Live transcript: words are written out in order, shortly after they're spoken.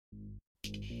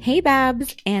Hey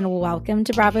Babs, and welcome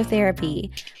to Bravo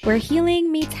Therapy, where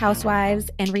healing meets housewives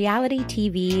and reality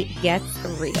TV gets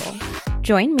real.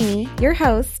 Join me, your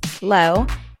host, Lo,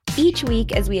 each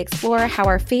week as we explore how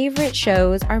our favorite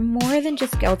shows are more than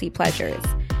just guilty pleasures.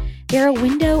 They're a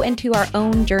window into our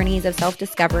own journeys of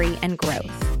self-discovery and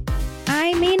growth.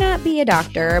 I may not be a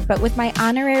doctor, but with my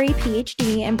honorary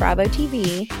PhD in Bravo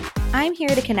TV, I'm here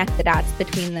to connect the dots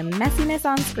between the messiness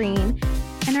on screen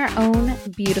and our own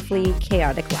beautifully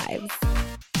chaotic lives.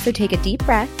 So take a deep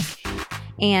breath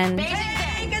and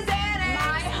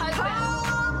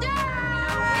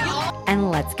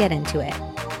let's get into it.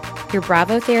 Your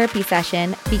Bravo therapy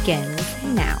session begins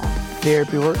now.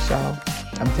 Therapy works, y'all.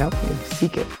 I'm telling you,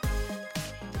 seek it.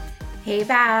 Hey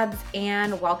Babs,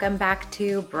 and welcome back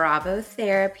to Bravo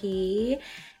Therapy.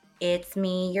 It's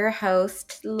me, your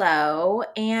host, Lo,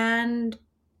 and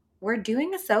we're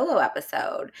doing a solo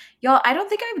episode. Y'all, I don't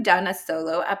think I've done a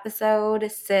solo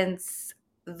episode since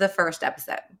the first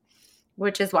episode,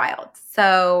 which is wild.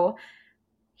 So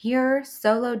here,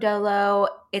 solo dolo,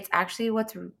 it's actually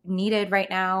what's needed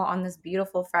right now on this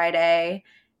beautiful Friday.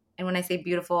 And when I say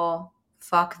beautiful,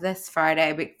 fuck this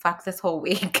Friday, but fuck this whole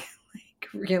week. Like,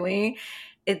 really?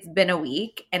 It's been a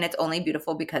week and it's only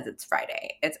beautiful because it's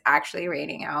Friday. It's actually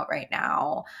raining out right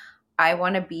now. I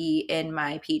want to be in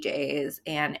my PJs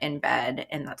and in bed,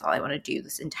 and that's all I want to do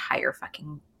this entire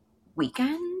fucking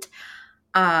weekend.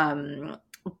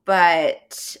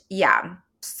 But yeah,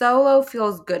 solo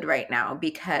feels good right now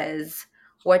because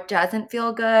what doesn't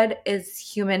feel good is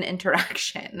human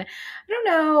interaction. I don't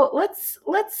know.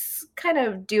 Let's kind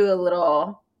of do a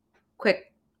little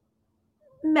quick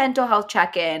mental health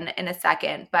check-in in a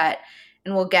second, and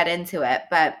we'll get into it.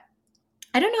 But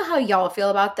I don't know how y'all feel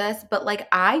about this, but like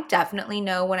I definitely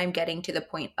know when I'm getting to the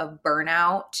point of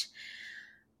burnout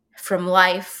from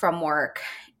life, from work,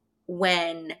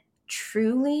 when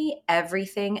truly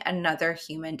everything another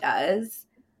human does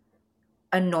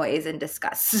annoys and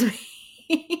disgusts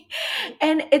me.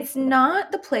 And it's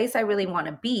not the place I really want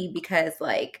to be because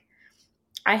like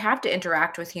I have to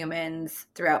interact with humans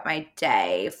throughout my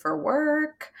day for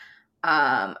work.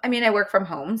 I mean, I work from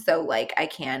home, so like I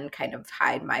can kind of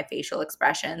hide my facial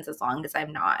expressions as long as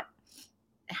I'm not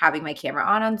having my camera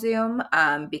on Zoom,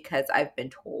 because I've been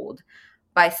told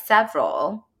by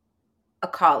a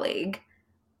colleague,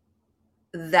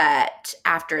 that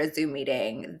after a Zoom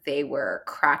meeting, they were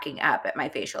cracking up at my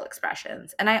facial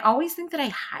expressions. And I always think that I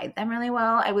hide them really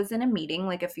well. I was in a meeting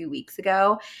like a few weeks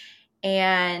ago,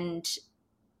 and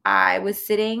I was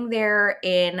sitting there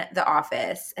in the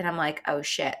office and I'm like, oh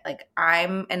shit, like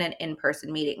I'm in an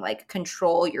in-person meeting. Like,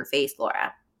 control your face,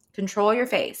 Laura. Control your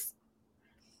face.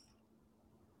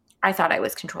 I thought I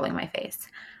was controlling my face.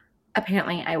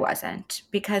 Apparently I wasn't,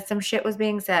 because some shit was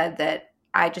being said that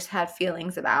I just had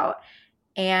feelings about.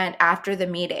 And after the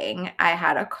meeting, I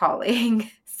had a colleague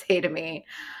say to me,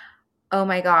 oh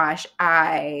my gosh,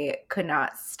 I could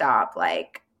not stop.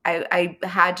 Like, I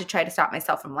had to try to stop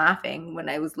myself from laughing when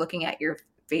I was looking at your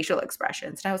facial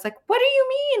expressions. And I was like, what do you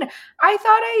mean? I thought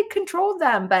I controlled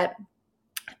them, but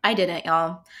I didn't,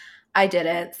 y'all. I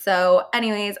didn't. So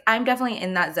anyways, I'm definitely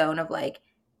in that zone of like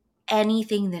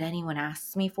anything that anyone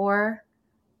asks me for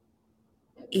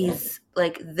is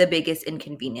like the biggest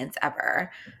inconvenience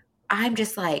ever. I'm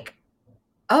just like,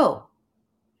 oh,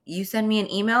 you send me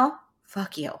an email?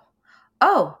 Fuck you.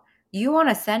 Oh, you want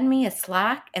to send me a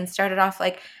Slack and start it off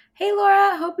like, hey,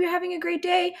 Laura, hope you're having a great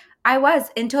day. I was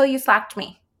until you Slacked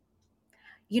me.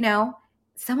 You know,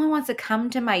 someone wants to come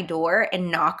to my door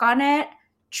and knock on it.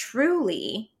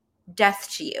 Truly,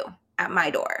 death to you at my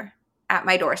door, at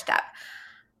my doorstep.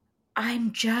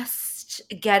 I'm just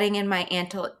getting in my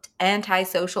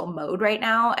anti-social mode right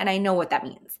now, and I know what that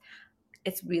means.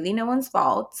 It's really no one's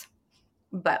fault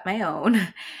but my own.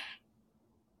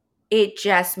 It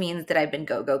just means that I've been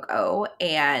go, go, go,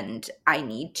 and I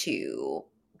need to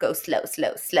go slow,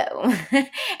 slow, slow. And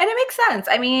it makes sense.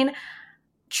 I mean,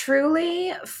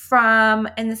 truly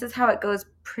and this is how it goes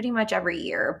pretty much every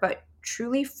year, but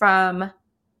truly from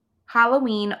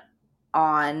Halloween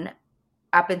on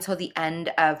up until the end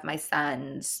of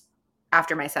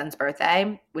after my son's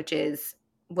birthday, which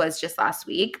was just last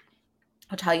week.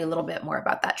 I'll tell you a little bit more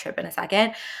about that trip in a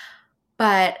second.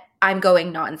 But I'm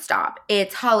going nonstop.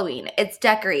 It's Halloween. It's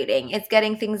decorating. It's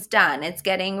getting things done. It's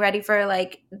getting ready for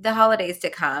like the holidays to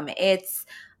come. It's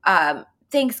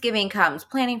Thanksgiving comes,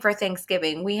 planning for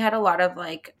Thanksgiving. We had a lot of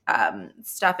like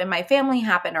stuff in my family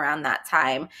happen around that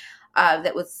time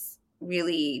that was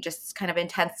really just kind of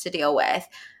intense to deal with.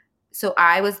 So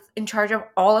I was in charge of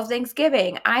all of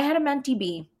Thanksgiving. I had a mentee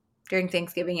bee during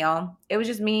Thanksgiving, y'all. It was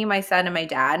just me, my son, and my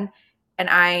dad. And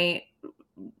I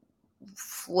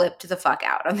flipped the fuck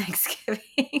out on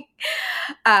Thanksgiving.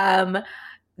 um,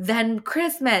 then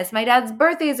Christmas. My dad's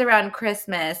birthday is around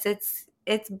Christmas.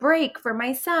 It's break for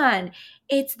my son.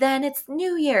 It's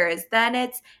New Year's.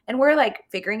 And we're like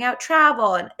figuring out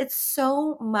travel, and it's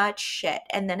so much shit.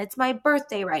 And then it's my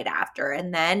birthday right after.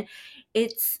 And then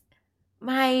it's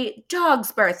my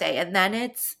dog's birthday. And then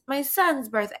it's my son's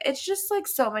birthday. It's just like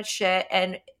so much shit.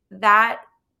 And that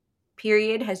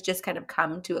period has just kind of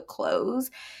come to a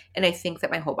close. And I think that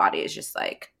my whole body is just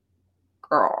like,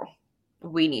 girl,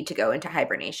 we need to go into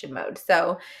hibernation mode.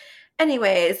 So,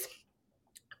 anyways,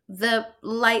 the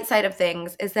light side of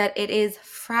things is that it is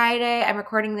Friday. I'm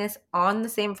recording this on the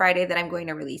same Friday that I'm going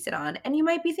to release it on. And you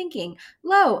might be thinking,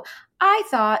 Lo, I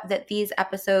thought that these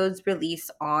episodes release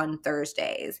on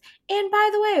Thursdays. And by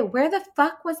the way, where the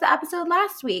fuck was the episode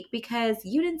last week? Because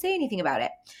you didn't say anything about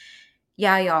it.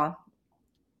 Yeah, y'all.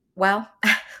 Well,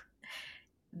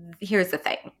 here's the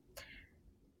thing.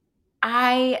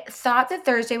 I thought that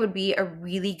Thursday would be a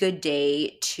really good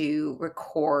day to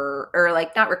record, or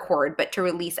like not record, but to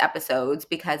release episodes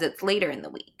because it's later in the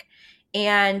week.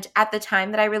 And at the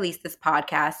time that I released this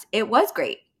podcast, it was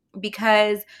great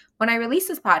because when I released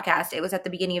this podcast, it was at the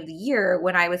beginning of the year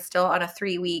when I was still on a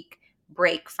 3-week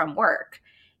break from work.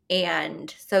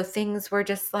 And so things were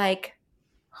just like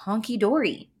honky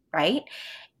dory, right?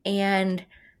 And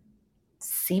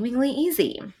seemingly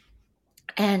easy.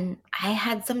 And I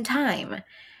had some time.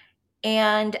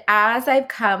 And as I've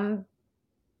come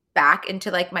back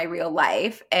into like my real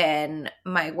life and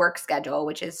my work schedule,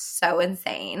 which is so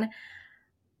insane,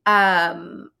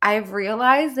 I've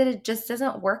realized that it just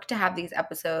doesn't work to have these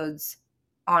episodes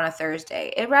on a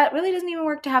Thursday. It really doesn't even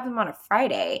work to have them on a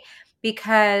Friday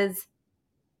because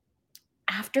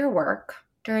after work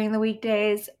during the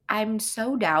weekdays, I'm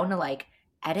so down to like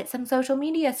edit some social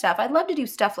media stuff. I'd love to do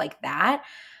stuff like that.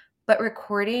 But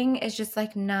recording is just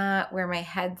like not where my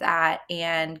head's at,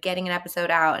 and getting an episode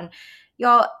out. And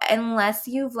y'all, unless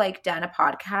you've like done a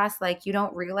podcast, like you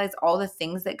don't realize all the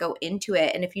things that go into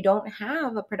it. And if you don't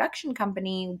have a production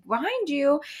company behind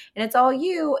you and it's all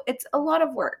you, it's a lot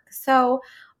of work. So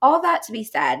all that to be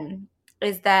said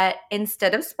is that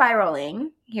instead of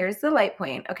spiraling, here's the light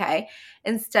point, okay?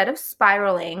 Instead of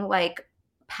spiraling like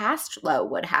past Lo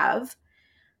would have,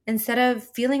 instead of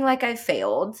feeling like I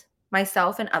failed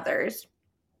myself and others,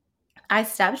 I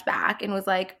stepped back and was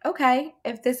like, okay,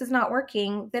 if this is not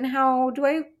working, then how do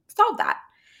I solve that?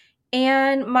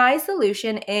 And my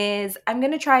solution is I'm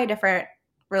going to try a different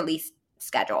release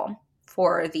schedule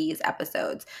for these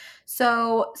episodes.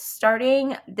 So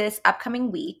starting this upcoming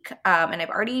week, and I've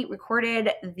already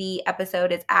recorded the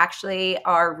episode, it's actually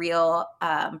our real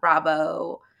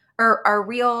Bravo, or our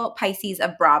real Pisces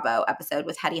of Bravo episode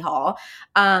with Hetty Hall.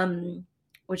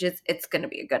 Which is, it's going to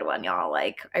be a good one, y'all.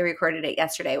 Like I recorded it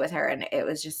yesterday with her and it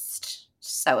was just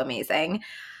so amazing.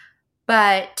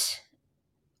 But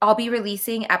I'll be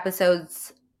releasing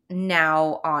episodes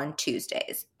now on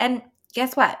Tuesdays. And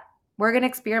guess what? We're going to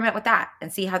experiment with that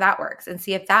and see how that works and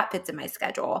see if that fits in my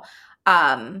schedule.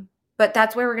 But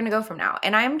that's where we're going to go from now.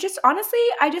 And I'm just, honestly,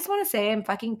 I just want to say I'm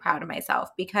fucking proud of myself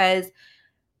because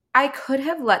I could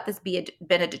have let this been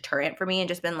a deterrent for me and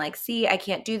just been like, see, I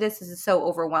can't do this. This is so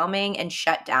overwhelming, and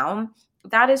shut down.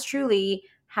 That is truly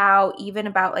how even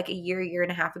about like a year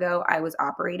and a half ago, I was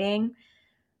operating.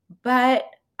 But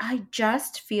I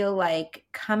just feel like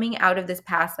coming out of this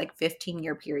past like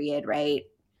 15-year period, right?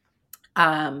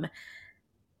 As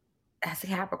a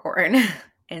Capricorn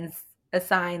and a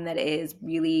sign that is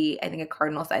really, I think, a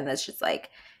cardinal sign that's just like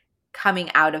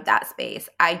coming out of that space,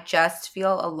 I just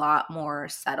feel a lot more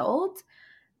settled,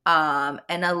 and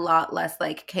a lot less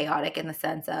like chaotic in the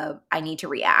sense of I need to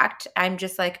react. I'm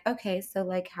just like, okay, so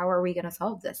like how are we going to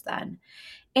solve this then?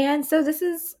 And so this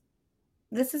is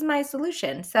my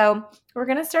solution. So we're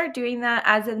going to start doing that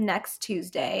as of next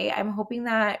Tuesday. I'm hoping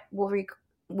that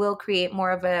we'll create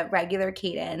more of a regular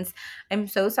cadence. I'm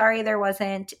so sorry there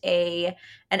wasn't an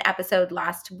episode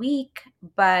last week,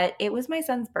 but it was my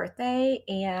son's birthday,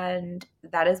 and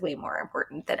that is way more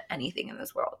important than anything in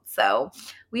this world. So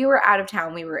we were out of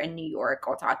town. We were in New York.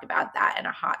 I'll talk about that in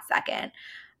a hot second.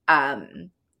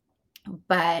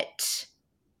 But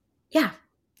yeah.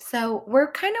 So we're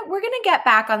going to get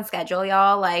back on schedule,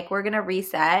 y'all. Like we're going to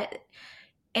reset.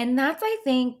 And that's, I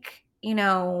think,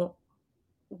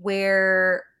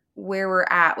 where we're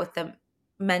at with the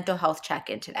mental health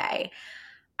check-in today.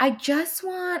 I just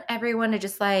want everyone to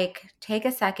just like take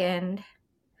a second.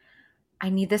 I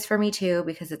need this for me too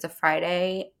because it's a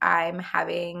Friday. I'm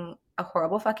having a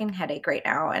horrible fucking headache right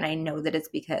now, and I know that it's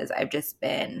because I've just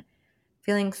been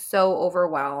feeling so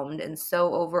overwhelmed and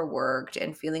so overworked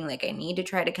and feeling like I need to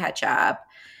try to catch up.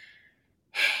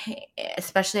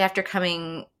 especially after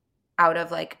coming out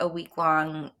of like a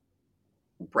week-long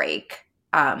break,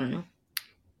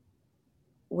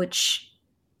 which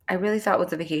I really thought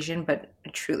was a vacation, but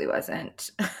it truly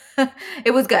wasn't.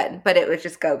 It was good, but it was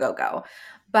just go, go, go.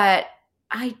 But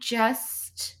I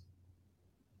just,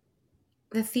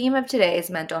 the theme of today's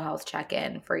mental health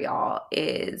check-in for y'all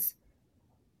is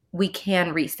we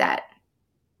can reset.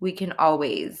 We can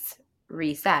always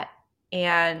reset.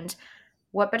 And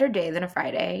what better day than a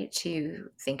Friday to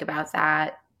think about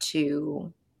that,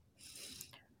 to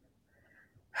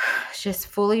just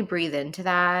fully breathe into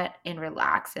that and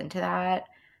relax into that.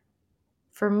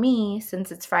 For me,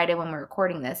 since it's Friday when we're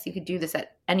recording this, you could do this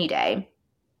at any day.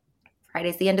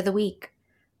 Friday's the end of the week.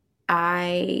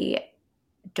 I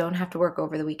don't have to work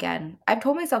over the weekend. I've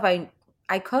told myself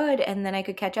I could, and then I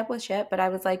could catch up with shit, but I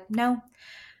was like, no,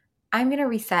 I'm going to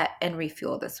reset and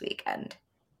refuel this weekend.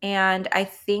 And I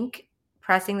think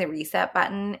pressing the reset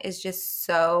button is just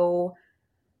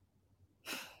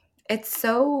it's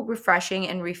so refreshing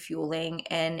and refueling,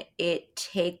 and it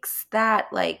takes that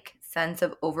like sense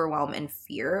of overwhelm and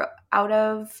fear out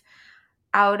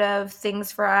of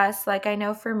things for us. Like, I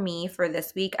know for me, for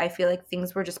this week, I feel like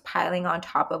things were just piling on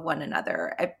top of one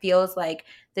another. It feels like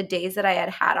the days that I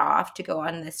had off to go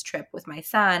on this trip with my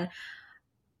son,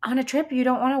 on a trip, you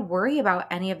don't want to worry about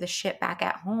any of the shit back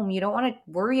at home. You don't want to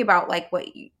worry about like what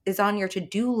is on your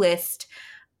to-do list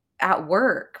at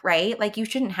work, right? Like, you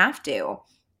shouldn't have to.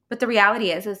 But the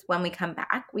reality is when we come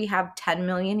back, we have 10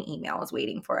 million emails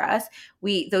waiting for us.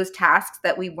 Those tasks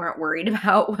that we weren't worried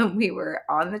about when we were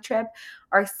on the trip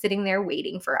are sitting there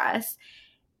waiting for us.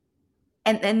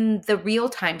 And then the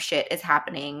real-time shit is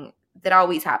happening that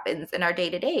always happens in our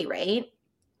day-to-day, right?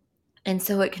 And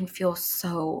so it can feel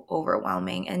so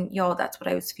overwhelming. And y'all, that's what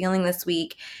I was feeling this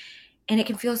week. And it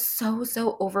can feel so,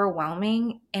 so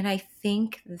overwhelming. And I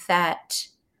think that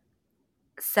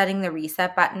setting the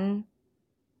reset button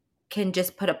can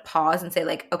just put a pause and say,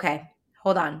 like, okay,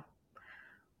 hold on.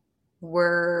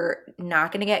 We're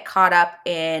not going to get caught up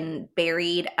and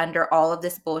buried under all of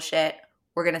this bullshit.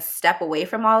 We're going to step away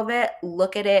from all of it,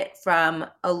 look at it from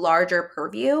a larger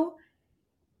purview,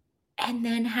 and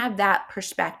then have that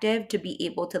perspective to be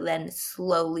able to then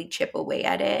slowly chip away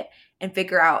at it and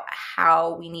figure out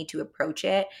how we need to approach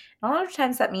it. And a lot of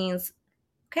times that means,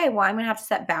 okay, well, I'm going to have to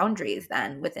set boundaries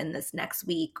then within this next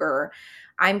week, or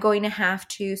I'm going to have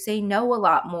to say no a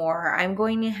lot more. I'm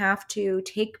going to have to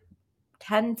take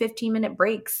 10, 15-minute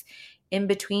breaks in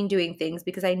between doing things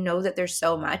because I know that there's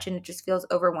so much and it just feels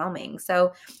overwhelming.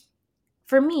 So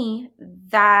for me,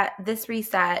 that this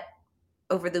reset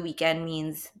over the weekend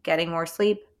means getting more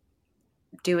sleep,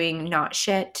 doing not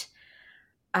shit,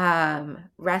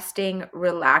 resting,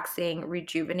 relaxing,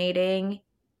 rejuvenating.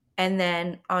 And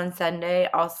then on Sunday,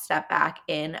 I'll step back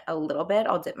in a little bit.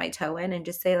 I'll dip my toe in and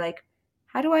just say, like,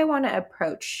 how do I want to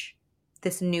approach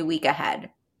this new week ahead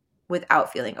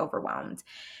without feeling overwhelmed?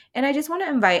 And I just want to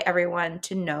invite everyone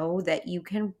to know that you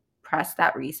can press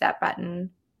that reset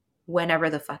button whenever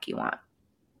the fuck you want.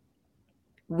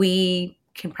 We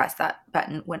can press that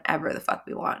button whenever the fuck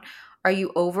we want. Are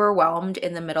you overwhelmed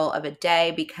in the middle of a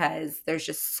day because there's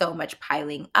just so much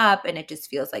piling up and it just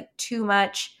feels like too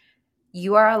much?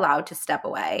 You are allowed to step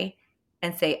away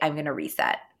and say, I'm going to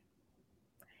reset.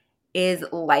 Is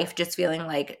life just feeling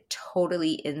like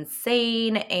totally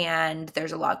insane and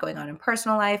there's a lot going on in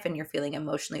personal life and you're feeling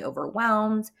emotionally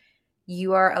overwhelmed?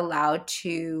 You are allowed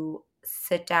to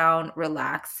sit down,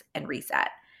 relax, and reset.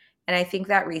 And I think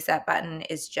that reset button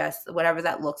is just whatever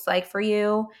that looks like for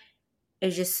you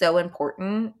is just so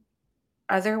important.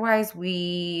 Otherwise,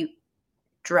 we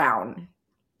drown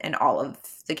in all of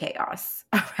the chaos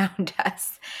around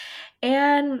us.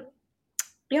 And,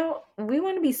 we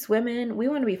want to be swimming. We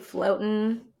want to be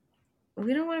floating.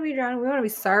 We don't want to be drowning. We want to be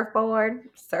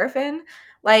surfing.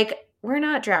 Like, we're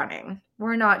not drowning.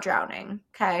 We're not drowning.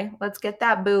 Okay. Let's get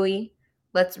that buoy.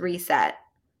 Let's reset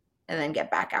and then get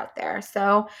back out there.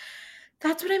 So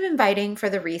that's what I'm inviting for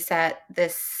the reset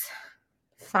this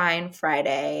fine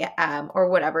Friday, or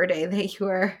whatever day that you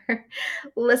are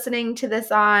listening to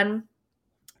this on.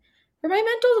 For my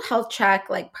mental health check,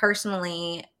 like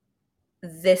personally,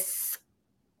 this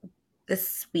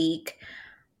week,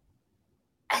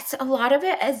 it's a lot of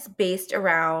it is based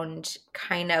around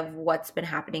kind of what's been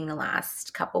happening the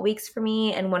last couple weeks for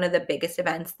me. And one of the biggest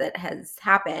events that has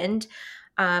happened,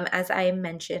 as I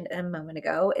mentioned a moment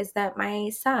ago, is that my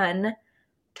son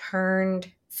turned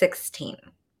 16.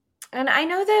 And I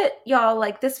know that y'all,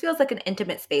 like, this feels like an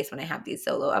intimate space when I have these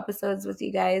solo episodes with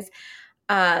you guys.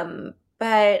 But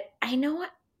I know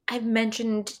I've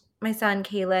mentioned my son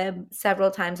Caleb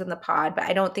several times on the pod, but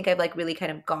I don't think I've like really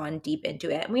kind of gone deep into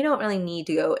it. And we don't really need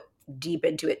to go deep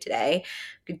into it today.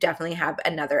 We could definitely have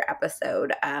another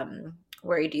episode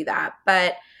where we do that.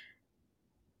 But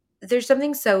there's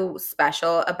something so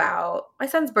special about my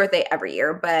son's birthday every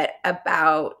year, but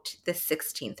about the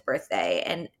 16th birthday.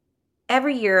 And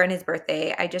every year on his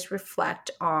birthday, I just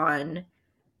reflect on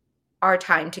our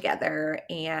time together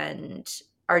and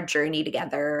our journey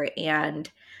together. And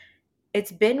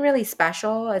it's been really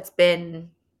special. It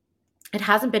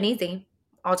hasn't been easy.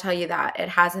 I'll tell you that. It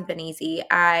hasn't been easy.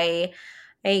 I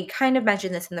kind of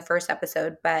mentioned this in the first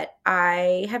episode, but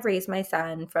I have raised my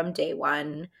son from day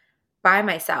one by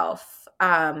myself.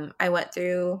 I went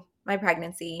through my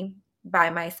pregnancy by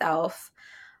myself.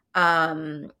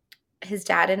 His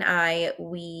dad and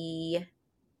we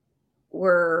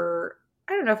were,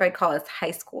 I don't know if I'd call us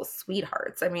high school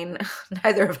sweethearts. I mean,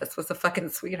 neither of us was a fucking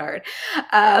sweetheart.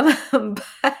 But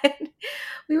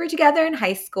we were together in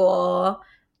high school.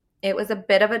 It was a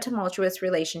bit of a tumultuous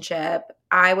relationship.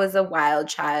 I was a wild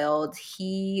child.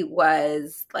 He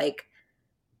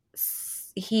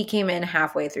came in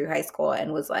halfway through high school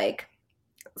and was like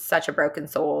such a broken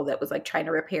soul that was like trying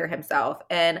to repair himself.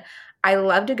 And I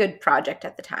loved a good project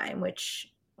at the time,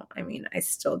 which I mean, I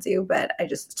still do, but I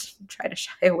just try to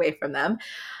shy away from them.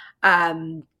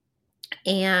 And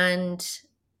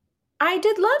I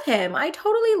did love him. I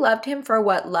totally loved him for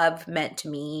what love meant to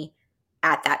me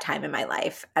at that time in my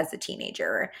life as a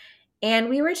teenager. And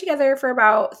we were together for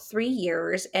about 3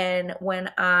 years. And when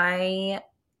I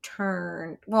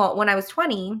was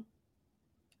 20,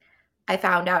 I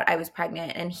found out I was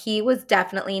pregnant, and he was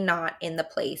definitely not in the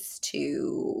place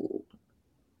to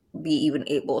be even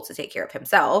able to take care of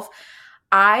himself.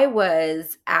 I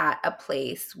was at a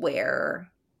place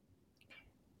where,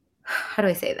 how do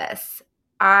I say this?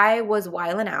 I was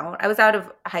wilding out. I was out of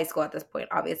high school at this point,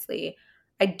 obviously.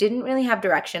 I didn't really have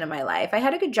direction in my life. I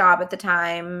had a good job at the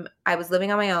time. I was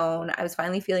living on my own. I was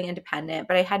finally feeling independent,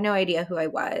 but I had no idea who I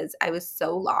was. I was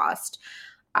so lost.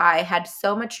 I had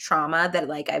so much trauma that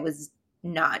like I was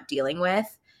not dealing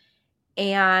with.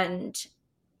 And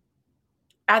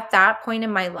at that point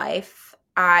in my life,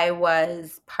 I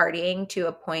was partying to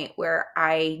a point where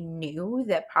I knew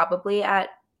that probably at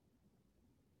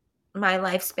my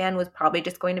lifespan was probably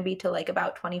just going to be to like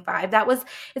about 25.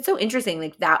 It's so interesting.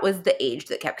 Like that was the age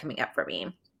that kept coming up for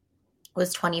me,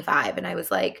 was 25. And I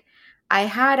was like, I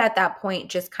had at that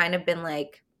point just kind of been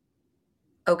like,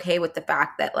 okay with the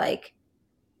fact that like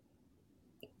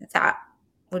that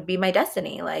would be my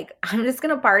destiny. Like I'm just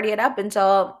going to party it up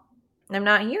until I'm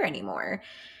not here anymore.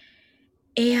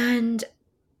 And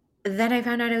then I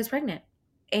found out I was pregnant.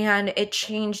 And it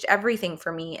changed everything for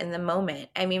me in the moment.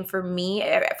 I mean, for me,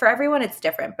 for everyone, it's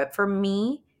different. But for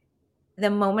me, the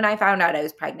moment I found out I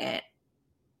was pregnant,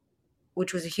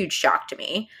 which was a huge shock to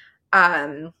me,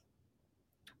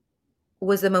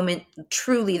 was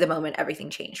truly the moment everything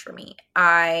changed for me.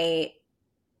 I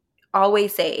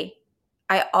always say,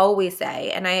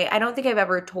 and I don't think I've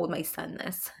ever told my son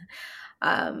this,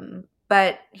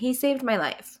 but he saved my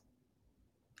life.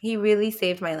 He really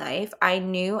saved my life. I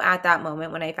knew at that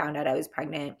moment when I found out I was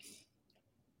pregnant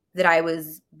that I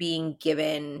was being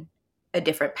given a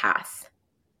different path.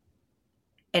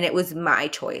 And it was my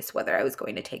choice whether I was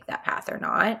going to take that path or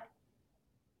not.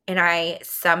 And I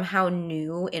somehow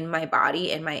knew in my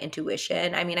body, in my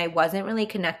intuition. I mean, I wasn't really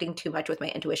connecting too much with my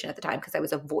intuition at the time because I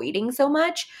was avoiding so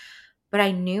much. But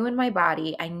I knew in my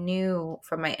body, I knew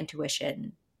from my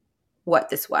intuition what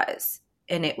this was.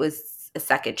 And it was a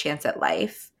second chance at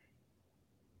life.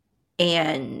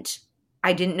 And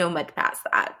I didn't know much past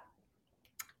that.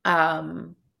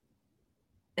 And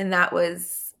that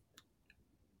was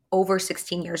over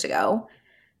 16 years ago.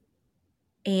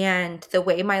 And the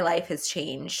way my life has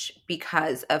changed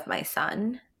because of my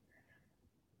son.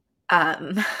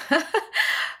 Oh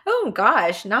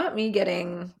gosh, not me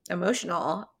getting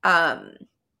emotional.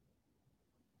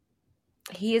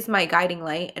 He is my guiding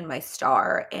light and my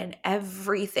star and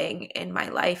everything in my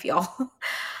life, y'all.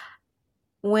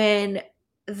 When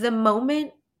the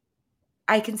moment,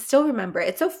 I can still remember,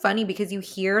 it's so funny because you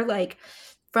hear like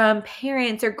from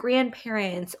parents or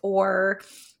grandparents or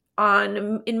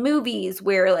in movies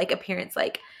where like a parent's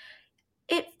like,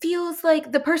 it feels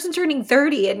like the person turning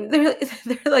 30 and they're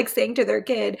like saying to their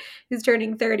kid who's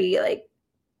turning 30, like,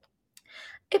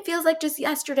 it feels like just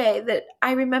yesterday that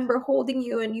I remember holding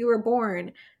you and you were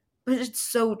born. But it's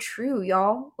so true,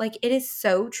 y'all. Like, it is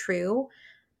so true.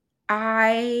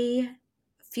 I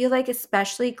feel like,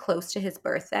 especially close to his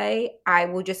birthday, I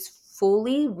will just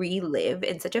fully relive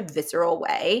in such a visceral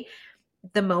way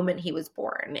the moment he was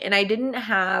born. And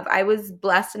I was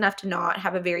blessed enough to not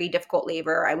have a very difficult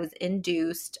labor. I was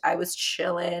induced, I was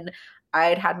chilling.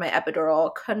 I'd had my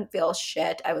epidural, couldn't feel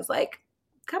shit. I was like,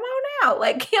 come on out,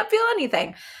 like, can't feel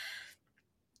anything.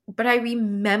 But I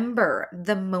remember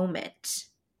the moment,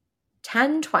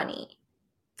 10/20,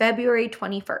 February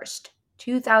 21st,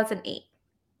 2008,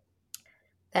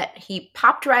 that he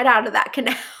popped right out of that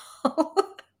canal.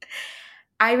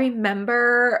 I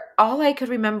remember, all I could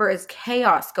remember is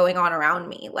chaos going on around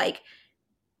me. Like,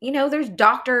 there's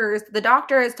doctors, the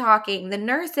doctor is talking, the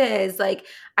nurses, like,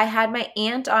 I had my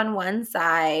aunt on one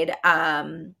side,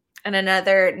 and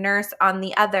another nurse on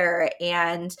the other.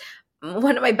 And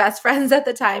one of my best friends at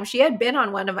the time, she had been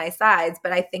on one of my sides,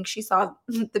 but I think she saw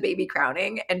the baby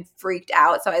crowning and freaked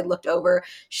out. So I looked over.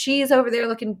 She's over there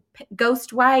looking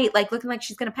ghost white, like looking like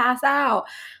she's going to pass out.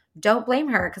 Don't blame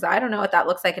her, because I don't know what that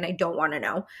looks like and I don't want to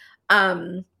know.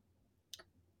 I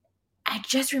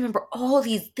just remember all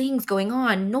these things going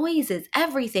on, noises,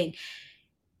 everything.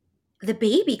 The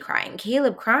baby crying,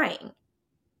 Caleb crying.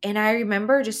 And I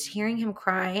remember just hearing him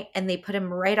cry, and they put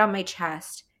him right on my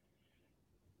chest.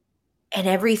 And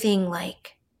everything,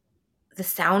 like, the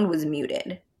sound was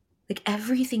muted. Like,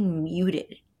 everything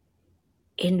muted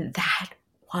in that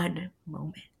one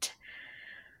moment.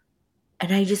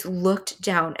 And I just looked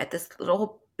down at this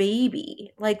little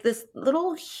baby, like this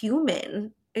little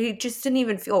human. It just didn't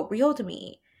even feel real to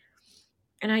me.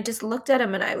 And I just looked at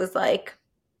him and I was like,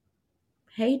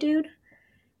 hey, dude,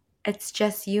 it's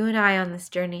just you and I on this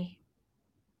journey.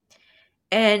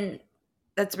 And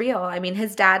that's real. I mean,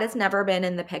 his dad has never been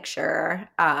in the picture.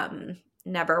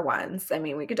 Never once. I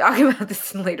mean, we could talk about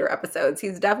this in later episodes.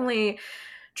 He's definitely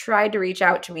tried to reach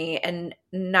out to me, and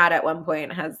not at one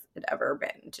point has it ever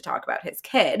been to talk about his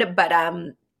kid. But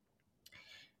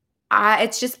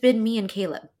it's just been me and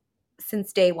Caleb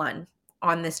since day one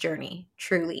on this journey,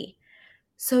 truly.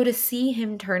 So to see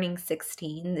him turning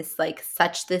 16, this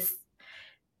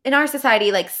in our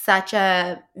society, like, such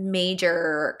a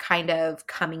major kind of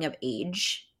coming of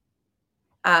age,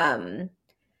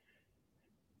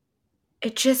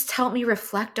 it just helped me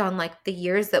reflect on, like, the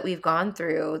years that we've gone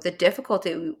through, the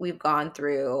difficulty we've gone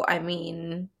through. I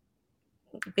mean,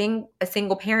 being a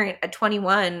single parent at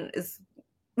 21 is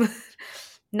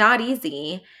not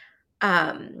easy.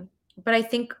 But I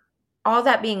think, all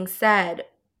that being said,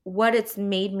 what it's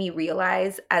made me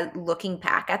realize as looking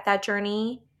back at that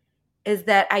journey is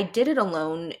that I did it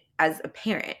alone as a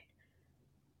parent.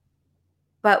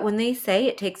 But when they say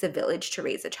it takes a village to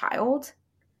raise a child,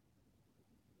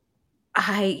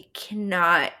 I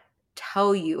cannot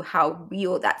tell you how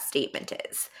real that statement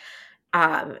is.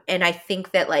 And I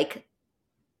think that, like,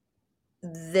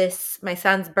 my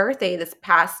son's birthday this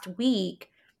past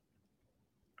week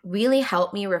really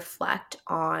helped me reflect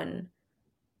on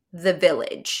the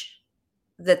village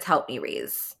that's helped me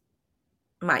raise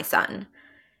my son.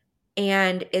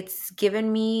 And it's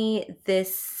given me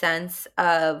this sense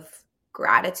of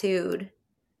gratitude,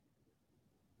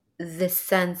 this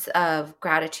sense of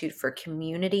gratitude for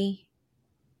community,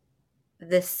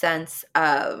 this sense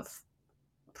of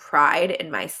pride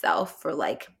in myself for,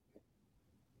 like,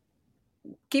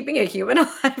 keeping a human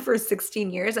alive for 16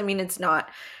 years. I mean,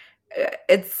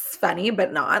 it's funny,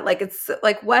 but not. Like, it's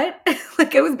like, what?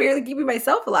 Like, I was barely keeping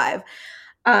myself alive.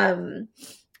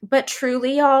 But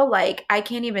truly, y'all, like, I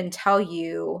can't even tell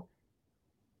you.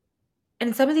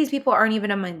 And some of these people aren't even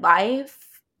in my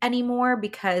life anymore,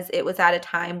 because it was at a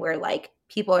time where, like,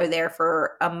 people are there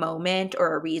for a moment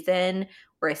or a reason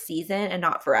or a season and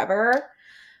not forever.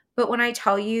 But when I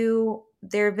tell you,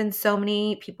 there have been so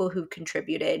many people who've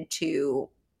contributed to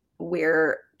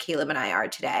where Caleb and I are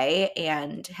today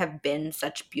and have been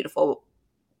such beautiful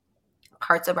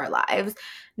parts of our lives,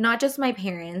 not just my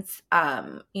parents.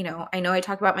 I know I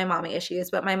talk about my mommy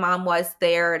issues, but my mom was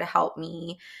there to help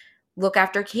me look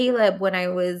after Caleb when I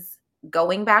was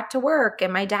going back to work,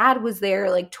 and my dad was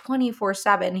there, like,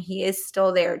 24/7. He is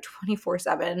still there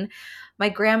 24/7. My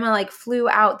grandma, like, flew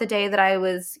out the day that I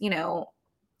was,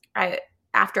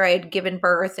 after I had given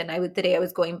birth, and the day I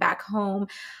was going back home.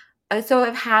 So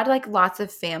I've had, like, lots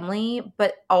of family,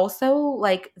 but also,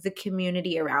 like, the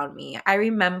community around me. I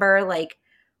remember, like,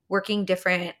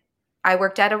 I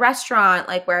worked at a restaurant,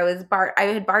 like, where I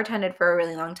had bartended for a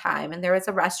really long time. And there was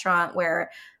a restaurant where,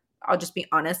 I'll just be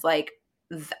honest, like,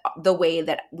 the way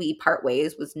that we part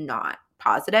ways was not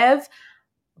positive.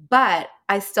 But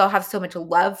I still have so much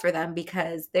love for them,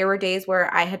 because there were days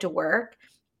where I had to work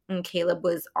and Caleb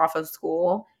was off of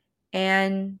school,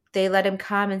 and they let him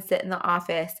come and sit in the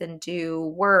office and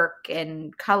do work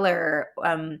and color.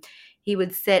 He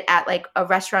would sit at like a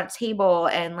restaurant table,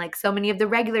 and like so many of the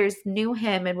regulars knew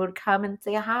him and would come and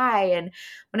say hi. And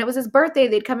when it was his birthday,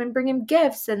 they'd come and bring him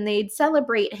gifts and they'd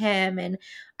celebrate him. And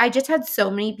I just had so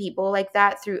many people like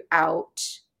that throughout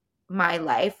my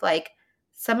life. Like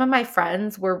some of my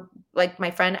friends were like my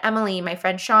friend Emily, my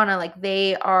friend Shauna, like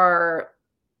they are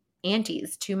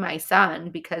aunties to my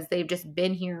son because they've just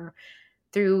been here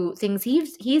through things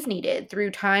he's needed,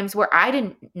 through times where I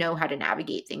didn't know how to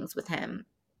navigate things with him.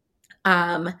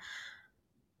 Um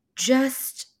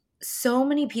just so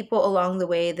many people along the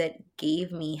way that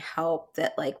gave me help,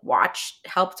 that like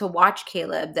helped to watch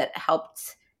Caleb, that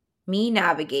helped me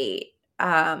navigate.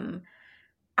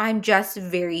 I'm just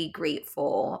very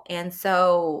grateful. And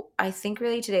so I think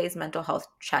really today's mental health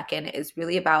check-in is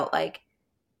really about like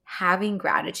having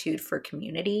gratitude for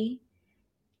community,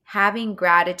 having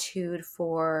gratitude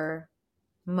for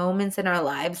moments in our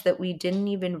lives that we didn't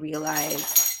even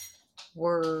realize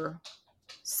were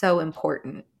so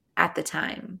important at the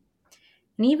time.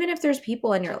 And even if there's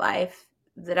people in your life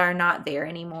that are not there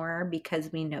anymore,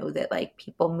 because we know that like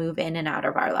people move in and out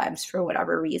of our lives for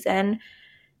whatever reason,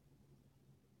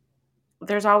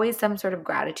 there's always some sort of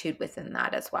gratitude within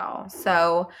that as well.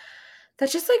 So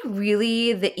that's just like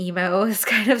really the emos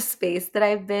kind of space that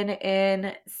I've been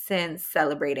in since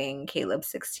celebrating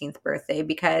Caleb's 16th birthday,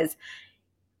 because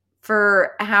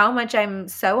for how much I'm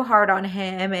so hard on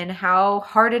him and how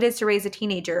hard it is to raise a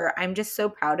teenager, I'm just so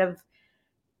proud of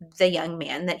the young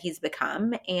man that he's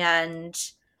become. And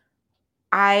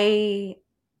I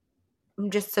am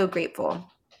just so grateful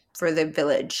for the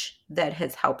village that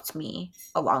has helped me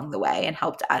along the way and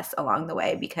helped us along the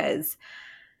way, because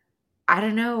I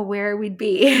don't know where we'd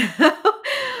be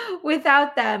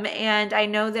without them. And I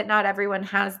know that not everyone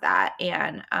has that.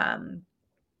 And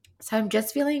so I'm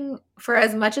just feeling, for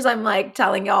as much as I'm like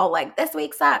telling y'all like this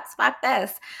week sucks, fuck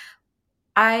this,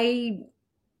 I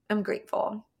am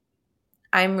grateful.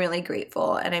 I'm really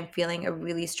grateful, and I'm feeling a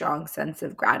really strong sense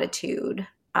of gratitude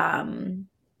and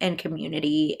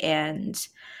community. And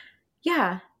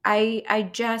yeah, I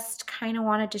just kind of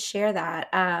wanted to share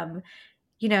that.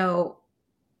 You know,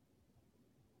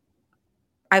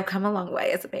 I've come a long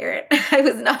way as a parent. I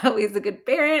was not always a good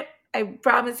parent. I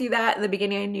promise you that. In the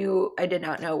beginning, I knew I did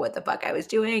not know what the fuck I was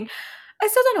doing. I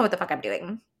still don't know what the fuck I'm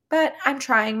doing, but I'm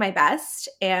trying my best,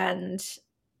 and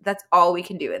that's all we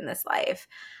can do in this life.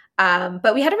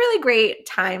 But we had a really great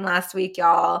time last week,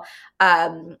 y'all.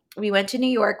 We went to New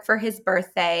York for his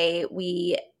birthday.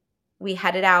 We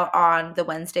headed out on the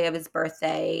Wednesday of his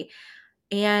birthday,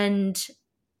 and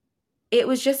it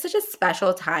was just such a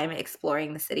special time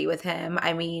exploring the city with him.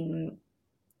 I mean,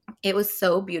 it was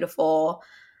so beautiful.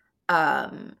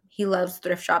 He loves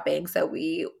thrift shopping, so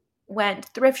we went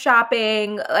thrift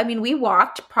shopping. I mean, we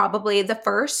walked probably the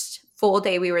first full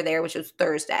day we were there, which was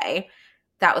Thursday.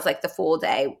 That was like the full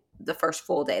day, the first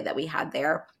full day that we had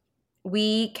there.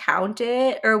 We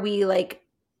counted, or we like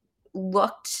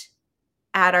looked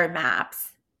at our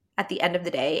maps at the end of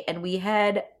the day, and we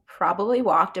had probably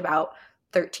walked about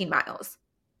 13 miles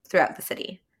throughout the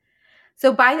city.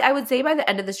 So I would say by the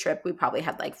end of this trip, we probably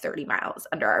had like 30 miles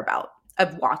under our belt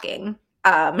of walking.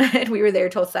 And we were there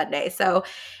till Sunday. So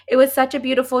it was such a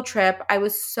beautiful trip. I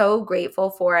was so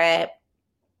grateful for it.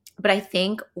 But I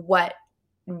think what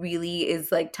really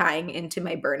is like tying into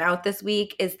my burnout this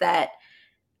week is that,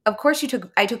 of course,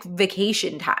 I took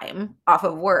vacation time off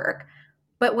of work.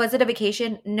 But was it a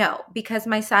vacation? No, because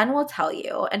my son will tell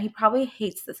you, and he probably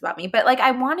hates this about me, but like I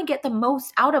want to get the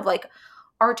most out of like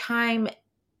our time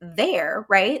there,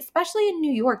 right? Especially in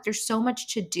New York, there's so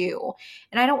much to do.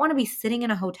 And I don't want to be sitting in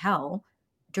a hotel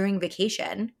during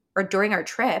vacation or during our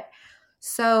trip.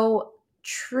 So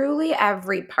truly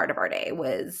every part of our day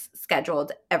was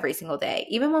scheduled every single day.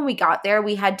 Even when we got there,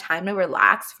 we had time to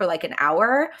relax for like an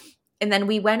hour. And then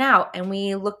we went out and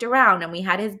we looked around and we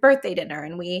had his birthday dinner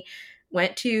and we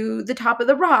went to the top of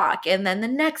the rock. And then the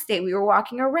next day we were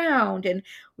walking around and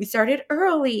we started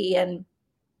early. And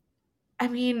I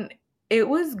mean, it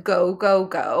was go, go,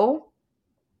 go.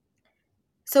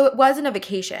 So it wasn't a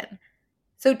vacation.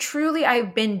 So truly,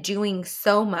 I've been doing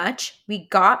so much. We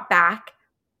got back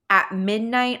at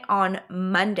midnight on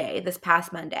Monday, this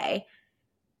past Monday,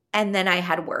 and then I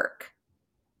had work.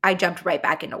 I jumped right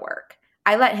back into work.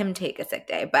 I let him take a sick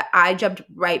day, but I jumped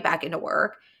right back into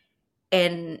work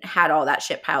and had all that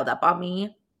shit piled up on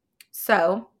me.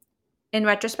 So, in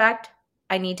retrospect,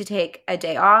 I need to take a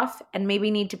day off and maybe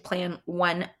need to plan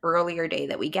one earlier day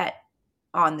that we get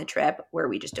on the trip where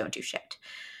we just don't do shit.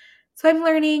 So I'm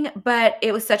learning, but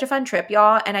it was such a fun trip,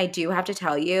 y'all. And I do have to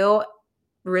tell you,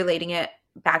 relating it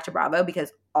back to Bravo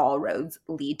because all roads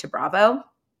lead to Bravo,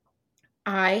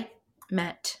 I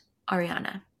met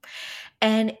Ariana.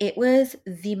 And it was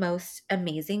the most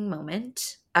amazing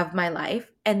moment of my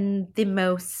life and the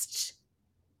most,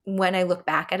 when I look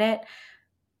back at it,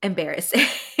 embarrassing.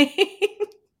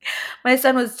 My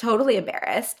son was totally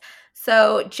embarrassed.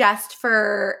 So, just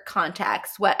for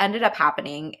context, what ended up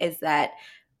happening is that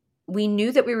we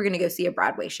knew that we were going to go see a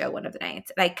Broadway show one of the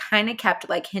nights. And I kind of kept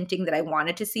like hinting that I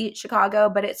wanted to see Chicago,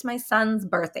 but it's my son's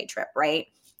birthday trip, right?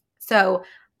 So,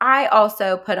 I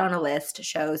also put on a list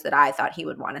shows that I thought he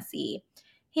would want to see: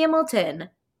 Hamilton,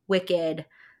 Wicked,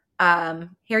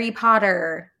 Harry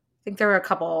Potter. I think there were a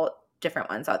couple different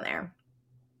ones on there.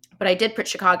 But I did put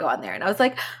Chicago on there. And I was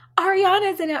like,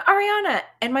 Ariana's in it, Ariana.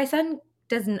 And my son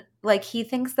doesn't, like, he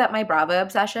thinks that my Bravo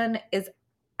obsession is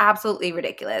absolutely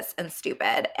ridiculous and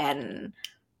stupid. And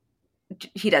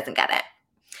he doesn't get it.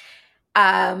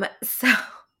 So,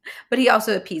 but he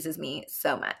also appeases me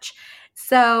so much.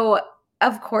 So,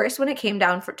 of course, when it came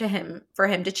down for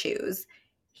him to choose,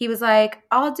 he was like,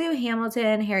 I'll do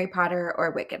Hamilton, Harry Potter, or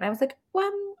Wicked. And I was like,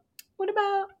 well, what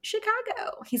about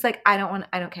Chicago? He's like, I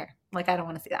don't care. Like, I don't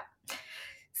want to see that.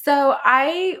 So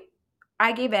I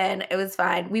gave in. It was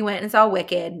fine. We went and saw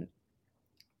Wicked.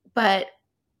 But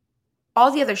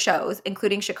all the other shows,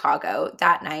 including Chicago,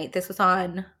 that night, this was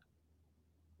on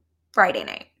Friday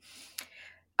night,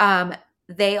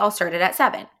 they all started at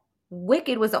 7.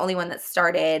 Wicked was the only one that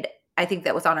started, I think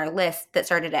that was on our list, that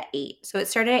started at 8. So it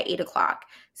started at 8 o'clock.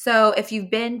 So if you've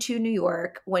been to New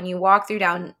York, when you walk through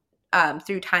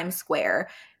Times Square,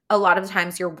 a lot of the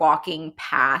times you're walking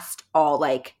past all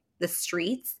like the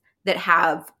streets that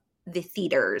have the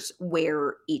theaters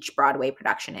where each Broadway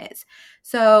production is.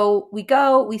 So we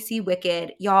go, we see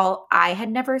Wicked. Y'all, I had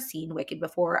never seen Wicked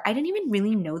before. I didn't even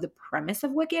really know the premise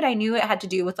of Wicked. I knew it had to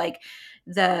do with like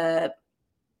the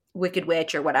Wicked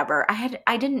Witch or whatever.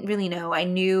 I didn't really know. I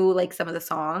knew like some of the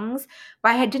songs,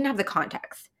 but I didn't have the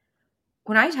context.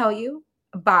 When I tell you,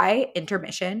 by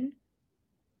intermission,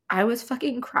 I was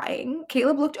fucking crying.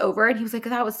 Caleb looked over and he was like,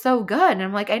 that was so good. And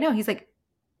I'm like, I know. He's like,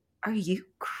 are you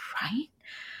crying?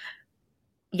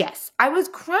 Yes, I was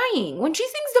crying. When she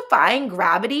sings Defying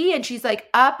Gravity and she's like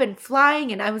up and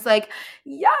flying, and I was like,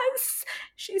 yes,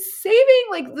 she's saving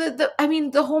like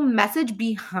the whole message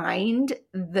behind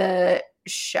the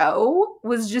show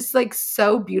was just like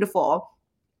so beautiful.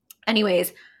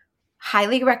 Anyways,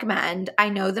 highly recommend. I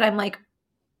know that I'm like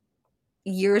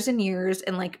years and years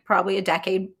and like probably a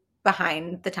decade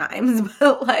behind the times,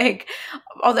 but like,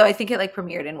 although I think it like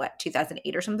premiered in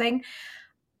 2008 or something.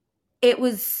 It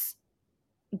was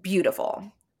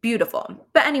beautiful.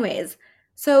 But anyways,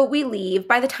 so we leave.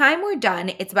 By the time we're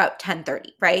done, it's about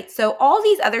 10:30, right? So all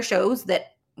these other shows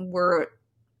that were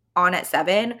on at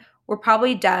 7 were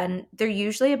probably done. They're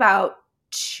usually about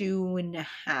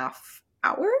 2.5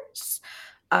 hours.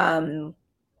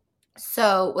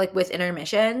 So like with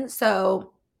intermission.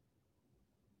 So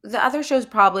the other shows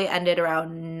probably ended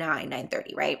around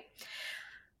 9:30, right?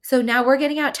 So now we're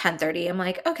getting out 10:30. I'm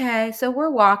like, okay, so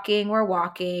we're walking.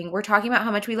 We're talking about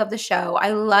how much we love the show. I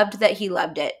loved that he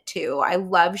loved it too. I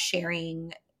love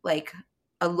sharing like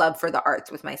a love for the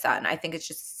arts with my son. I think it's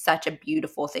just such a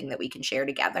beautiful thing that we can share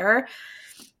together.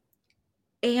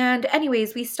 And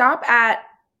anyways, we stop at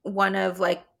one of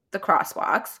like the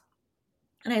crosswalks.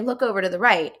 And I look over to the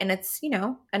right and it's,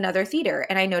 another theater.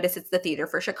 And I notice it's the theater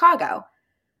for Chicago.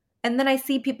 And then I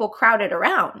see people crowded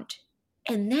around.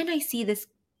 And then I see this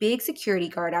big security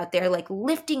guard out there, like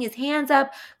lifting his hands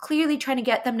up, clearly trying to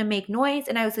get them to make noise.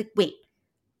 And I was like, wait,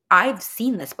 I've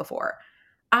seen this before.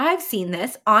 I've seen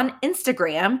this on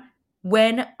Instagram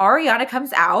when Ariana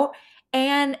comes out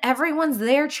and everyone's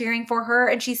there cheering for her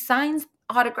and she signs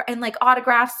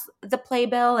autographs the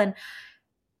playbill.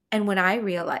 And when I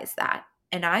realized that,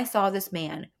 and I saw this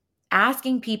man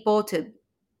asking people to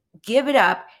give it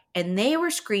up and they were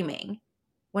screaming,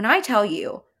 when I tell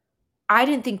you, I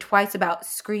didn't think twice about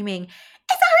screaming,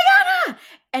 it's Ariana,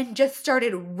 and just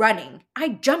started running. I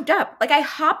jumped up, like I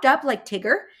hopped up like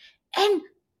Tigger and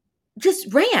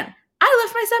just ran. I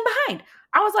left my son behind.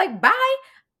 I was like, bye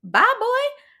boy.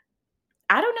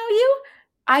 I don't know you.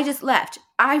 I just left.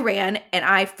 I ran and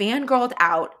I fangirled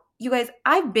out. You guys,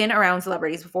 I've been around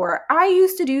celebrities before. I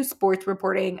used to do sports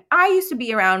reporting. I used to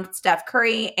be around Steph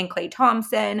Curry and Klay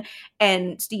Thompson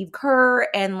and Steve Kerr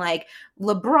and like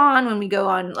LeBron when we go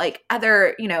on like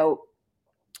other,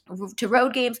 to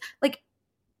road games. Like,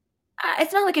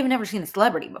 it's not like I've never seen a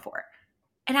celebrity before.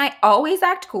 And I always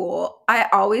act cool. I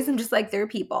always am just like, they're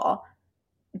people.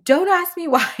 Don't ask me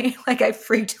why. Like, I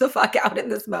freaked the fuck out in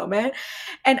this moment.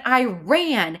 And I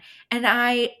ran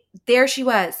and there she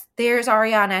was. There's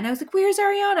Ariana. And I was like, where's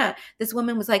Ariana? This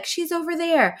woman was like, she's over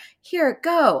there. Here,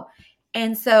 go.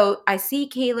 And so I see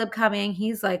Caleb coming.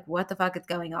 He's like, what the fuck is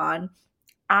going on?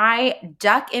 I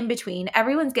duck in between.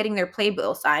 Everyone's getting their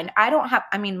playbill signed.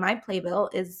 My playbill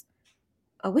is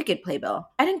a Wicked playbill.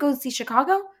 I didn't go see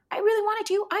Chicago. I really wanted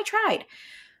to. I tried.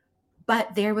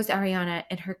 But there was Ariana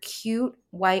in her cute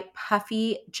white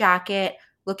puffy jacket,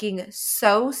 looking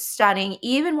so stunning,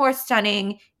 even more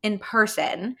stunning in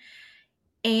person.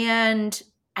 And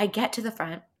I get to the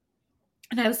front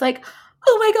and I was like,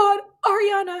 oh my God,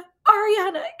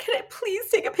 Ariana, can I please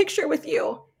take a picture with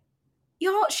you?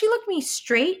 Y'all, she looked me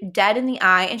straight dead in the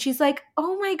eye and she's like,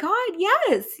 oh my God,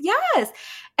 yes, yes.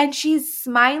 And she's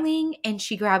smiling and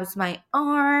she grabs my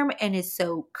arm and is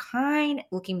so kind,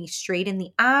 looking me straight in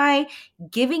the eye,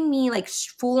 giving me like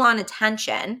full on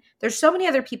attention. There's so many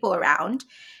other people around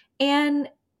and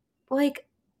like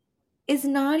is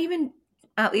not even,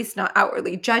 at least not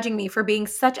outwardly, judging me for being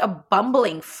such a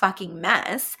bumbling fucking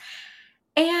mess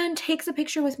and takes a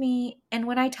picture with me. And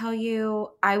when I tell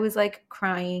you, I was like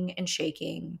crying and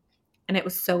shaking, and it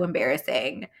was so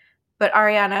embarrassing. But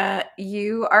Ariana,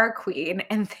 you are a queen,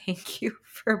 and thank you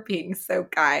for being so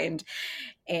kind.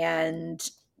 And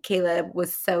Caleb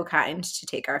was so kind to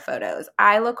take our photos.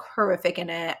 I look horrific in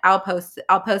it. I'll post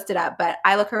it up, but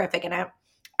I look horrific in it.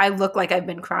 I look like I've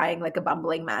been crying like a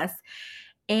bumbling mess.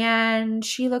 And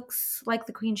she looks like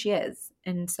the queen she is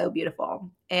and so beautiful.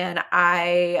 And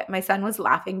my son was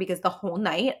laughing because the whole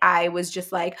night I was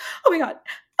just like, oh my God,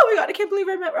 I can't believe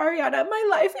I met Ariana. My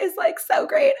life is like so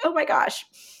great. Oh my gosh.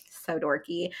 So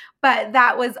dorky. But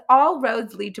that was all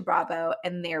roads lead to Bravo.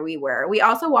 And there we were. We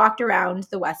also walked around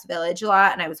the West Village a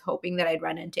lot and I was hoping that I'd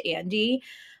run into Andy.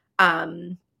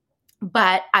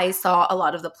 But I saw a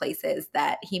lot of the places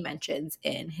that he mentions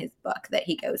in his book that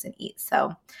he goes and eats.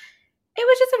 So it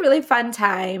was just a really fun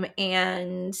time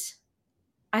and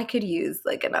I could use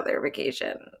like another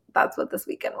vacation. That's what this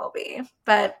weekend will be.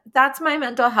 But that's my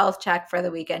mental health check for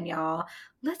the weekend, y'all.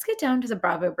 Let's get down to the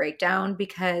Bravo breakdown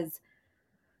because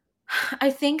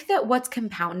I think that what's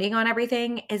compounding on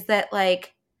everything is that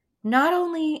like not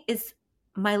only is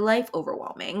my life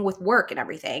overwhelming with work and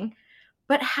everything,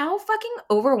 but how fucking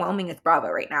overwhelming is Bravo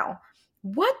right now?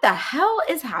 What the hell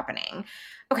is happening?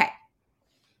 Okay,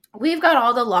 we've got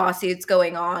all the lawsuits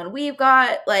going on. We've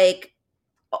got like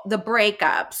the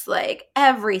breakups, like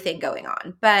everything going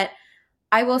on. But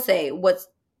I will say what's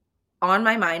on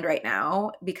my mind right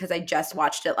now, because I just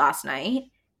watched it last night,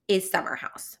 is Summer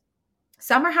House.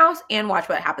 Summer House and Watch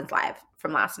What Happens Live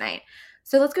from last night.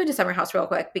 So let's go to Summer House real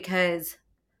quick because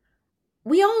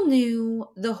we all knew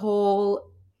the whole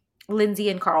Lindsay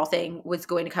and Carl thing was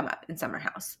going to come up in Summer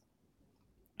House.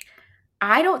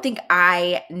 I don't think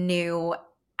I knew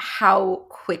how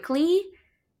quickly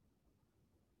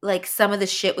like some of the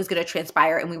shit was going to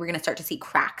transpire and we were going to start to see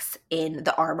cracks in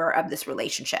the armor of this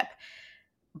relationship.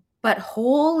 But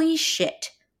holy shit,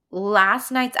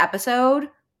 last night's episode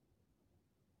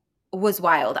was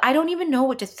wild. I don't even know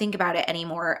what to think about it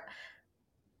anymore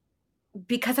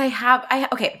because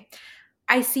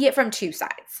I see it from two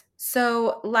sides.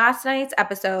 So last night's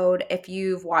episode, if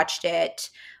you've watched it,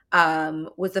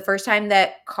 was the first time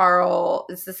that Carl,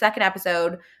 it's the second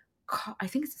episode. I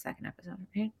think it's the second episode,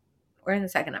 right? We're in the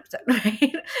second episode,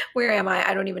 right? Where am I?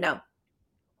 I don't even know.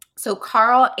 So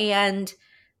Carl and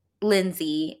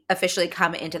Lindsay officially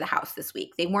come into the house this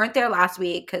week. They weren't there last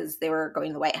week because they were going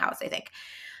to the White House, I think.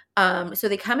 So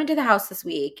they come into the house this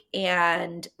week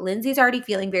and Lindsay's already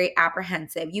feeling very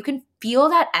apprehensive. You can feel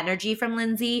that energy from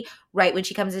Lindsay right when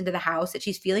she comes into the house, that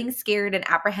she's feeling scared and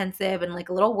apprehensive and like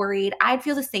a little worried. I'd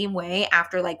feel the same way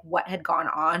after like what had gone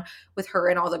on with her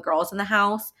and all the girls in the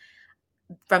house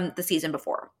from the season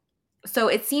before. So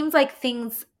it seems like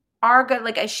things are good.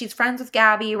 Like she's friends with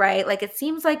Gabby, right? Like it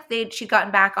seems like she'd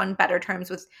gotten back on better terms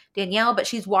with Danielle, but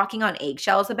she's walking on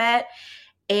eggshells a bit.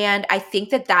 And I think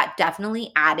that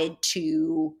definitely added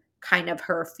to kind of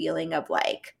her feeling of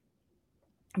like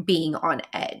being on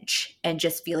edge and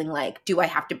just feeling like, do I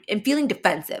have to, and feeling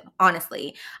defensive,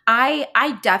 honestly.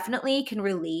 I definitely can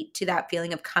relate to that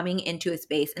feeling of coming into a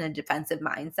space in a defensive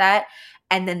mindset.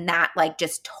 And then that like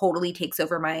just totally takes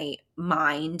over my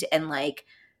mind and like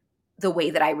the way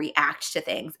that I react to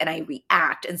things, and I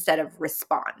react instead of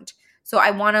respond. So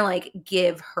I want to like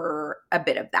give her a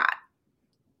bit of that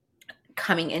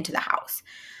coming into the house.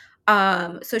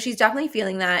 So she's definitely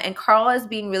feeling that. And Carl is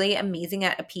being really amazing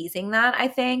at appeasing that, I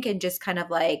think, and just kind of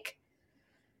like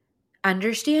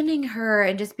understanding her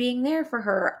and just being there for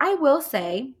her. I will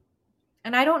say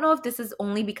and I don't know if this is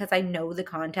only because I know the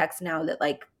context now that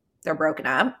like they're broken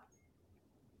up.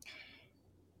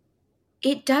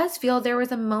 It does feel there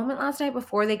was a moment last night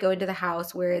before they go into the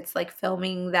house where it's like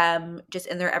filming them just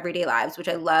in their everyday lives, which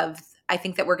I love. I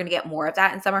think that we're going to get more of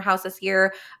that in Summer House this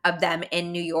year, of them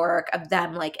in New York, of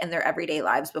them like in their everyday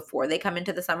lives before they come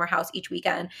into the Summer House each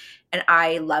weekend. And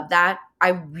I love that. I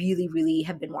really, really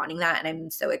have been wanting that. And I'm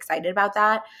so excited about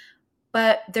that.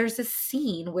 But there's a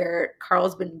scene where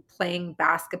Carl's been playing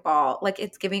basketball. Like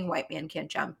it's giving white man can't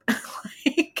jump.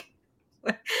 Like,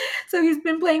 so he's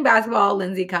been playing basketball.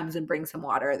 Lindsay comes and brings some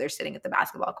water. They're sitting at the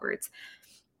basketball courts.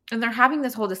 And they're having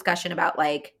this whole discussion about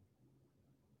like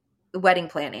wedding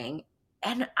planning.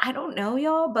 And I don't know,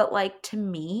 y'all, but like to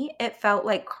me, it felt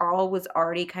like Carl was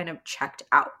already kind of checked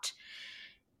out.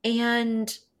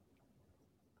 And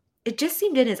it just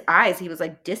seemed in his eyes, he was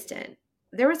like distant.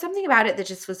 There was something about it that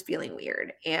just was feeling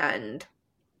weird. And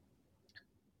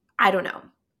I don't know.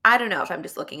 I don't know if I'm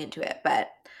just looking into it, but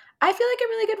I feel like I'm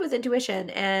really good with intuition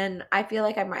and I feel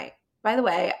like I'm right. By the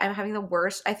way, I'm having the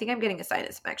worst. I think I'm getting a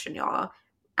sinus infection, y'all,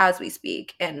 as we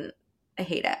speak, and I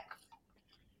hate it.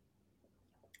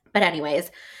 But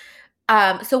anyways,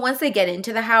 so once they get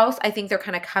into the house, I think they're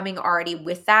kind of coming already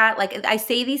with that. Like I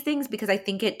say these things because I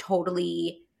think it's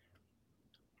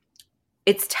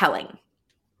telling.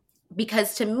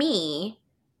 Because to me,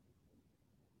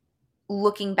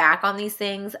 looking back on these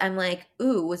things, I'm like,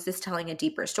 ooh, was this telling a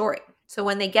deeper story? So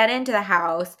when they get into the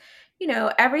house,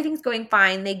 everything's going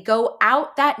fine. They go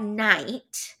out that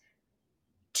night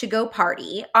to go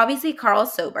party. Obviously,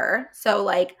 Carl's sober. So,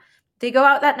 like, they go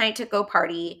out that night to go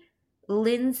party.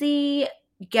 Lindsay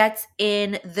gets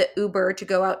in the Uber to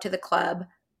go out to the club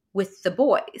with the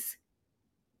boys.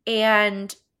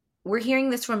 And we're hearing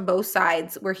this from both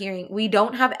sides. We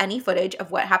don't have any footage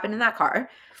of what happened in that car.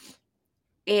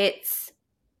 It's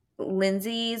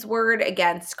Lindsay's word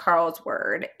against Carl's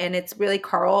word. And it's really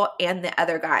Carl and the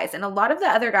other guys. And a lot of the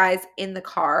other guys in the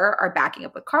car are backing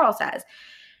up what Carl says.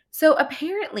 So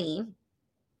apparently,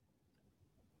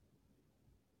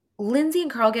 Lindsay and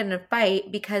Carl get in a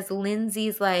fight because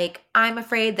Lindsay's like, I'm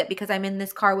afraid that because I'm in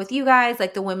this car with you guys,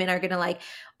 like the women are going to like,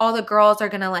 all the girls are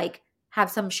going to like have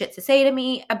some shit to say to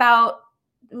me about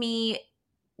me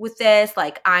with this.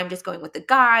 Like, I'm just going with the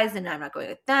guys and I'm not going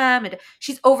with them. And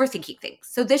she's overthinking things.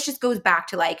 So this just goes back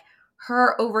to like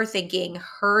her overthinking,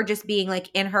 her just being like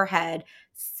in her head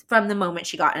from the moment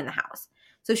she got in the house.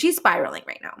 So she's spiraling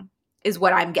right now, is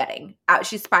what I'm getting.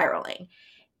 She's spiraling.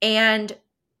 And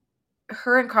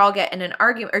her and Carl get in an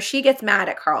argument, or she gets mad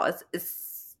at Carl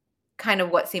is kind of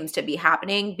what seems to be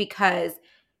happening, because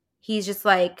he's just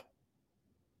like,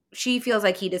 she feels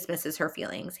like he dismisses her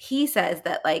feelings. He says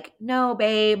that like, no,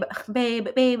 babe,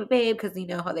 because you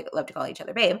know how they love to call each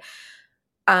other babe.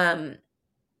 I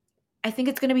think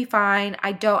it's going to be fine.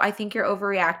 I think you're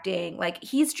overreacting. Like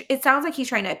it sounds like he's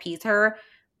trying to appease her,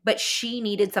 but she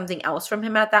needed something else from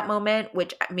him at that moment,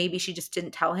 which maybe she just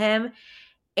didn't tell him.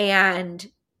 And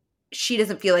she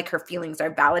doesn't feel like her feelings are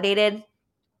validated.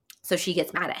 So she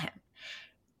gets mad at him.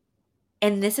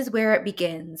 And this is where it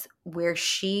begins, where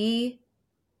she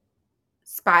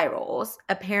spirals,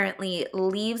 apparently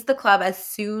leaves the club as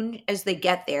soon as they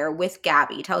get there with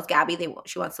Gabby, tells Gabby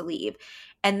she wants to leave.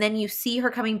 And then you see her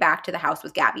coming back to the house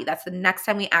with Gabby. That's the next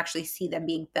time we actually see them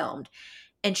being filmed.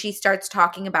 And she starts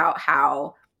talking about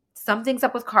how something's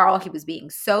up with Carl. He was being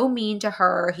so mean to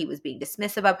her. He was being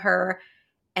dismissive of her.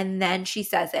 And then she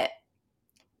says it.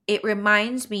 It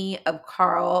reminds me of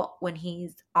Carl when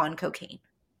he's on cocaine.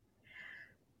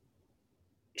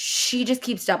 She just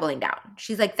keeps doubling down.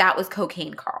 She's like, that was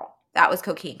cocaine, Carl. That was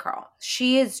cocaine, Carl.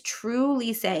 She is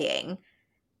truly saying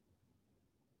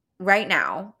right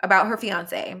now about her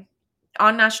fiance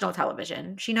on national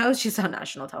television. She knows she's on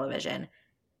national television.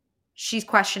 She's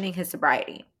questioning his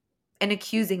sobriety and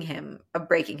accusing him of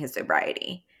breaking his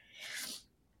sobriety.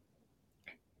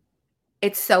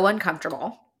 It's so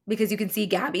uncomfortable because you can see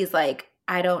Gabby's like,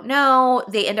 I don't know.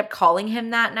 They end up calling him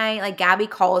that night. Like Gabby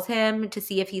calls him to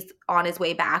see if he's on his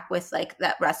way back with like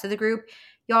that rest of the group.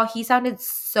 Y'all, he sounded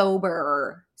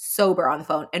sober on the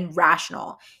phone and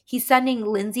rational. He's sending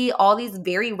Lindsay all these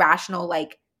very rational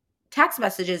like text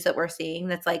messages that we're seeing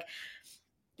that's like,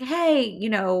 hey,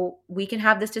 we can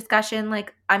have this discussion.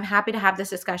 Like, I'm happy to have this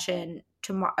discussion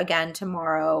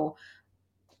tomorrow,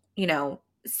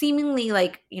 seemingly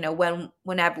like,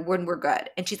 when we're good.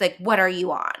 And she's like, what are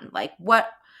you on? Like, what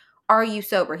are you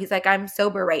sober? He's like, I'm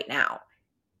sober right now.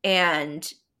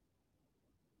 And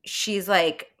she's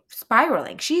like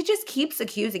spiraling. She just keeps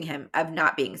accusing him of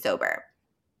not being sober.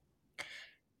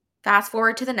 Fast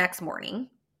forward to the next morning.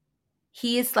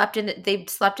 they've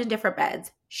slept in different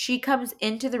beds. She comes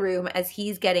into the room as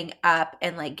he's getting up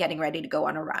and like getting ready to go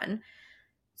on a run.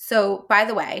 So, by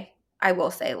the way, I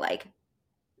will say like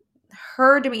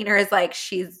her demeanor is like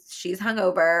she's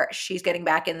hungover, she's getting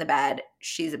back in the bed,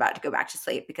 she's about to go back to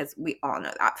sleep because we all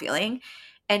know that feeling.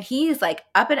 And he's like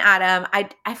up and at him.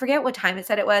 I forget what time it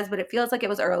said it was, but it feels like it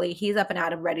was early. He's up and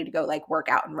at him ready to go like work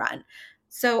out and run.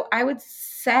 So I would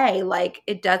say like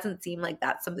it doesn't seem like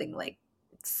that's something like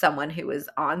someone who was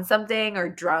on something or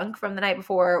drunk from the night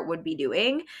before would be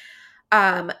doing.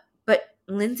 But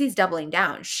Lindsay's doubling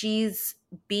down. She's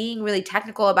being really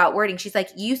technical about wording. She's like,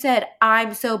 "You said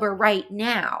I'm sober right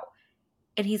now."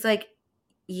 And he's like,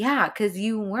 "Yeah, because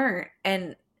you weren't."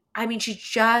 And I mean, she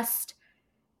just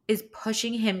is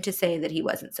pushing him to say that he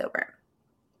wasn't sober.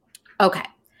 Okay.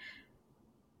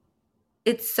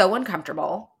 It's so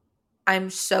uncomfortable. I'm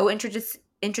so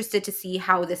interested to see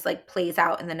how this like plays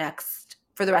out in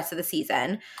for the rest of the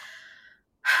season.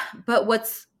 But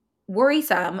what's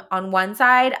worrisome on one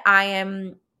side, I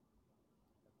don't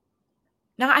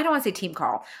want to say team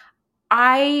Carl.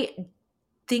 I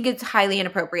think it's highly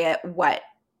inappropriate what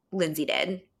Lindsay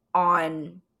did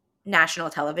on national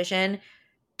television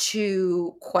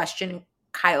to question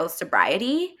Carl's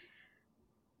sobriety,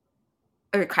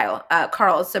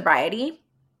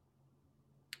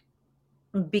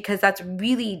 because that's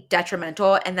really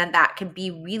detrimental. And then that can be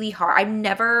really hard.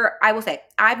 I will say,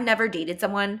 I've never dated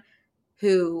someone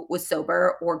who was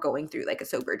sober or going through like a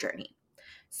sober journey.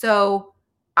 So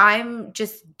I'm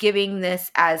just giving this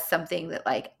as something that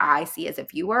like I see as a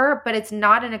viewer, but it's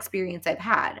not an experience I've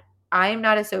had. I am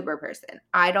not a sober person.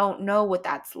 I don't know what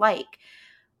that's like.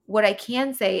 What I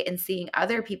can say in seeing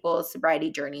other people's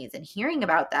sobriety journeys and hearing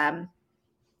about them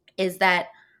is that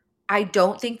I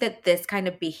don't think that this kind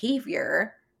of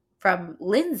behavior from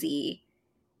Lindsay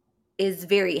is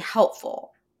very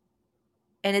helpful.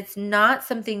 And it's not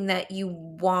something that you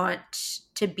want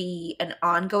to be an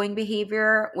ongoing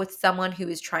behavior with someone who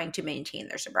is trying to maintain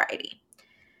their sobriety.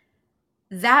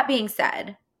 That being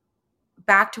said,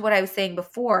 back to what I was saying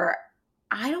before,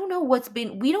 we don't know what's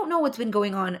been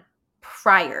going on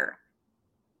prior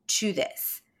to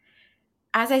this.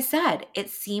 As I said,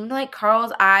 it seemed like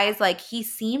Carl's eyes, like he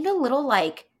seemed a little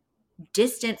like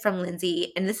distant from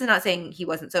Lindsay. And this is not saying he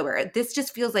wasn't sober. This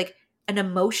just feels like an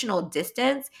emotional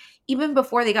distance. Even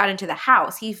before they got into the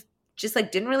house, he just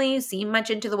like didn't really seem much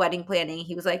into the wedding planning.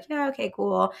 He was like, yeah, okay,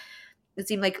 cool. It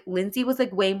seemed like Lindsay was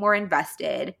like way more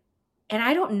invested. And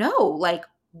I don't know, like,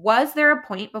 was there a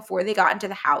point before they got into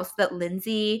the house that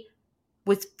Lindsay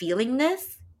was feeling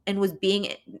this and was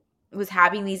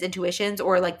having these intuitions,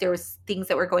 or like there was things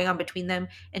that were going on between them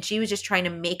and she was just trying to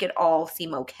make it all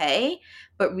seem okay,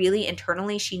 but really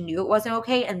internally she knew it wasn't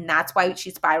okay, and that's why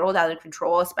she spiraled out of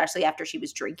control, especially after she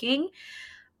was drinking.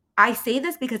 I say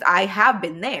this because I have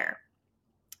been there.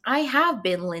 I have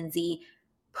been Lindsay,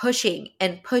 pushing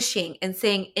and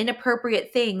saying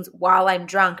inappropriate things while I'm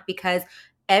drunk, because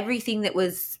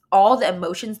all the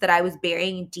emotions that I was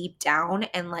burying deep down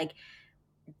and like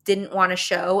didn't want to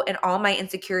show, and all my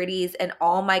insecurities and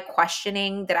all my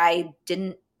questioning that I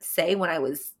didn't say when I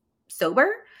was sober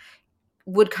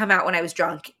would come out when I was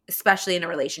drunk, especially in a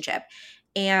relationship.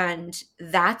 And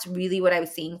that's really what I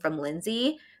was seeing from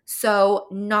Lindsay. So,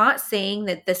 not saying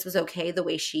that this was okay the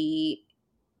way she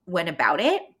went about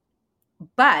it,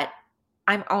 but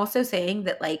I'm also saying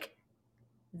that like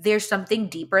there's something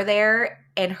deeper there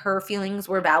and her feelings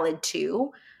were valid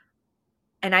too.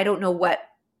 And I don't know what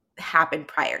happened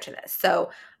prior to this.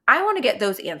 So I want to get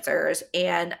those answers,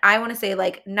 and I want to say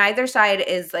like neither side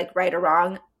is like right or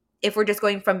wrong. If we're just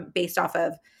going from based off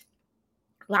of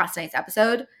last night's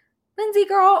episode, Lindsay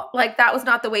girl, like that was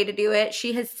not the way to do it.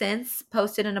 She has since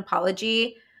posted an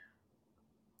apology.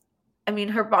 I mean,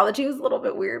 her apology was a little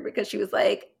bit weird because she was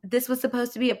like, this was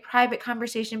supposed to be a private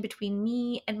conversation between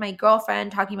me and my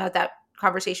girlfriend, talking about that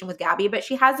conversation with Gabby, but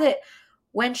she has it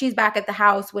when she's back at the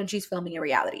house when she's filming a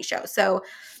reality show. So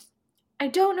I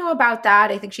don't know about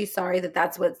that. I think she's sorry that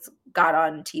that's what's got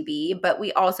on TV, but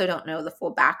we also don't know the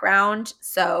full background.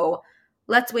 So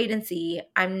let's wait and see.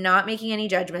 I'm not making any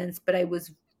judgments, but I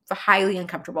was highly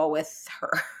uncomfortable with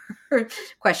her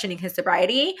questioning his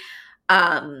sobriety.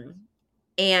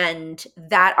 And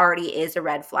that already is a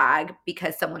red flag,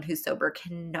 because someone who's sober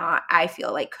I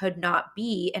feel like could not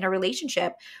be in a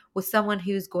relationship with someone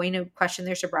who's going to question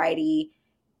their sobriety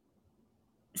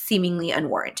seemingly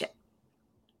unwarranted.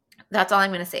 That's all I'm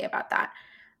going to say about that.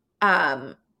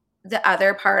 The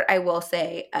other part I will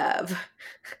say of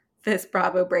this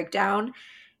Bravo breakdown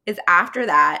is after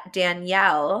that,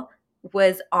 Danielle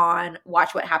was on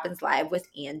Watch What Happens Live with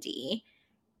Andy,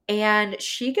 And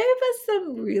she gave us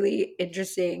some really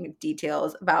interesting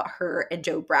details about her and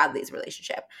Joe Bradley's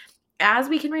relationship. As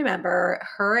we can remember,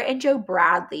 her and Joe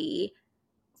Bradley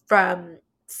from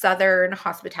Southern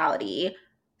Hospitality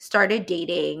started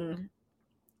dating,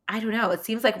 I don't know, it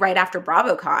seems like right after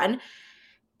BravoCon.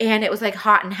 And it was like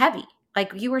hot and heavy.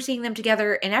 Like you were seeing them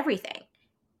together in everything.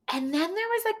 And then there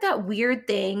was like that weird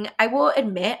thing. I will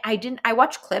admit, I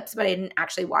watched clips, but I didn't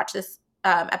actually watch this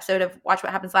episode of Watch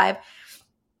What Happens Live.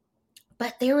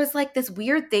 But there was like this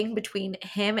weird thing between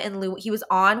him and Lou. He was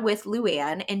on with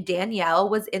Luann, and Danielle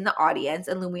was in the audience,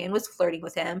 and Luann was flirting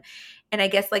with him. And I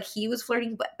guess like he was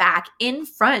flirting back in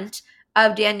front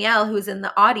of Danielle, who was in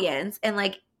the audience. And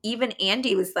like even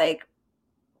Andy was like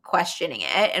questioning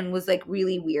it and was like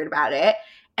really weird about it.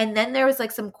 And then there was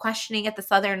like some questioning at the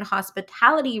Southern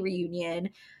Hospitality reunion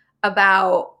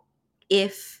about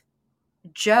if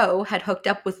Joe had hooked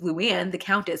up with Luann, the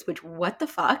Countess, which what the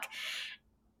fuck?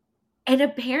 And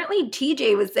apparently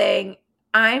TJ was saying,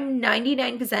 I'm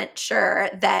 99% sure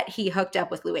that he hooked up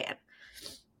with Luann.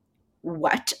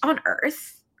 What on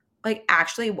earth? Like,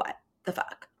 actually, what the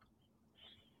fuck?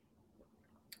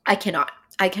 I cannot.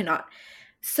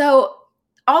 So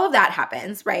all of that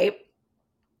happens, right?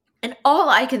 And all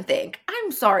I can think,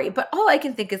 I'm sorry, but all I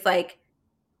can think is like,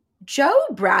 Joe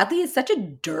Bradley is such a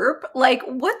derp. Like,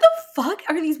 what the fuck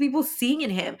are these people seeing in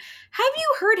him? Have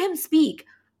you heard him speak?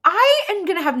 I am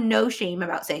going to have no shame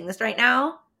about saying this right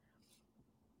now.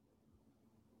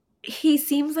 He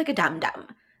seems like a dum-dum.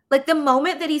 Like, the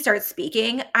moment that he starts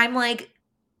speaking, I'm like,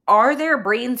 are there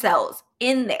brain cells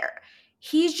in there?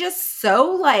 He's just so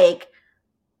like,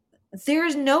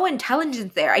 there's no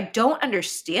intelligence there. I don't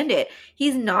understand it.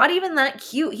 He's not even that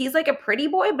cute. He's like a pretty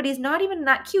boy, but he's not even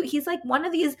that cute. He's like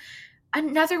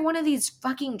another one of these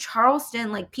fucking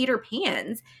Charleston like Peter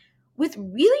Pans with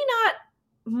really not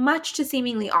much to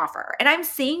seemingly offer. And I'm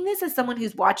saying this as someone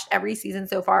who's watched every season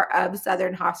so far of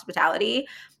Southern Hospitality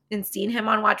and seen him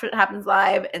on Watch What Happens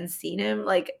Live and seen him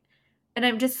like, and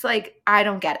I'm just like, I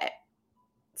don't get it.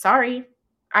 Sorry,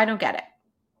 I don't get it.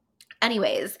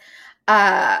 Anyways,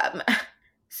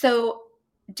 so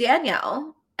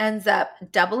Danielle ends up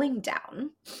doubling down.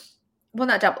 Well,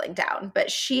 not doubling down,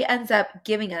 but she ends up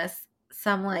giving us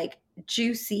some like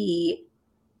juicy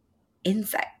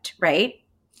insight, right?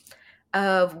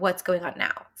 Of what's going on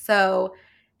now. So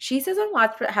she says on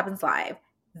Watch What Happens Live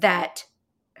that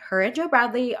her and Joe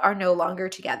Bradley are no longer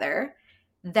together,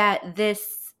 that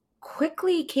this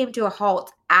quickly came to a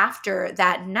halt after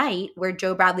that night where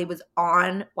Joe Bradley was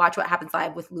on Watch What Happens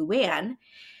Live with Luann.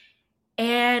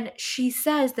 And she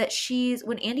says that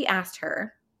when Andy asked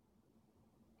her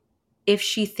if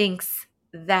she thinks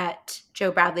that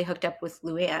Joe Bradley hooked up with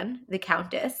Luann, the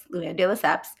Countess, Luann de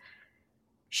Lesseps,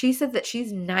 she said that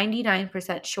she's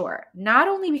 99% sure. Not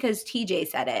only because TJ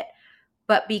said it,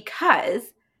 but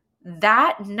because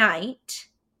that night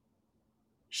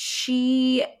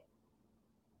she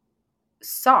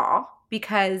saw,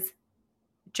 because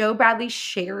Joe Bradley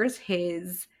shares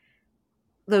his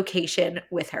location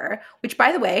with her, which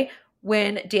by the way,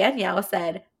 when Danielle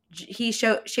said he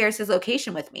shares his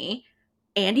location with me,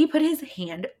 Andy put his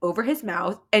hand over his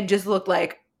mouth and just looked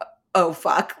like, oh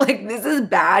fuck, like this is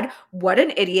bad. What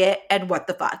an idiot and what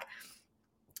the fuck.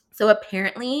 So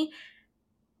apparently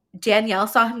Danielle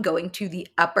saw him going to the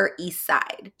Upper East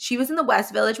Side. She was in the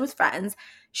West Village with friends.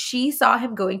 She saw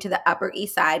him going to the Upper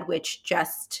East Side, which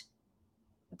just,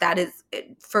 that is,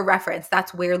 for reference,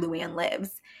 that's where Luann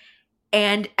lives.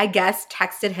 And I guess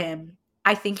texted him,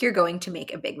 I think you're going to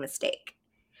make a big mistake.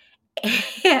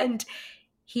 And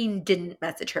he didn't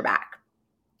message her back.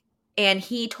 And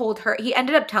he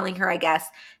ended up telling her, I guess,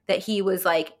 that he was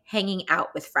like hanging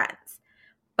out with friends.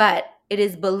 But it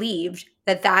is believed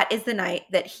that that is the night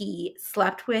that he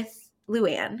slept with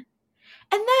Luann. And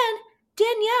then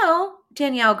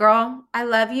Danielle girl, I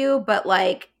love you, but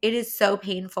like it is so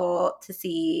painful to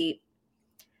see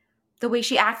the way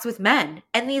she acts with men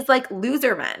and these like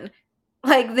loser men,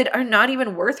 like that are not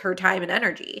even worth her time and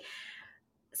energy.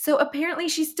 So apparently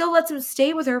she still lets him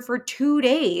stay with her for 2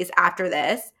 days after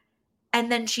this,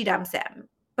 and then she dumps him.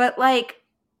 But like,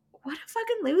 what a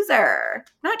fucking loser.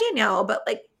 Not Danielle, but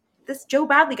like this Joe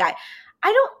Bradley guy.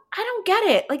 I don't get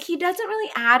it. Like he doesn't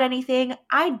really add anything.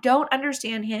 I don't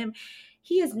understand him.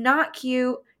 He is not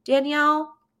cute.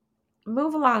 Danielle,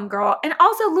 move along, girl. And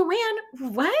also Luann,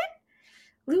 what?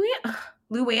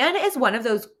 Luann is one of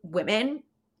those women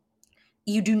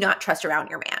you do not trust around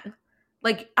your man.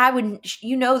 Like I wouldn't,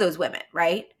 you know those women,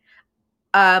 right?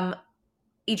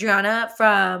 Adriana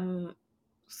from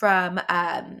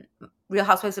Real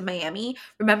Housewives of Miami.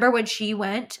 Remember when she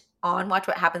went on Watch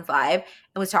What Happens Live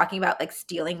and was talking about like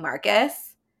stealing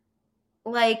Marcus?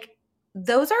 Like,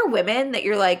 those are women that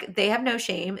you're like, they have no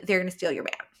shame. They're going to steal your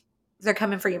man. They're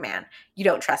coming for your man. You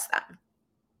don't trust them.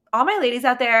 All my ladies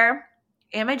out there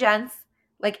and my gents,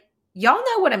 like, y'all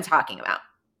know what I'm talking about.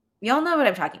 Y'all know what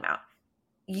I'm talking about.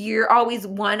 You're always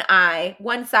one side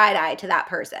eye to that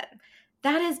person.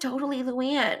 That is totally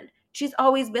Luann. She's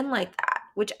always been like that,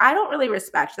 which I don't really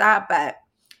respect that, but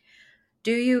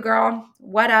do you, girl?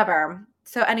 Whatever.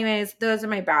 So, anyways, those are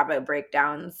my Bravo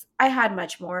breakdowns. I had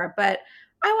much more, but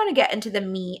I want to get into the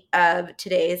meat of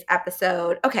today's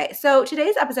episode. Okay, so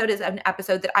today's episode is an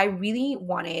episode that I really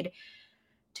wanted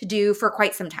to do for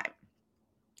quite some time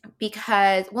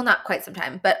because, well, not quite some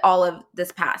time, but all of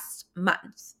this past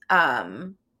month,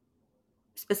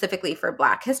 specifically for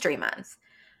Black History Month.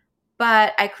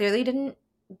 But I clearly didn't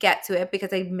get to it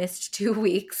because I missed 2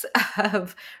 weeks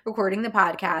of recording the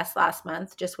podcast last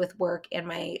month just with work and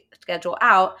my schedule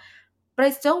out. But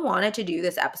I still wanted to do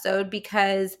this episode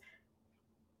because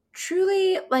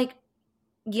truly, like,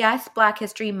 yes, Black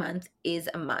History Month is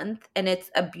a month and it's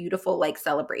a beautiful, like,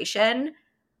 celebration,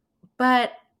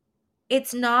 but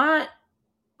it's not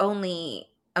only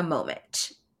a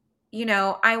moment. You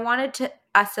know, I wanted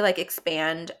us to like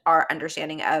expand our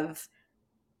understanding of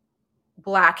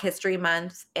Black History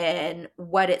Month and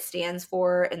what it stands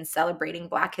for, and celebrating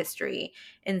Black history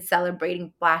and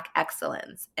celebrating Black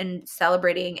excellence and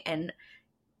celebrating and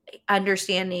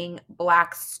understanding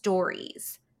Black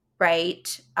stories,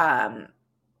 right?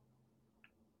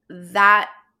 That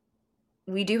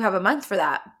we do have a month for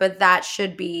that, but that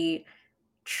should be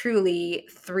truly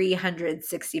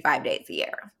 365 days a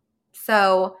year.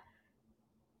 So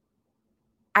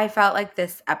I felt like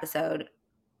this episode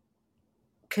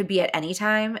could be at any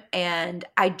time. And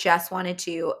I just wanted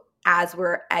to, as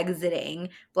we're exiting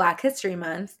Black History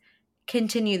Month,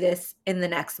 continue this in the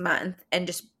next month and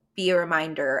just be a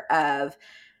reminder of,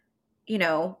 you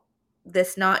know,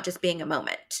 this not just being a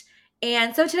moment.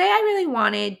 And so today I really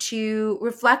wanted to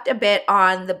reflect a bit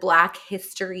on the Black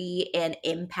history and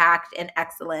impact and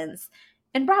excellence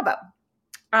in Bravo.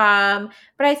 But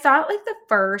I thought like the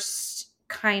first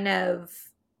kind of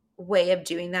way of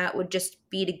doing that would just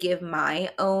be to give my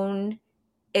own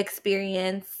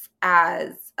experience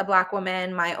as a Black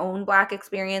woman, my own Black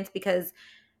experience, because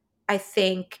I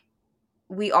think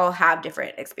we all have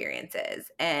different experiences,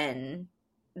 and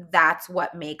that's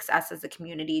what makes us as a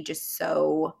community just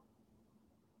so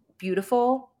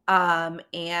beautiful,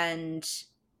 and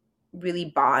really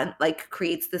bond, like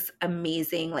creates this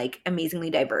amazing, like amazingly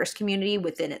diverse community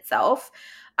within itself,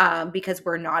 because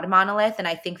we're not a monolith. And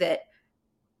I think that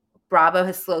Bravo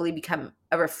has slowly become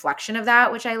a reflection of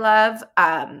that, which I love.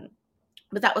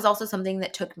 But that was also something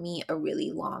that took me a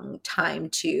really long time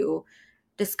to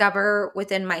discover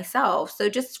within myself. So,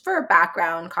 just for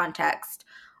background context,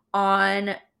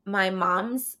 on my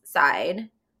mom's side,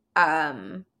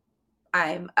 I'm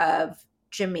of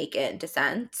Jamaican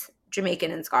descent,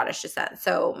 Jamaican and Scottish descent.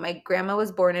 So, my grandma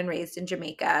was born and raised in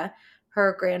Jamaica.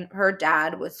 Her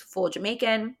dad was full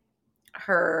Jamaican.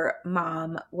 Her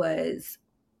mom was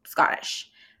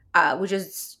Scottish, which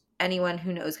is, anyone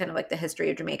who knows kind of like the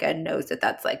history of Jamaica knows that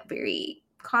that's like very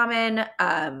common.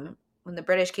 When the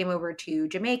British came over to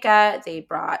Jamaica, they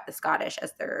brought the Scottish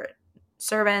as their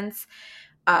servants.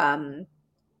 And,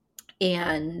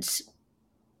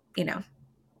 you know,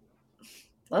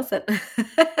 listen,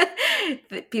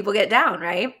 people get down,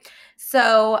 right?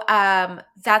 So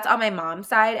that's on my mom's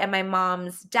side. And my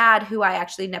mom's dad, who I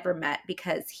actually never met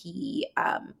because he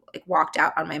like walked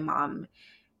out on my mom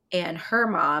and her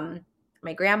mom,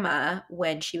 my grandma,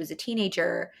 when she was a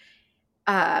teenager.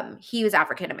 He was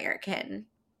African American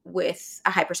with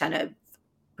a high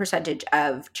percentage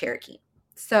of Cherokee.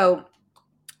 So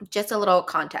just a little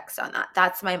context on that.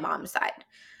 That's my mom's side.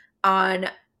 On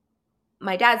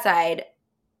my dad's side,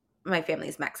 my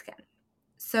family's Mexican.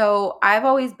 So I've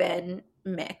always been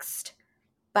mixed,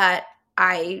 but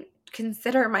I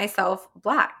consider myself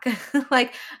Black.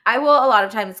 Like, I will a lot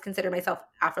of times consider myself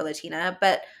Afro-Latina,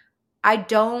 but I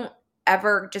don't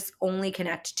ever just only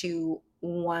connect to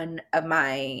one of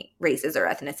my races or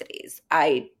ethnicities.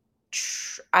 I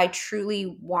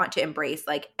truly want to embrace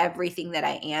like everything that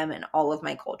I am and all of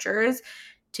my cultures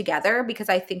together, because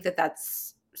I think that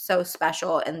that's so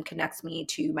special and connects me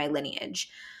to my lineage.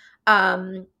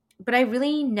 But I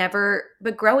really never,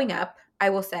 but growing up, I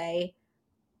will say,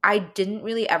 I didn't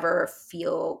really ever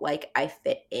feel like I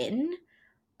fit in.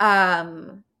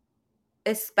 Um,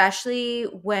 Especially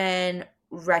when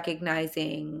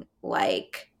recognizing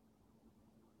like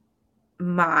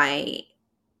my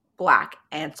Black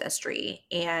ancestry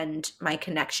and my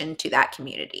connection to that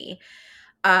community.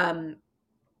 Um,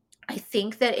 I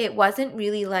think that it wasn't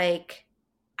really like,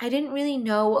 I didn't really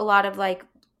know a lot of like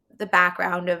the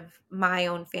background of my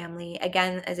own family.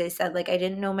 Again, as I said, like I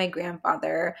didn't know my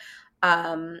grandfather.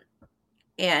 Um,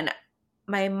 and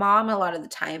my mom, a lot of the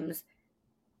times,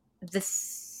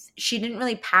 she didn't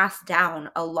really pass down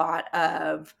a lot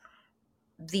of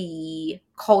the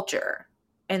culture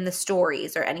and the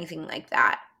stories or anything like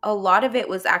that. A lot of it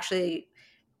was actually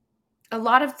a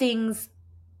lot of things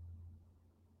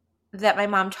that my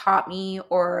mom taught me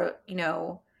or,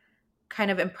 kind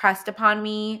of impressed upon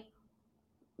me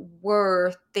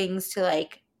were things to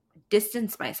like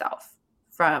distance myself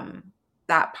from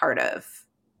that part of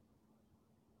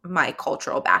my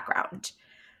cultural background.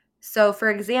 So, for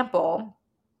example,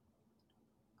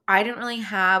 I didn't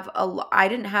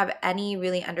have any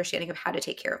really understanding of how to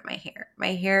take care of my hair.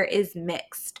 My hair is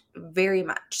mixed, very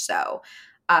much so.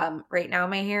 Right now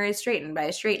my hair is straightened by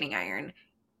a straightening iron.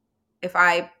 If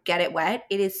I get it wet,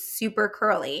 it is super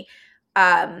curly.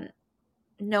 Um,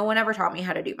 no one ever taught me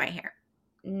how to do my hair.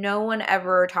 No one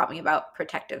ever taught me about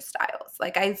protective styles.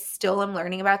 Like I still am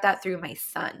learning about that through my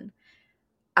son.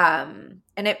 And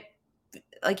it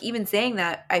like even saying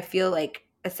that, I feel like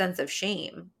a sense of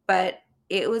shame, but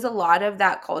it was a lot of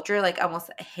that culture like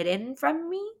almost hidden from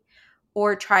me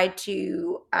or tried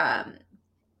to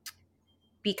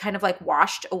be kind of like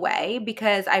washed away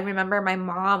because I remember my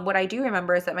mom, what I do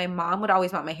remember is that my mom would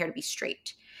always want my hair to be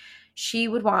straight. She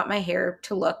would want my hair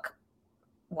to look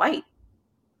white.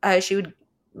 She would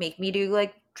make me do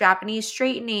like Japanese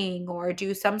straightening or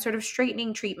do some sort of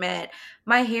straightening treatment.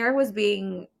 My hair was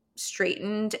being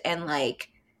straightened and like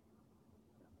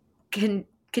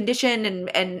conditioned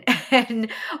and and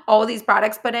all these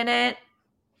products put in it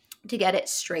to get it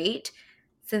straight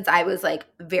since I was like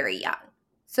very young.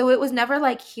 So it was never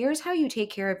like, here's how you take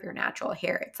care of your natural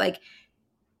hair. It's like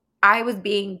I was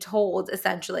being told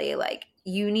essentially like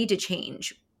you need to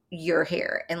change your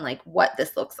hair and like what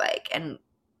this looks like and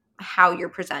how you're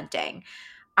presenting.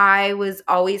 I was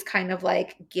always kind of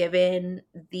like given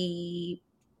the,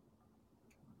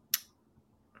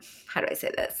 how do I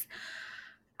say this?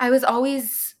 I was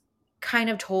always kind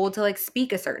of told to like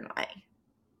speak a certain way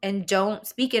and don't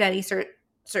speak in any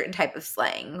certain type of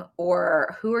slang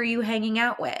or who are you hanging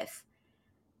out with.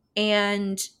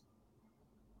 And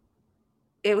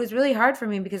it was really hard for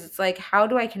me because it's like, how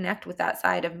do I connect with that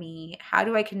side of me? How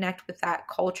do I connect with that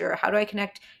culture? How do I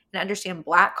connect and understand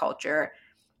Black culture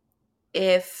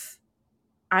if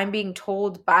I'm being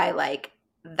told by like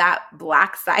that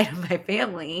Black side of my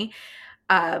family,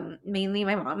 mainly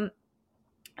my mom,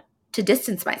 to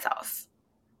distance myself?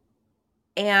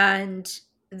 And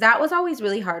that was always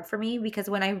really hard for me because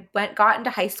when I got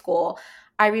into high school,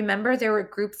 I remember there were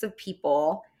groups of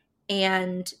people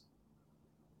and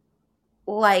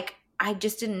like I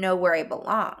just didn't know where I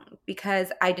belonged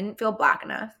because I didn't feel Black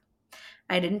enough.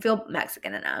 I didn't feel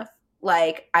Mexican enough.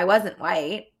 Like I wasn't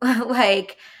white.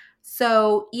 Like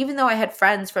so even though I had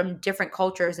friends from different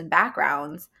cultures and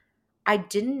backgrounds, I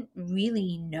didn't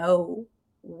really know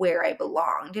where I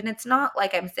belonged. And it's not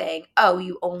like I'm saying, oh,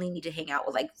 you only need to hang out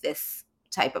with like this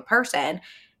type of person.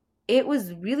 It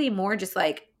was really more just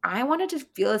like I wanted to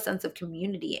feel a sense of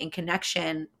community and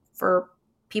connection for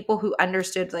people who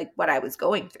understood like what I was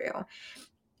going through.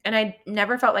 And I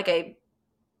never felt like I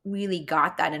really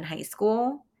got that in high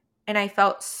school. And I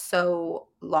felt so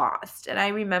lost. And I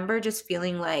remember just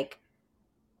feeling like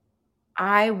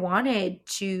I wanted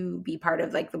to be part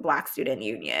of like the Black Student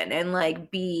Union and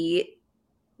like you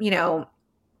know,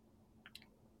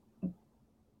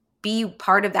 be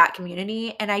part of that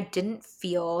community. And I didn't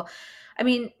feel, I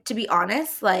mean, to be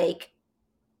honest, like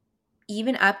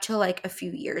even up to like a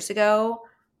few years ago,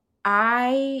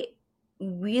 I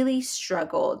really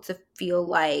struggled to feel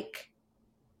like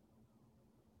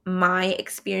my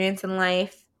experience in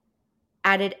life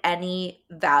added any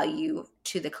value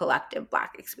to the collective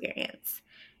Black experience.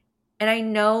 And I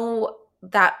know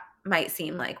that might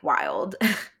seem like wild,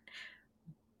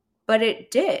 but it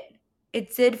did.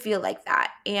 It did feel like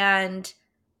that. And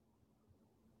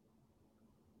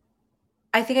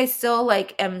I think I still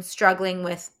like am struggling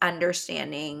with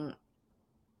understanding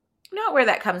not where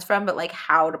that comes from, but like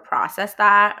how to process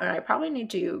that. And I probably need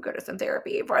to go to some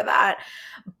therapy for that.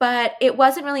 But it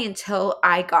wasn't really until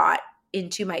I got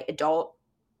into my adult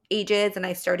ages and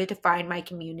I started to find my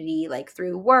community like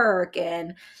through work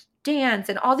and dance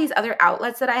and all these other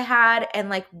outlets that I had and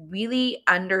like really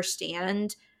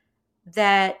understand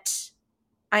that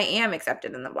I am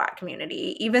accepted in the Black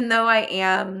community, even though I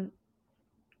am,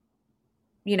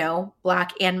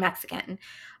 Black and Mexican.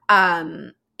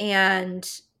 And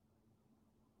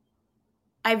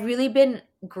I've really been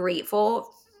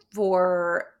grateful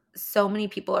for so many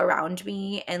people around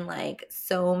me and like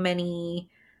so many.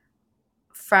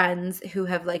 friends who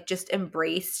have like just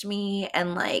embraced me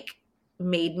and like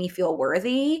made me feel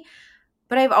worthy.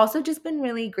 But I've also just been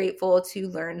really grateful to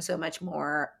learn so much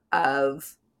more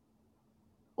of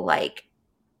like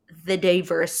the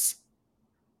diverse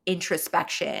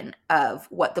introspection of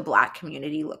what the Black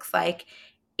community looks like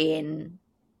in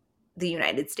the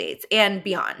United States and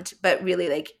beyond, but really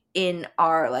like in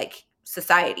our like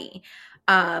society.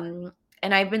 And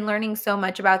I've been learning so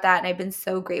much about that, and I've been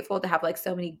so grateful to have like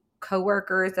so many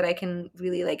coworkers that I can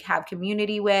really like have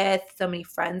community with, so many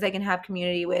friends I can have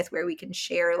community with where we can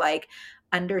share like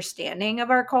understanding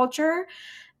of our culture.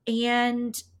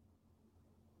 And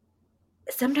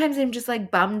sometimes I'm just like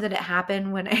bummed that it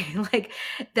happened when I like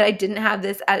that I didn't have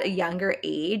this at a younger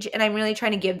age. And I'm really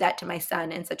trying to give that to my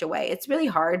son in such a way. It's really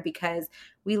hard because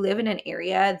we live in an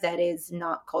area that is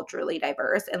not culturally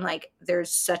diverse. And like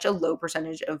there's such a low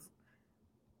percentage of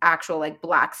actual like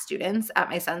Black students at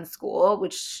my son's school,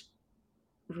 which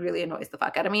really annoys the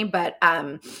fuck out of me. But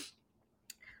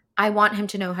I want him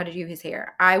to know how to do his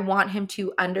hair. I want him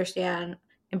to understand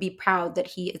and be proud that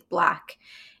he is Black.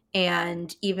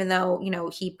 And even though, you know,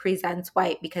 he presents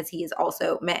white because he is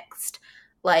also mixed,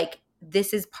 like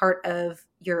this is part of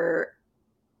your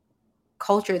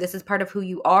culture. This is part of who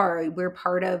you are. We're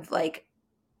part of like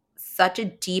such a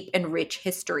deep and rich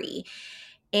history.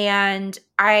 And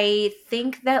I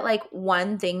think that like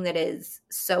one thing that is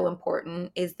so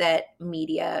important is that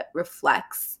media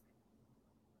reflects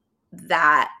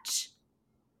that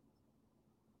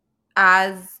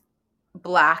as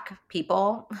Black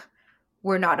people,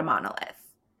 we're not a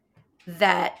monolith.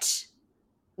 That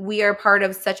we are part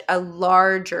of such a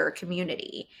larger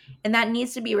community, and that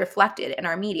needs to be reflected in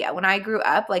our media. When I grew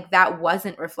up, like that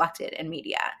wasn't reflected in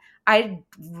media. I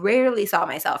rarely saw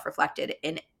myself reflected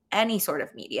in any sort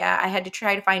of media. I had to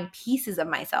try to find pieces of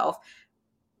myself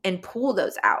and pull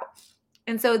those out.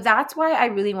 And so that's why I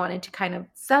really wanted to kind of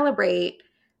celebrate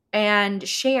and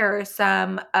share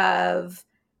some of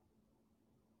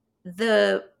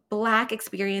the Black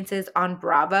experiences on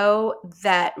Bravo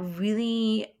that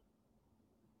really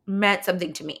meant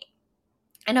something to me.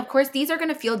 And of course, these are going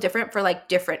to feel different for like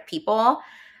different people,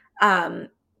 um,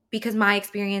 because my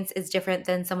experience is different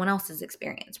than someone else's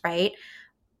experience, right?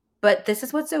 But this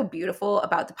is what's so beautiful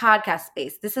about the podcast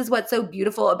space. This is what's so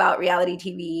beautiful about reality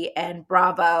TV and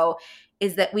Bravo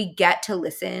is that we get to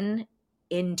listen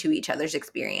into each other's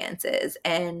experiences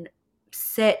and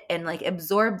sit and like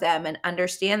absorb them and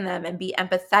understand them and be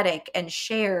empathetic and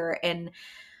share and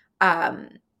um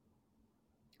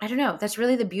I don't know. That's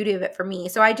really the beauty of it for me.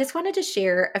 So I just wanted to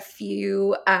share a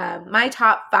few my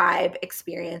top 5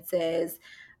 experiences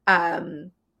um,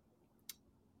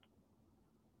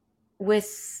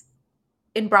 with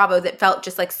in Bravo that felt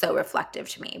just like so reflective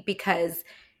to me because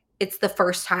it's the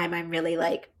first time I'm really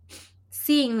like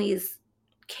seeing these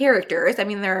characters. I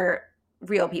mean, they're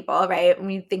real people, right? When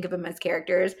you think of them as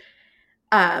characters,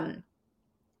 um,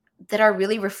 that are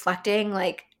really reflecting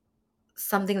like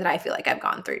something that I feel like I've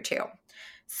gone through too.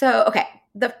 So, okay,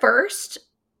 the first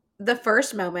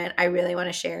moment I really want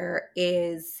to share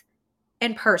is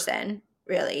in person,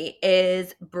 really,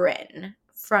 is Brynn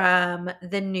from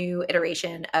the new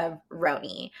iteration of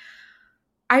Roni.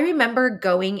 I remember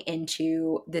going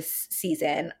into this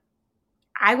season,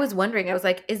 I was wondering, I was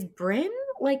like, is Brynn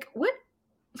like what?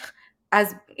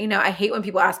 As you know, I hate when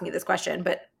people ask me this question,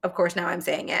 but of course now I'm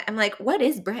saying it. I'm like, what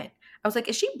is Brynn? I was like,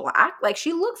 is she Black? Like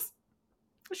she looks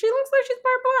like she's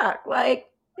part Black. Like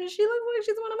she looks like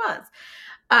she's one of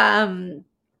us.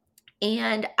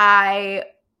 And I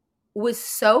was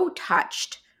so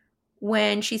touched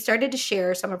when she started to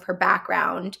share some of her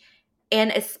background.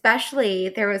 And especially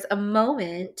there was a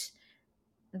moment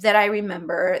that I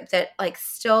remember that like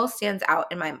still stands out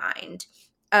in my mind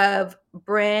of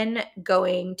Brynn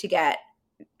going to get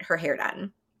her hair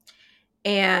done.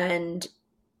 And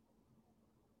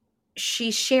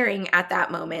she's sharing at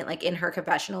that moment, like in her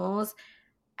confessionals,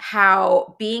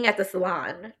 how being at the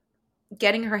salon,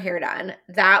 getting her hair done,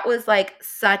 that was like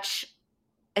such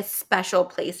a special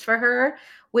place for her,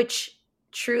 which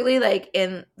truly like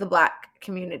in the Black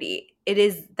community, it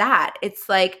is that. It's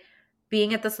like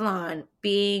being at the salon,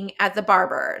 being at the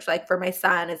barber. Like for my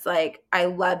son, it's like I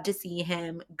love to see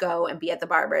him go and be at the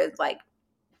barber, like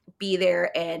be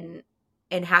there and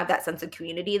have that sense of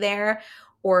community there,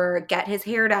 or get his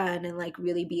hair done and like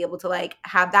really be able to like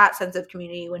have that sense of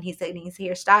community when he's getting his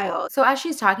hairstyle. So as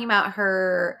she's talking about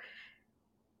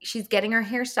she's getting her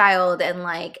hair styled and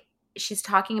like she's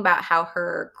talking about how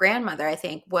her grandmother, I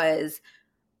think, was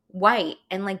white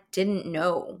and like didn't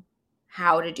know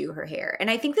how to do her hair. And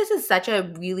I think this is such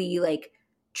a really like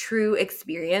true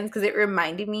experience because it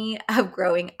reminded me of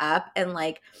growing up and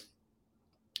like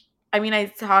I mean, I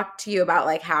talked to you about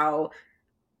like how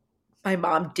my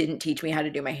mom didn't teach me how to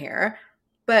do my hair.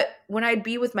 But when I'd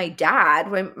be with my dad,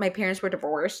 when my parents were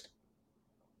divorced,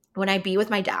 when I'd be with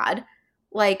my dad,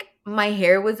 like my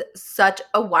hair was such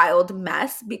a wild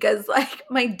mess because like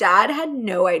my dad had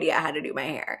no idea how to do my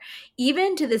hair.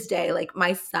 Even to this day, like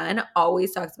my son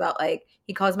always talks about like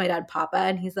he calls my dad Papa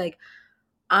and he's like,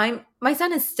 my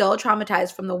son is still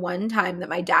traumatized from the one time that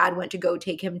my dad went to go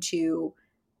take him to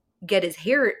get his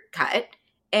hair cut.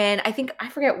 And I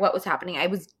forget what was happening. I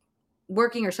was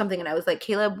working or something and I was like,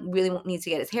 Caleb really needs to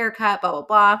get his hair cut, blah, blah,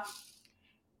 blah.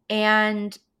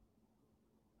 And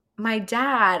my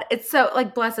dad, it's so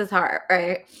like, bless his heart,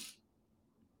 right?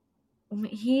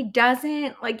 He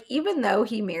doesn't like, even though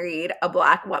he married a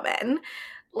Black woman,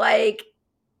 like,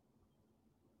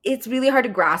 it's really hard to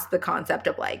grasp the concept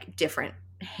of like different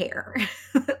hair,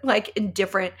 like in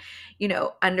different,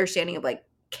 understanding of like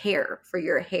care for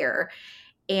your hair.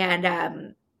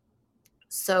 And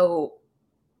so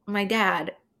my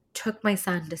dad took my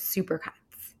son to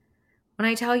Supercuts. When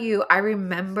I tell you, I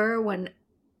remember when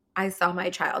I saw my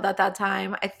child at that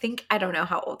time. I don't know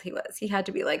how old he was. He had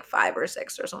to be like 5 or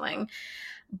 6 or something.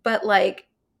 But like,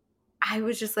 I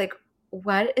was just like,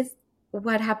 what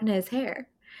happened to his hair?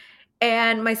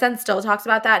 And my son still talks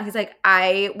about that. He's like,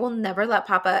 I will never let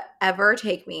Papa ever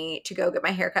take me to go get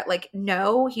my hair cut. Like,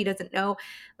 no, he doesn't know.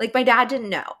 Like, my dad didn't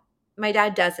know. My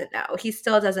dad doesn't know. He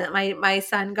still doesn't. My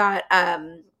son got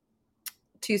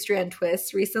 2-strand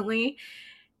twists recently.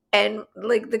 And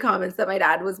like the comments that my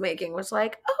dad was making was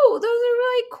like, oh, those are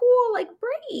really cool, like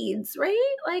braids,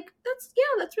 right? Like that's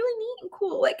really neat and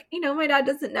cool. Like, my dad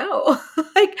doesn't know.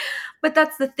 Like, but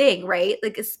that's the thing, right?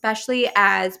 Like, especially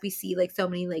as we see like so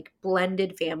many like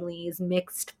blended families,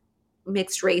 mixed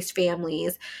race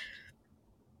families.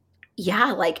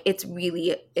 Yeah, like it's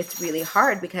really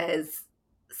hard because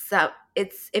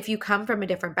it's if you come from a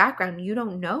different background, you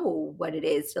don't know what it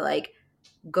is to like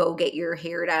go get your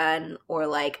hair done or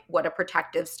like what a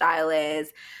protective style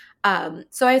is.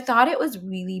 So I thought it was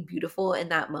really beautiful in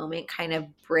that moment, kind of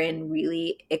Bryn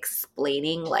really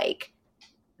explaining like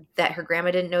that her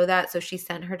grandma didn't know that. So she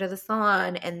sent her to the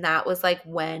salon. And that was like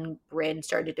when Bryn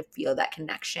started to feel that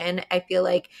connection, I feel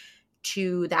like,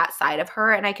 to that side of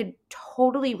her. And I could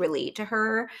totally relate to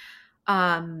her.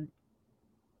 Um,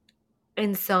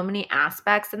 in so many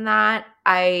aspects in that.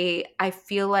 I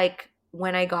feel like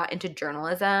when I got into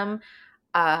journalism,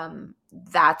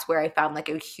 that's where I found like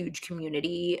a huge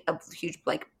community, a huge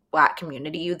like Black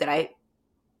community that I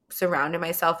surrounded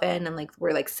myself in, and like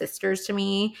were like sisters to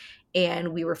me,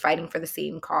 and we were fighting for the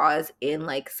same cause in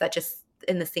like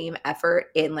in the same effort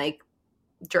in like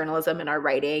journalism and our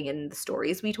writing and the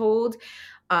stories we told,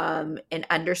 and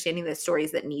understanding the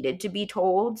stories that needed to be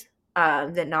told,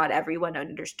 that not everyone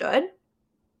understood.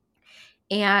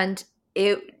 And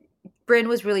it Bryn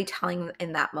was really telling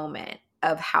in that moment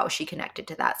of how she connected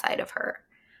to that side of her.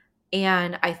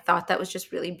 And I thought that was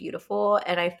just really beautiful.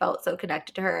 And I felt so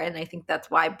connected to her. And I think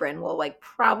that's why Bryn will like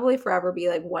probably forever be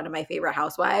like one of my favorite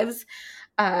housewives.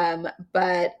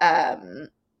 But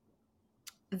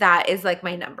that is like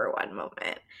my number one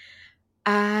moment.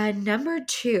 Number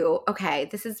two, okay,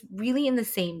 this is really in the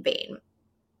same vein.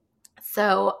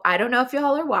 So I don't know if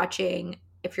y'all are watching.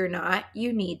 If you're not,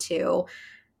 you need to.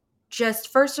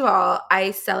 Just first of all,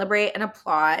 I celebrate and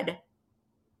applaud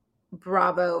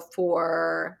Bravo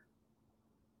for,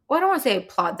 well, I don't want to say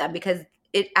applaud them because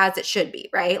it should be,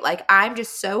 right? Like, I'm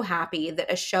just so happy that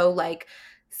a show like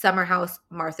Summer House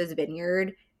Martha's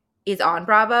Vineyard is on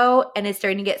Bravo and is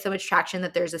starting to get so much traction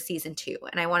that there's a season 2.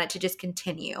 And I want it to just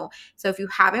continue. So if you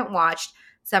haven't watched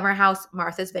Summer House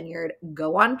Martha's Vineyard,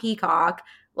 go on Peacock,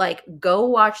 like go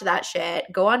watch that shit.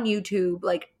 Go on YouTube,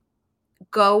 like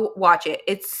go watch it.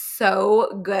 It's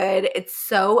so good. It's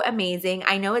so amazing.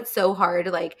 I know it's so hard,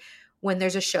 like when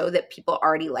there's a show that people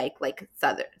already like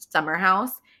Southern Summer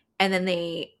House, and then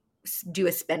they do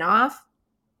a spinoff.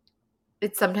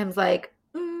 It's sometimes like,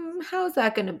 how's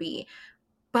that going to be?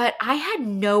 But I had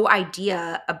no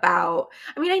idea about,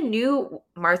 I mean, I knew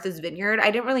Martha's Vineyard.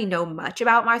 I didn't really know much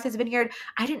about Martha's Vineyard.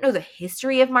 I didn't know the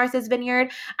history of Martha's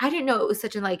Vineyard. I didn't know it was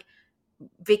such a like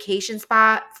vacation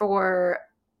spot for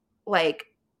like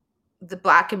the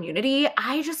Black community.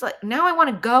 I just like, now I want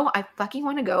to go. I fucking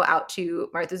want to go out to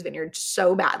Martha's Vineyard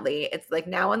so badly. It's like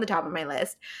now on the top of my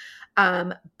list.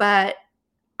 But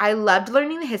I loved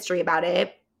learning the history about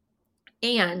it.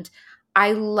 And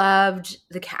I loved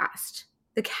the cast.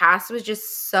 The cast was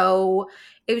just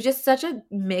it was just such a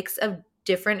mix of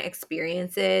different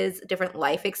experiences, different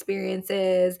life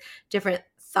experiences, different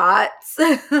thoughts,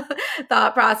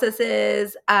 thought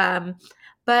processes.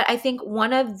 But I think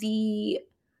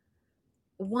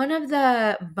one of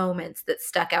the moments that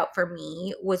stuck out for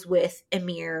me was with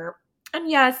Amir. And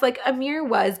yes, like Amir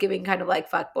was giving kind of like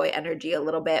fuckboy energy a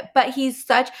little bit, but he's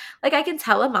such like I can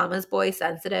tell a mama's boy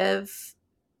sensitive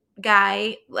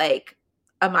guy like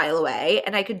a mile away,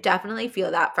 and I could definitely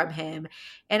feel that from him.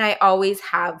 And I always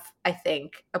have, I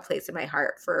think, a place in my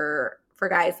heart for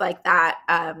guys like that,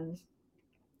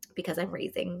 because I'm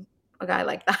raising a guy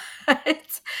like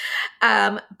that.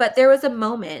 But there was a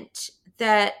moment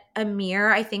that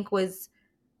Amir, I think, was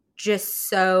just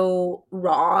so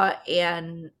raw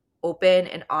and open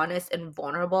and honest and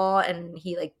vulnerable, and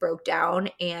he like broke down.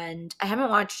 And I haven't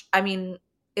watched, I mean,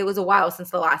 it was a while since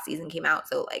the last season came out,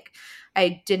 so like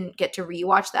I didn't get to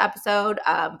rewatch the episode,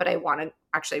 but I want to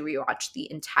actually rewatch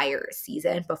the entire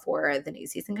season before the new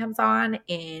season comes on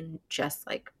in just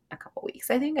like a couple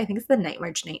weeks. I think it's the night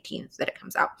March 19th that it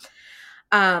comes out.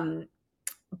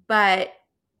 But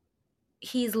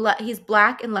he's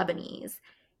black and Lebanese,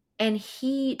 and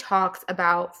he talks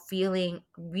about feeling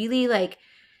really like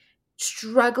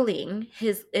struggling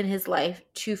in his life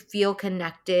to feel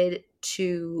connected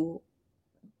to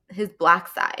his black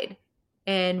side,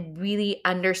 and really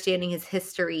understanding his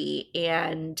history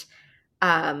and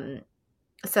a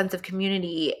sense of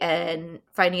community, and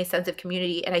finding a sense of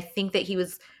community. And I think that he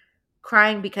was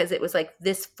crying because it was like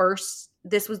this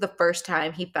was the first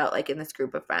time he felt like in this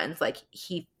group of friends, like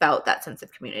he felt that sense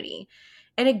of community.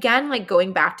 And again, like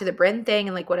going back to the Bryn thing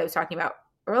and like what I was talking about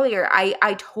earlier,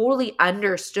 I totally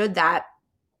understood that,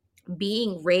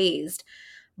 being raised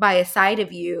by a side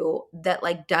of you that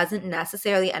like doesn't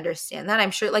necessarily understand that. I'm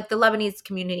sure like the Lebanese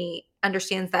community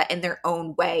understands that in their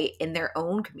own way, in their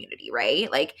own community,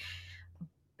 right? Like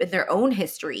in their own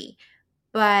history.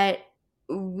 But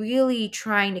really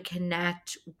trying to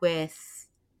connect with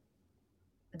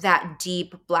that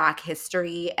deep black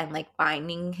history and like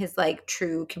finding his like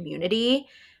true community,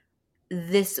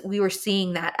 this we were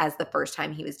seeing that as the first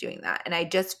time he was doing that. And I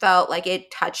just felt like it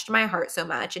touched my heart so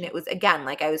much. And it was, again,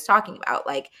 like I was talking about,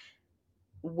 like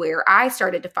where I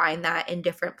started to find that in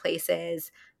different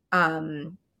places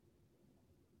in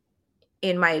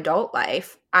my adult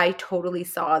life, I totally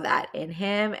saw that in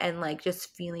him, and like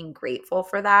just feeling grateful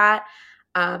for that.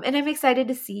 And I'm excited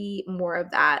to see more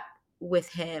of that with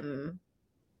him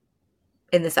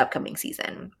in this upcoming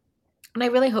season. And I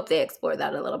really hope they explore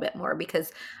that a little bit more,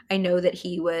 because I know that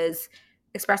he was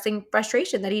expressing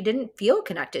frustration that he didn't feel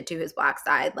connected to his black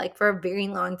side like for a very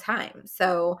long time.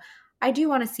 So I do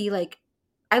want to see, like,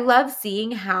 I love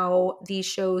seeing how these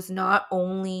shows not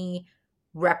only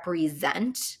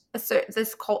represent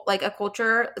this cult, like a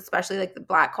culture, especially like the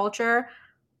black culture,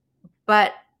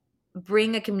 but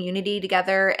bring a community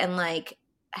together and like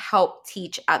help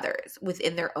teach others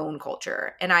within their own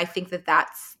culture. And I think that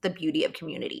that's the beauty of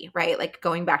community, right? Like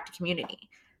going back to community.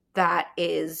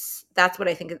 That's what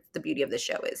I think the beauty of the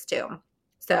show is too.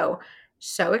 So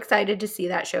excited to see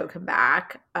that show come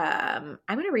back. I'm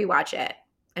going to rewatch it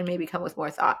and maybe come with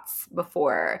more thoughts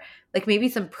before, like maybe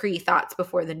some pre-thoughts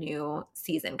before the new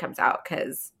season comes out,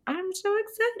 cuz I'm so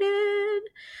excited.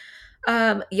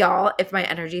 Y'all, if my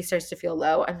energy starts to feel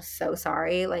low, I'm so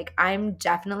sorry. Like I'm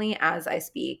definitely, as I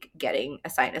speak, getting a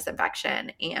sinus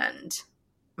infection and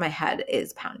my head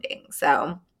is pounding.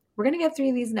 So we're gonna get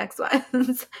through these next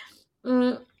ones.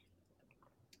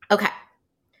 Okay.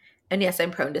 And yes,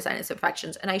 I'm prone to sinus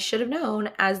infections, and I should have known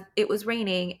as it was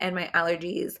raining and my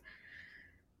allergies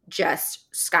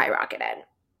just skyrocketed.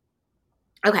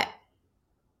 Okay.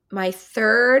 My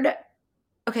third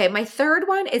my third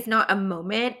one is not a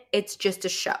moment, it's just a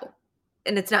show.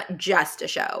 And it's not just a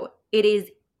show, it is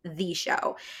the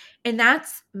show. And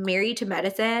that's Married to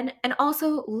Medicine. And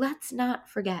also, let's not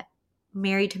forget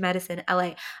Married to Medicine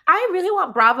LA. I really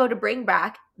want Bravo to bring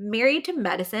back Married to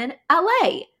Medicine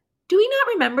LA. Do we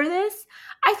not remember this?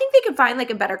 I think they could find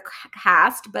like a better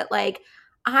cast, but like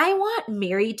I want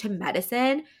Married to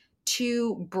Medicine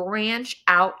to branch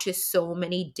out to so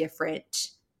many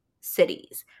different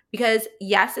cities, because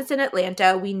yes, it's in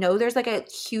Atlanta. We know there's like a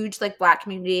huge like black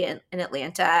community in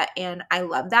Atlanta, and I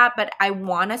love that, but I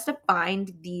want us to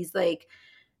find these like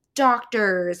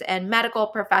doctors and medical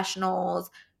professionals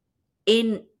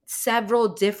in several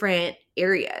different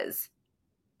areas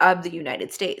of the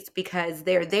United States, because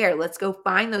they're there. Let's go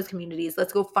find those communities.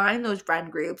 Let's go find those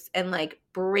friend groups and like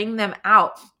bring them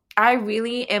out. I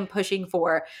really am pushing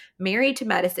for Married to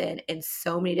Medicine in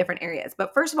so many different areas.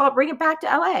 But first of all, bring it back to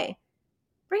LA.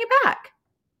 Bring it back.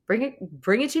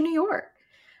 Bring it to New York.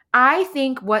 I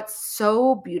think what's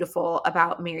so beautiful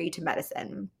about Married to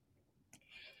Medicine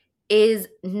is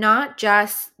not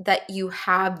just that you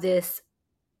have this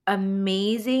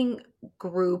amazing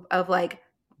group of like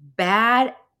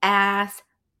badass,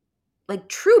 like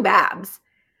true babs,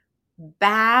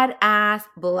 badass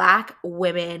Black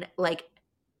women like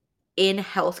in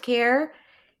healthcare.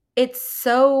 It's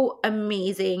so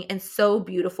amazing and so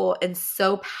beautiful and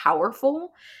so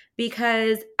powerful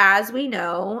because as we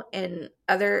know in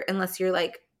other, unless you're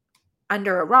like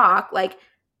under a rock, like,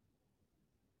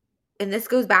 and this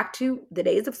goes back to the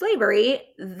days of slavery,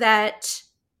 that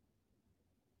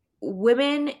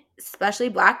women, especially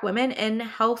Black women in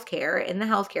healthcare, in the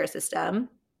healthcare system,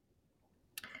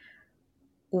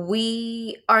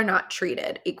 we are not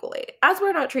treated equally, as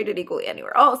we're not treated equally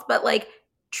anywhere else. But like,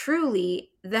 truly,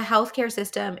 the healthcare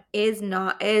system is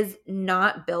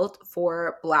not built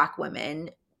for Black women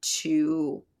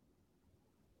to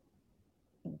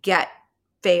get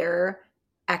fair,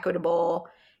 equitable,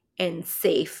 and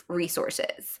safe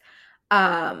resources.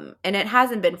 And it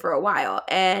hasn't been for a while.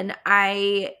 And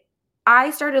I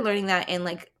started learning that in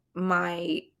like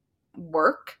my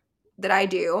work that I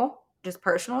do just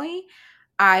personally.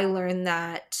 I learned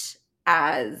that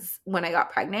as when I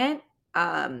got pregnant,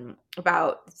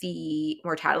 about the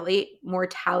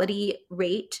mortality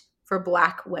rate for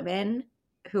Black women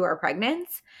who are pregnant.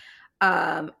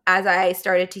 As I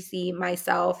started to see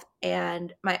myself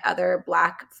and my other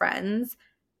Black friends,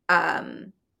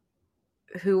 um,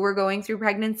 who were going through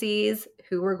pregnancies,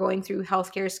 who were going through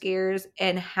healthcare scares,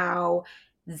 and how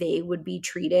they would be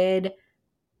treated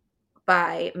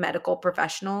by medical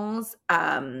professionals,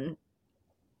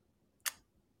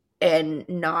 and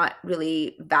not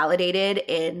really validated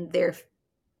in their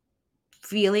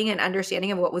feeling and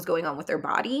understanding of what was going on with their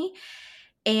body.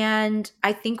 And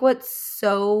I think what's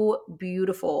so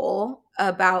beautiful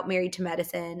about Married to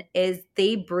Medicine is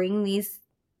they bring these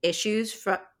issues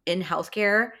from in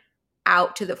healthcare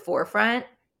out to the forefront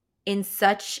in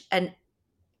such an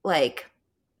like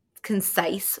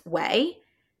concise way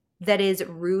that is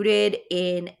rooted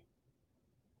in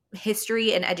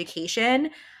history and education.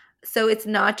 So it's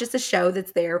not just a show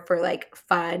that's there for like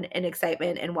fun and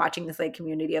excitement and watching this like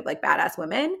community of like badass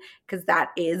women, because that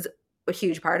is a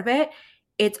huge part of it.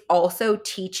 It's also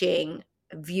teaching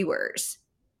viewers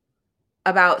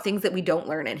about things that we don't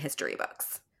learn in history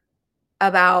books,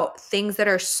 about things that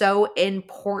are so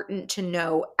important to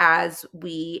know, as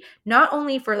we, not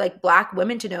only for like Black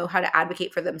women to know how to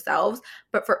advocate for themselves,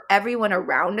 but for everyone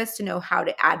around us to know how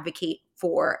to advocate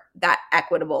for that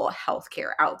equitable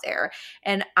healthcare out there.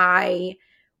 And I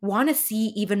want to see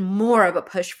even more of a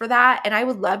push for that. And I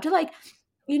would love to like,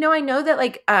 I know that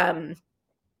like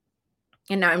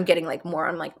and now I'm getting like more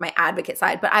on like my advocate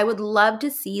side, but I would love to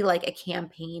see like a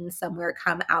campaign somewhere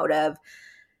come out of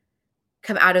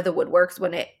the woodworks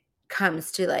when it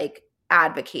comes to like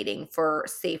advocating for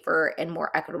safer and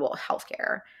more equitable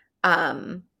healthcare.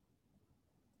 Um,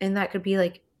 and that could be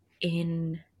like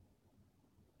in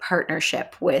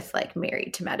partnership with like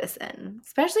Married to Medicine,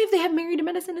 especially if they have Married to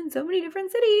Medicine in so many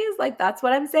different cities. Like, that's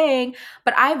what I'm saying.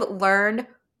 But I've learned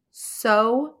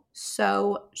so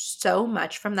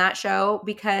much from that show,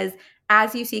 because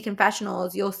as you see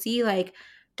confessionals, you'll see like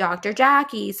Dr.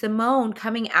 Jackie, Simone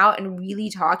coming out and really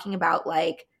talking about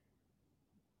like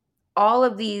all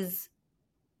of these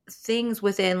things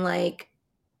within like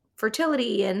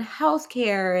fertility and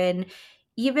healthcare, and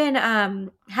even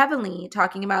Heavenly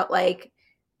talking about like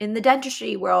in the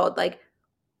dentistry world, like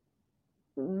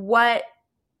what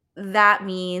that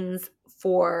means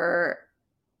for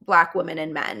Black women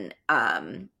and men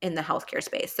in the healthcare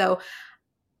space. So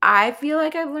I feel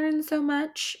like I've learned so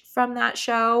much from that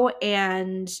show,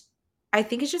 and I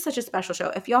think it's just such a special show.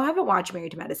 If y'all haven't watched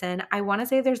Married to Medicine, I want to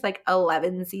say there's like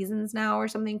 11 seasons now or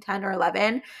something, 10 or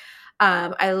 11.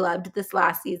 I loved this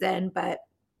last season, but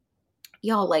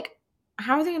y'all, like,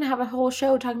 how are they going to have a whole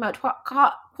show talking about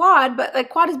quad, but like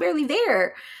quad is barely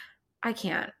there? I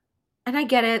can't. And I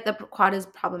get it, the quad is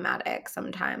problematic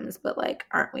sometimes, but like,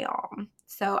 aren't we all?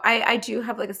 So I do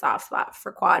have like a soft spot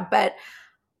for quad, but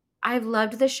I've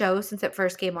loved the show since it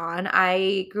first came on.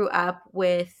 I grew up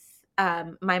with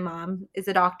my mom is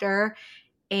a doctor,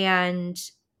 and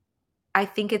I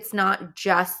think it's not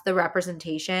just the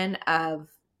representation of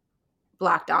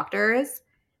Black doctors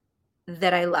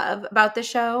that I love about the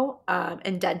show,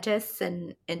 and dentists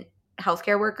and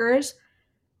healthcare workers,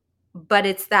 but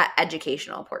it's that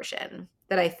educational portion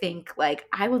that I think like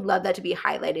I would love that to be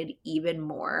highlighted even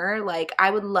more. Like,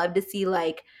 I would love to see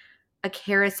like a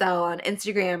carousel on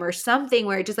Instagram or something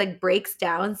where it just like breaks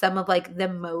down some of like the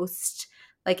most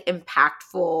like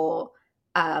impactful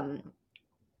um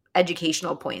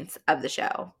educational points of the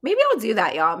show. Maybe I'll do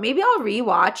that, y'all. Maybe I'll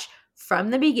rewatch from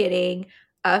the beginning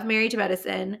of Married to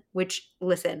Medicine, which,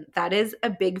 listen, that is a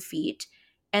big feat,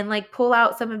 and like pull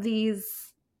out some of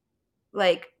these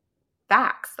like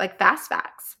facts, like fast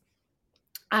facts.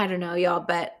 I don't know, y'all,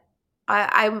 but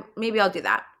I maybe I'll do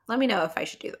that. Let me know if I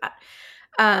should do that.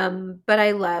 But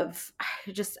I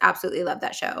just absolutely love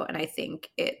that show, and I think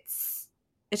it's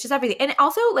just everything. And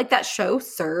also, like, that show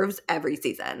serves every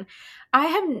season. I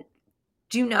have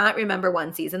do not remember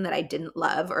one season that I didn't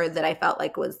love or that I felt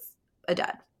like was a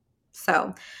dud.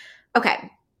 So,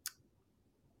 okay.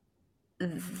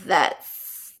 That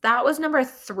was number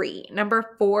 3.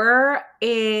 Number 4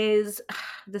 is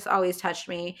this always touched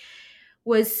me,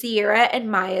 was Sierra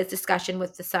and Maya's discussion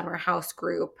with the Summer House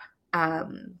group.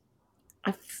 Um,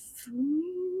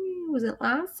 was it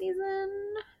last season?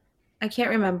 I can't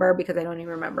remember because I don't even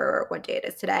remember what day it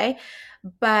is today.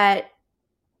 But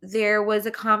there was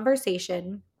a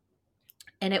conversation,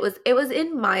 and it was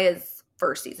in Maya's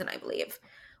first season, I believe,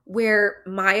 where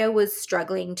Maya was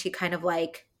struggling to kind of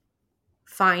like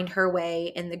find her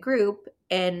way in the group,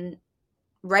 and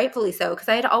rightfully so, because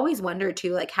I had always wondered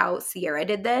too, like, how Sierra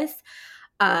did this.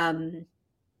 Um,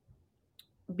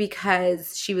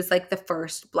 because she was like the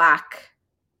first Black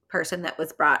person that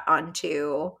was brought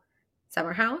onto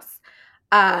Summer House.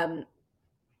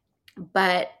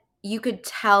 But you could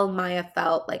tell Maya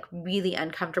felt like really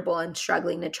uncomfortable and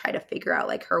struggling to try to figure out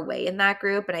like her way in that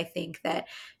group. And I think that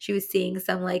she was seeing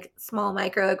some like small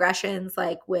microaggressions,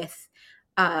 like with,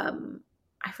 I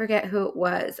forget who it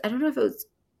was. I don't know if it was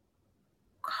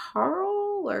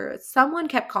Carl or someone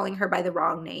kept calling her by the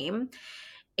wrong name.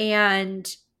 And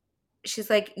she's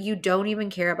like, you don't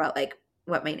even care about like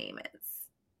what my name is.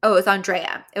 Oh, it was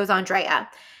Andrea. It was Andrea.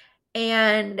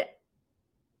 And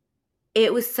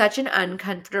it was such an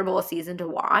uncomfortable season to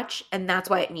watch. And that's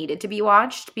why it needed to be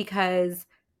watched, because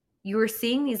you were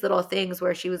seeing these little things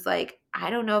where she was like, I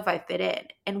don't know if I fit in.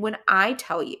 And when I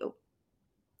tell you,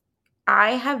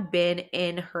 I have been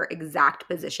in her exact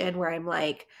position where I'm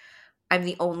like, I'm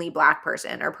the only Black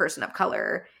person or person of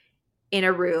color in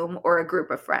a room or a group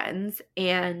of friends.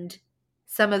 And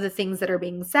some of the things that are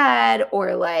being said,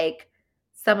 or like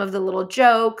some of the little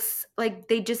jokes, like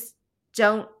they just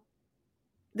don't,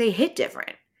 they hit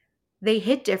different. They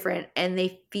hit different, and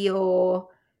they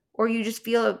feel, or you just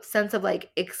feel a sense of like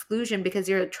exclusion because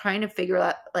you're trying to figure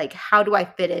out like, how do I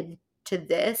fit into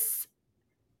this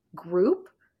group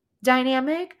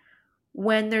dynamic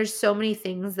when there's so many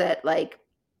things that like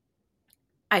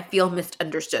I feel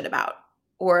misunderstood about,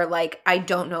 or like I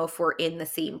don't know if we're in the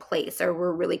same place or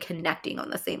we're really connecting on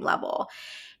the same level.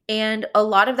 And a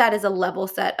lot of that is a level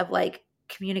set of like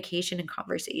communication and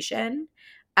conversation.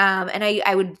 And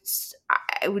I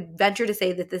would venture to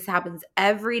say that this happens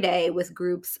every day with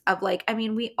groups of like, I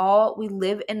mean, we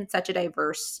live in such a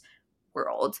diverse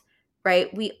world,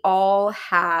 right? We all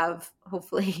have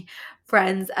hopefully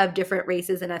friends of different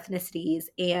races and ethnicities,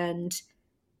 and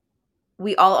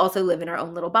we all also live in our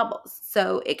own little bubbles.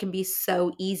 So it can be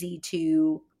so easy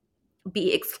to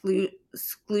be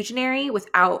exclusionary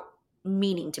without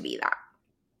meaning to be that.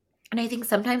 And I think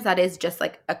sometimes that is just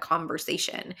like a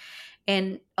conversation.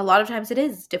 And a lot of times it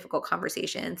is difficult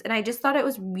conversations. And I just thought it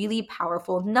was really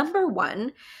powerful. Number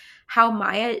one, how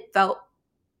Maya felt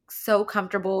so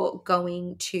comfortable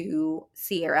going to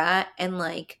Sierra and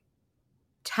like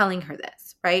telling her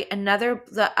this, right?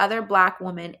 The other Black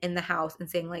woman in the house, and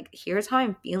saying like, here's how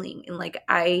I'm feeling. And like,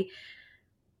 I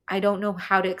don't know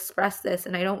how to express this,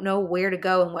 and I don't know where to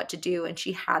go and what to do. And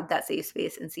she had that safe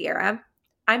space in Sierra.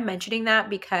 I'm mentioning that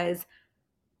because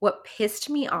what pissed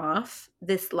me off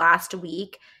this last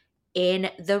week in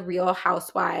the Real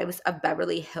Housewives of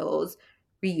Beverly Hills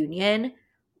reunion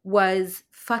was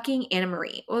fucking Anna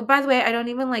Marie. Well, by the way,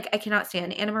 I cannot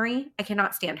stand Anna Marie. I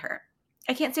cannot stand her.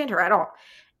 I can't stand her at all.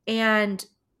 And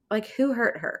like, who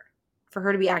hurt her for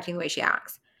her to be acting the way she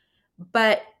acts?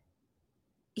 But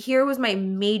here was my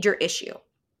major issue.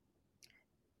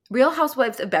 Real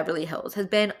Housewives of Beverly Hills has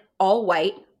been all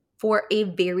white for a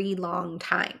very long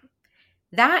time.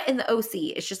 That in the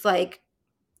OC is just like,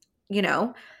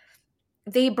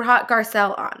 they brought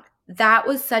Garcelle on. That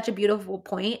was such a beautiful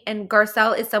point. And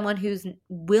Garcelle is someone who's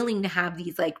willing to have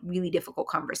these like really difficult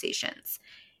conversations.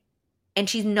 And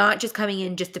she's not just coming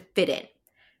in just to fit in.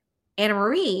 Anna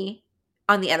Marie,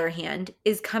 on the other hand,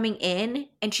 is coming in,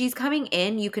 and she's coming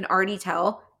in, you can already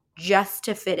tell, just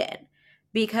to fit in.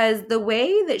 Because the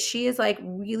way that she is like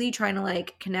really trying to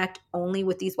like connect only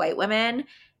with these white women,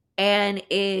 and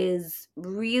is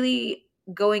really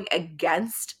going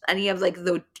against any of like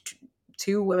the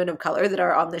two women of color that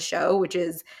are on the show, which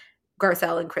is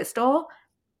Garcelle and Crystal,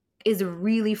 is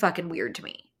really fucking weird to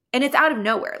me. And it's out of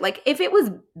nowhere. Like, if it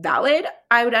was valid,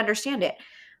 I would understand it.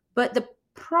 But the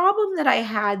problem that I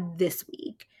had this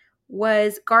week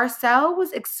was Garcelle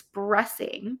was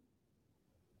expressing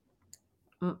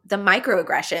the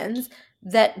microaggressions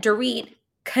that Dorit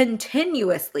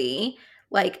continuously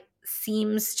like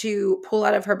seems to pull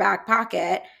out of her back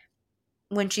pocket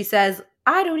when she says,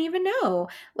 I don't even know.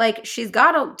 Like she's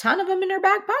got a ton of them in her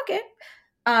back pocket.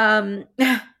 Um,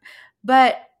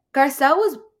 but Garcelle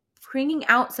was bringing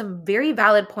out some very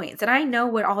valid points. And I know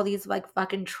what all these like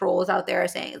fucking trolls out there are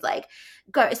saying is like,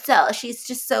 Garcelle, she's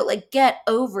just so like, get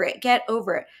over it, get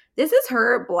over it. This is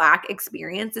her Black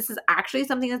experience. This is actually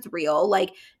something that's real.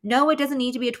 Like, no, it doesn't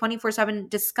need to be a 24/7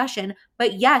 discussion,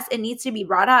 but yes, it needs to be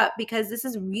brought up because this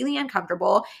is really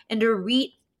uncomfortable. And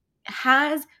Dorit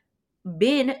has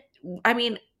been, I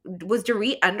mean, was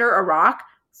Dorit under a rock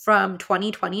from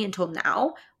 2020 until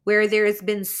now, where there's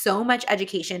been so much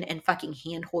education and fucking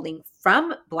hand holding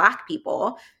from Black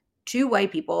people to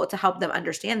white people to help them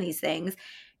understand these things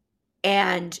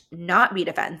and not be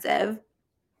defensive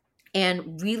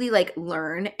and really like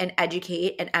learn and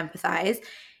educate and empathize.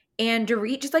 And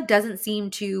Dorit just like doesn't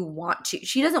seem to want to,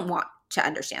 she doesn't want to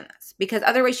understand this because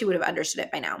otherwise she would have understood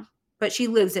it by now. But she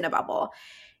lives in a bubble.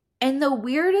 And the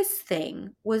weirdest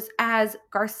thing was as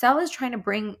Garcelle is trying to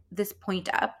bring this point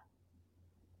up,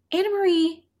 Anna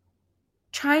Marie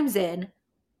chimes in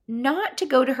not to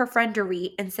go to her friend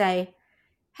Dorit and say,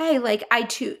 hey, like I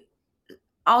too,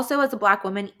 also as a Black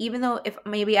woman, even though if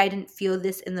maybe I didn't feel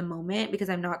this in the moment because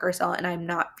I'm not Garcelle and I'm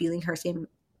not feeling her same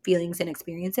feelings and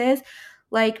experiences,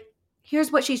 like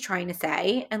here's what she's trying to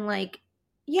say. And like,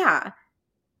 yeah,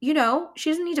 you know, she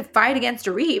doesn't need to fight against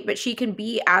Dorit, but she can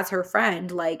be as her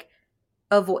friend, like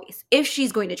a voice if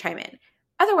she's going to chime in.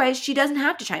 Otherwise, she doesn't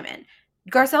have to chime in.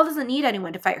 Garcelle doesn't need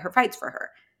anyone to fight her fights for her.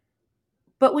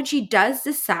 But when she does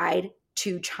decide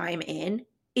to chime in,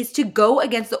 is to go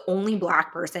against the only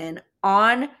Black person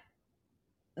on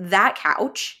that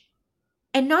couch.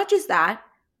 And not just that,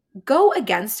 go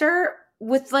against her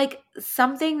with like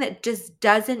something that just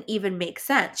doesn't even make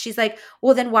sense. She's like,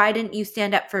 well, then why didn't you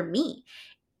stand up for me?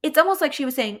 It's almost like she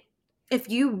was saying, if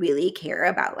you really care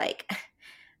about like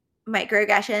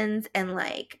microaggressions and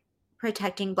like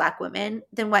protecting Black women,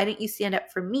 then why didn't you stand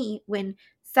up for me when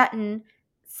Sutton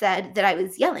said that I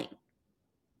was yelling?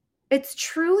 It's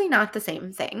truly not the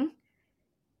same thing.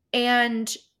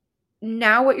 And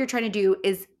now what you're trying to do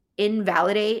is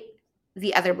invalidate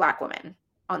the other Black woman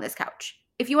on this couch.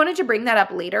 If you wanted to bring that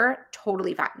up later,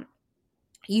 totally fine.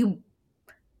 You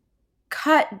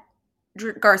cut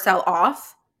Garcelle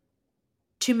off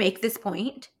to make this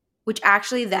point, which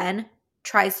actually then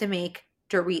tries to make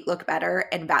Dorit look better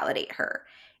and validate her.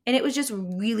 And it was just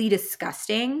really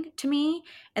disgusting to me.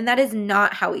 And that is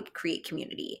not how we create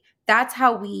community. That's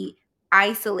how we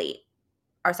isolate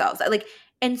ourselves. Like,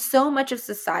 and so much of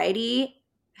society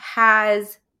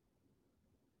has,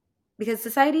 because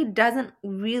society doesn't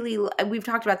really, we've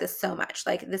talked about this so much.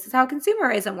 Like, this is how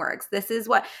consumerism works. This is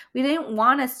what, we didn't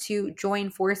want us to join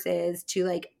forces to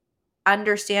like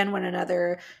understand one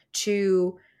another,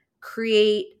 to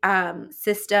create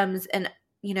systems and,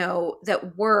 you know,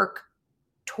 that work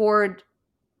toward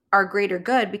our greater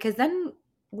good, because then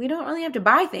we don't really have to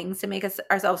buy things to make us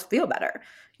ourselves feel better.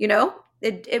 You know,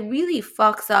 it really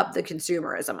fucks up the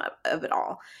consumerism of it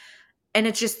all. And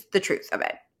it's just the truth of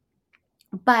it.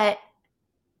 But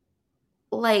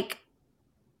like,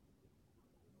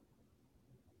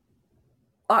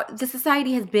 the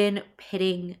society has been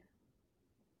pitting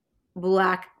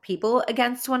Black people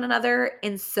against one another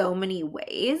in so many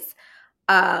ways.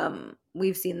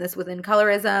 We've seen this within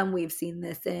colorism. We've seen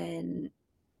this in,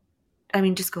 I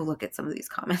mean, just go look at some of these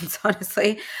comments,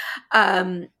 honestly.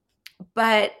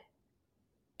 But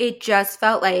it just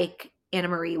felt like Anna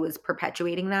Marie was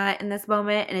perpetuating that in this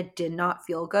moment, and it did not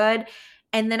feel good.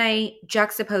 And then I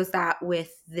juxtaposed that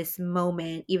with this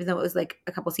moment, even though it was like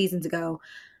a couple seasons ago,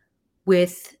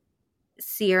 with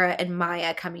Ciara and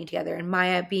Maya coming together, and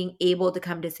Maya being able to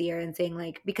come to Ciara and saying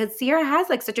like, because Ciara has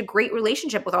like such a great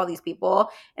relationship with all these people,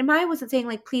 and Maya wasn't saying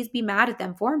like, please be mad at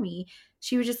them for me.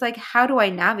 She was just like, how do I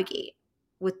navigate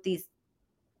with these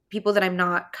people that I'm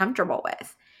not comfortable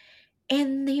with?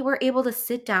 And they were able to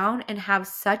sit down and have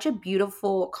such a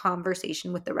beautiful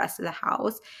conversation with the rest of the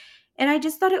house. And I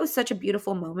just thought it was such a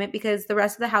beautiful moment because the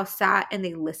rest of the house sat and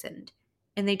they listened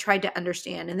and they tried to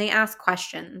understand and they asked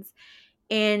questions.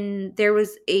 And there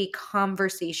was a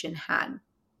conversation had.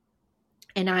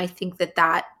 And I think that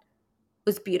that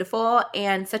was beautiful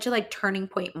and such a like turning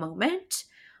point moment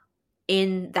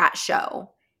in that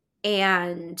show.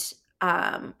 And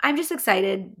I'm just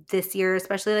excited this year,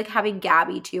 especially like having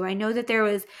Gabby too. I know that there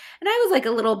was, and I was like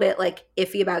a little bit like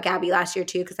iffy about Gabby last year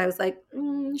too, because I was like,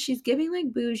 she's giving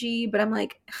like bougie, but I'm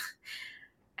like,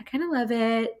 I kind of love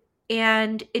it.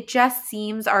 And it just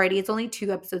seems already, it's only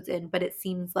 2 episodes in, but it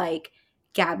seems like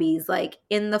Gabby's like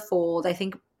in the fold. I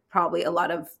think probably a lot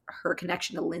of her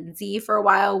connection to Lindsay for a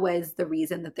while was the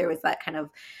reason that there was that kind of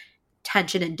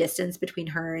tension and distance between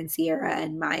her and Sierra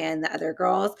and Maya and the other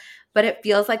girls. But it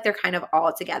feels like they're kind of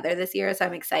all together this year. So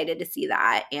I'm excited to see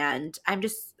that. And I'm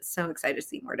just so excited to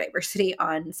see more diversity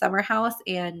on Summer House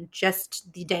and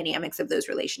just the dynamics of those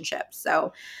relationships.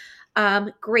 So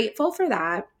grateful for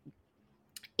that.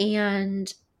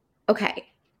 And okay,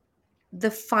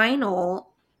 the final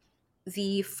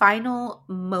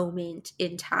moment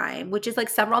in time, which is like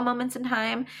several moments in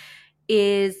time,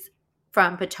 is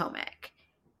from Potomac.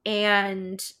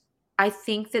 And I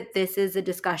think that this is a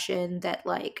discussion that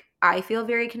like I feel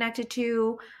very connected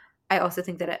to. I also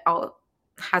think that it all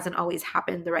hasn't always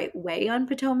happened the right way on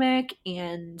Potomac,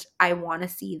 and I want to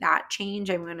see that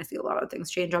change. I want to see a lot of things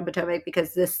change on Potomac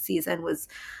because this season was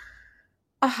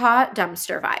a hot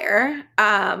dumpster fire.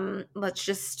 Let's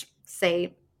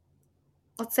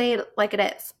say it like it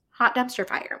is. Hot dumpster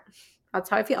fire.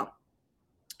 That's how I feel.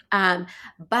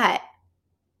 But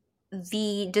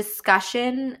the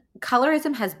discussion,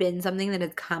 colorism has been something that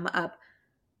has come up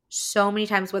so many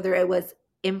times, whether it was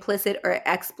implicit or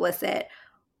explicit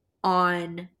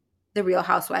on the Real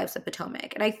Housewives of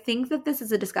Potomac. And I think that this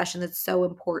is a discussion that's so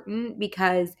important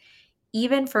because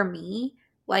even for me,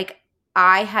 like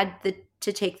I had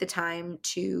to take the time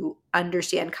to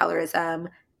understand colorism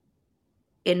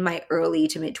in my early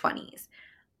to mid 20s.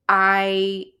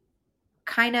 I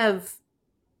kind of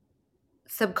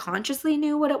subconsciously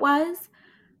knew what it was,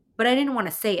 but I didn't want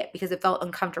to say it because it felt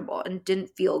uncomfortable and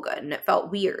didn't feel good and it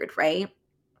felt weird, right?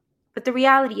 But the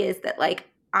reality is that, like,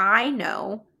 I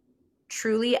know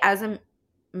truly as a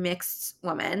mixed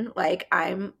woman, like,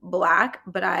 I'm Black,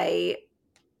 but I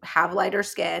have lighter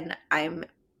skin. I'm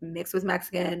mixed with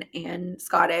Mexican and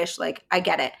Scottish. Like, I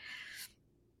get it.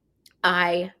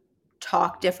 I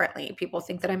talk differently. People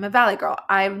think that I'm a Valley girl.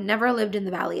 I've never lived in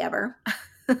the Valley ever.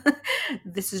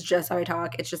 This is just how I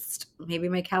talk. It's just maybe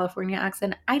my California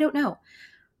accent. I don't know.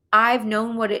 I've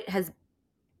known what it has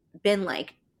been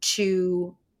like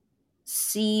to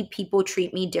see people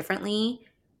treat me differently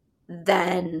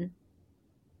than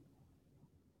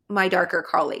my darker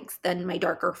colleagues, than my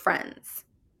darker friends,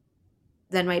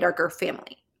 than my darker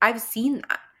family. I've seen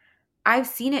that. I've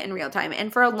seen it in real time.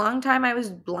 And for a long time, I was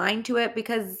blind to it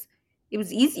because it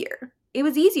was easier. It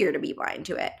was easier to be blind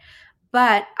to it.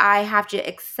 But I have to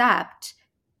accept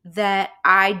that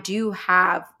I do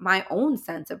have my own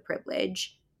sense of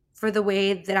privilege for the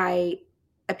way that I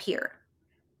appear,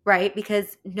 right?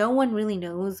 Because no one really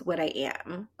knows what I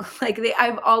am.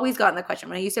 I've always gotten the question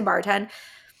when I used to bartend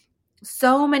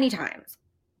so many times.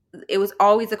 It was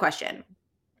always the question,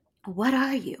 what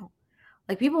are you?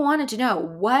 Like, people wanted to know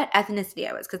what ethnicity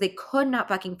I was because they could not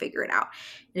fucking figure it out.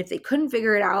 And if they couldn't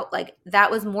figure it out, like,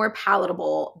 that was more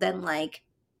palatable than like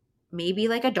maybe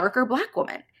like a darker Black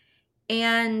woman.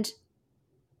 And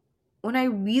when I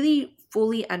really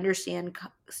fully understood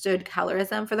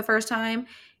colorism for the first time,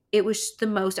 it was the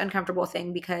most uncomfortable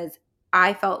thing because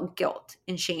I felt guilt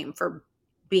and shame for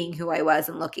being who I was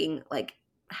and looking like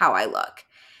how I look.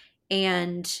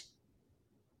 And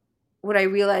what I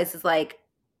realized is like,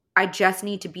 I just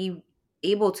need to be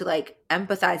able to like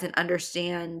empathize and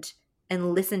understand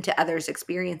and listen to others'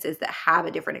 experiences that have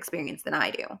a different experience than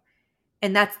I do.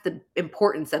 And that's the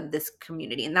importance of this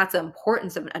community. And that's the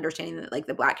importance of understanding that like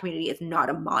the Black community is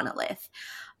not a monolith.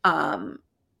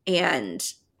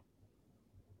 And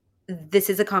this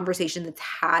is a conversation that's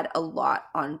had a lot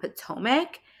on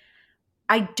Potomac.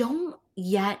 I don't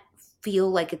yet feel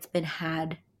like it's been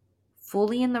had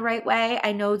fully in the right way.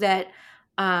 I know that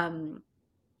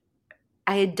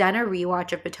I had done a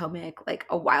rewatch of Potomac like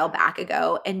a while back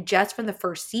ago. And just from the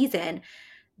first season,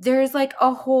 there's like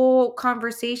a whole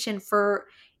conversation for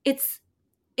it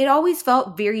always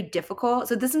felt very difficult.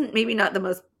 So this is maybe not the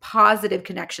most positive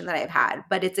connection that I've had,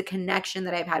 but it's a connection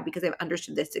that I've had because I've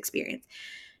understood this experience.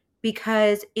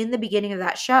 Because in the beginning of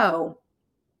that show,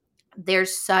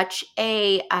 there's such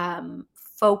a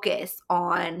focus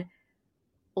on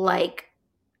like,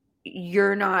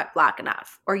 you're not Black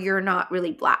enough or you're not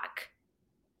really Black.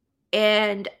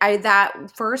 And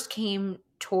that first came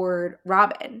toward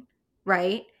Robin,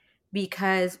 right?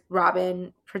 Because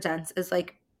Robin presents as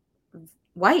like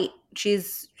white.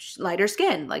 She's lighter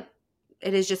skin. Like,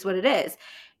 it is just what it is.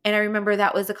 And I remember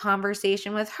that was a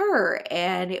conversation with her,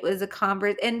 and it was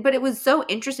but it was so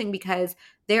interesting because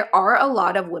there are a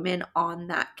lot of women on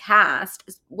that cast,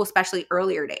 well, especially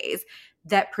earlier days,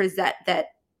 that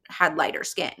had lighter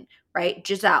skin, right?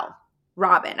 Giselle,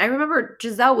 Robin. I remember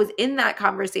Giselle was in that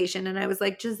conversation, and I was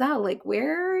like, Giselle, like,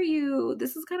 where are you?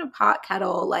 This is kind of pot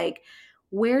kettle. Like,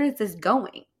 where is this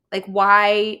going? Like,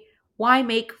 why why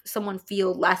make someone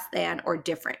feel less than or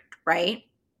different, right?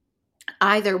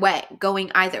 Either way,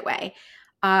 going either way.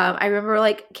 I remember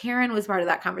like Karen was part of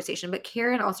that conversation, but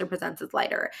Karen also presents as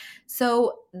lighter.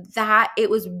 So that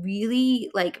it was really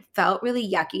like felt really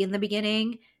yucky in the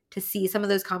beginning to see some of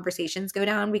those conversations go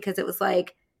down, because it was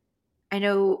like, I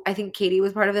think Katie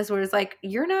was part of this, where it's like,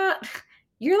 you're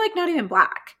like not even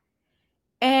black.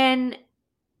 And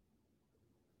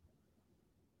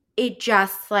it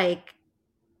just like,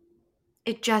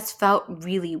 it just felt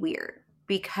really weird,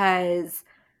 because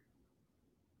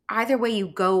either way you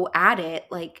go at it,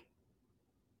 like,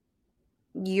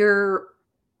 your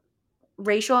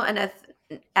racial and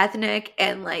ethnic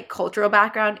and like cultural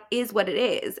background is what it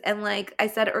is. And like I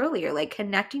said earlier, like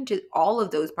connecting to all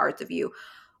of those parts of you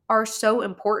are so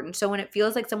important. So when it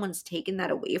feels like someone's taken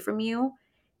that away from you,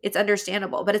 it's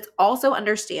understandable. But it's also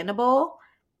understandable,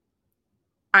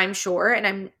 I'm sure, and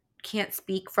I can't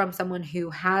speak from someone who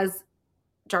has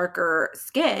darker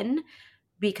skin,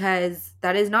 because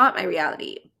that is not my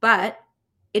reality. But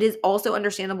it is also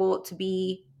understandable to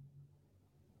be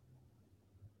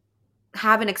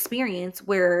have an experience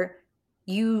where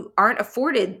you aren't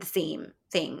afforded the same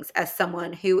things as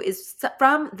someone who is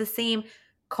from the same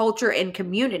culture and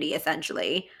community,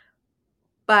 essentially,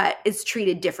 but is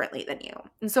treated differently than you.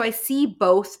 And so I see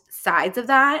both sides of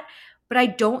that, but I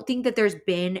don't think that there's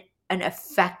been an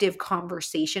effective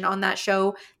conversation on that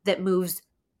show that moves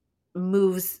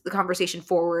the conversation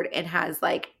forward and has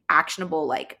like actionable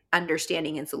like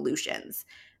understanding and solutions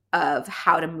of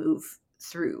how to move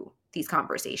through these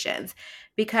conversations.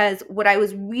 Because what I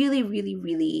was really really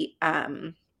really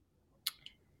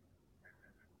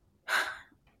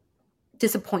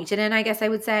disappointed in, I guess I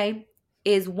would say,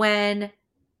 is when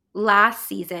last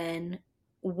season,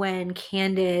 when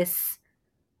Candace,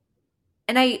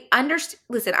 and I understand,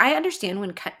 listen, I understand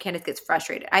when Candace gets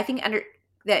frustrated. I think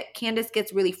that Candace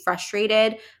gets really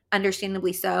frustrated,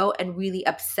 understandably so, and really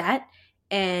upset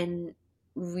and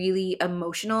really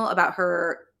emotional about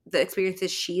the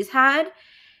experiences she's had.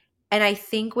 And I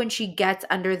think when she gets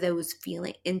into those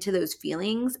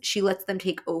feelings, she lets them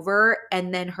take over,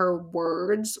 and then her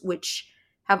words, which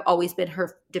have always been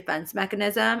her defense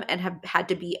mechanism and have had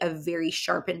to be a very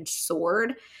sharpened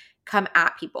sword, come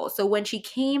at people. So when she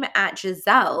came at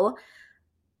Giselle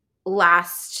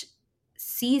last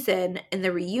season in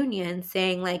the reunion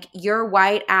saying like, "You're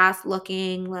white ass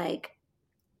looking like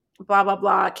blah blah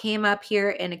blah," came up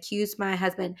here and accused my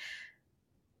husband,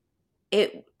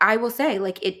 I will say,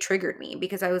 like, it triggered me,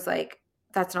 because I was like,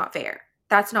 that's not fair.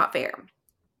 That's not fair.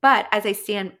 But as I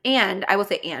stand, and I will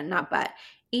say, and not but,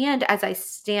 and as I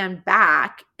stand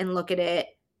back and look at it,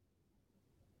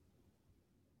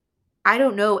 I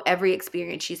don't know every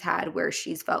experience she's had where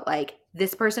she's felt like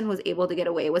this person was able to get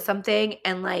away with something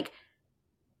and like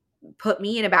put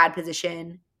me in a bad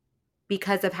position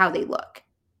because of how they look,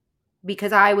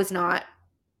 because I was not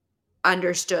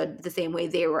understood the same way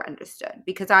they were understood,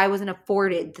 because I wasn't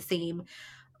afforded the same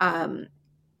um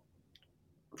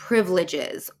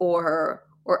privileges or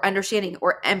understanding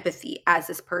or empathy as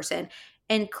this person.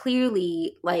 And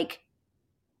clearly, like,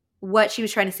 what she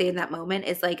was trying to say in that moment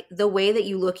is like, the way that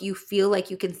you look, you feel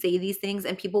like you can say these things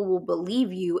and people will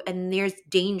believe you, and there's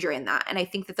danger in that. And I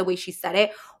think that the way she said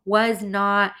it was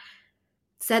not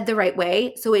said the right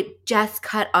way, so it just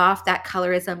cut off that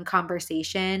colorism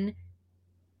conversation,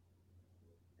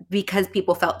 because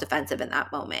people felt defensive in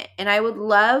that moment. And I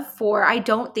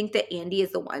don't think that Andy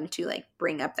is the one to like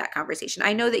bring up that conversation.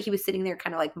 I know that he was sitting there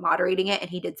kind of like moderating it, and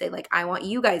he did say like, I want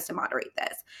you guys to moderate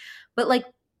this. But like,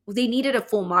 they needed a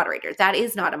full moderator. That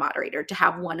is not a moderator to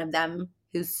have one of them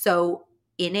who's so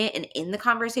in it and in the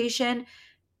conversation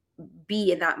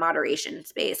be in that moderation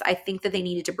space. I think that they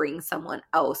needed to bring someone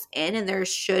else in, and there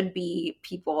should be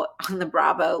people on the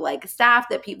Bravo like staff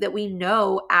that we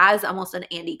know as almost an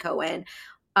Andy Cohen,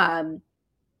 um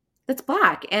that's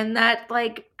black and that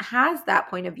like has that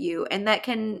point of view and that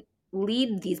can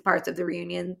lead these parts of the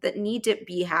reunion that need to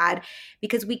be had,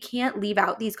 because we can't leave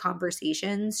out these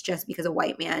conversations just because a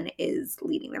white man is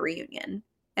leading the reunion.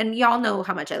 And y'all know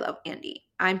how much I love Andy.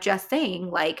 I'm just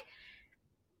saying, like,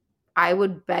 I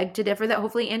would beg to differ that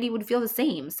hopefully Andy would feel the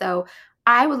same. So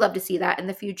I would love to see that in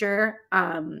the future.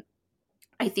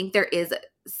 I think there is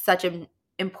such an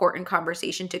important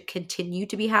conversation to continue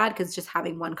to be had, because just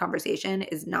having one conversation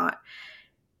is not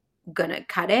gonna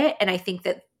cut it. And I think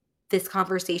that this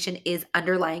conversation is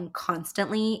underlying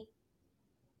constantly,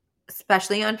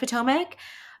 especially on Potomac.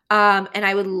 And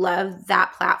I would love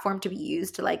that platform to be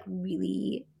used to like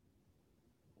really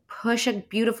push a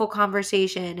beautiful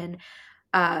conversation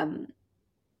um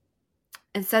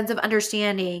and sense of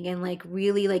understanding and like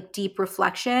really like deep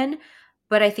reflection.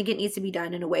 but I think it needs to be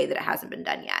done in a way that it hasn't been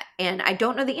done yet. And I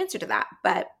don't know the answer to that,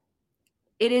 but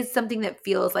it is something that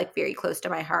feels like very close to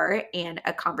my heart and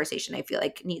a conversation I feel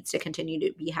like needs to continue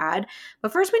to be had.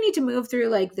 But first we need to move through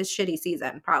like this shitty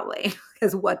season probably,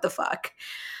 because what the fuck.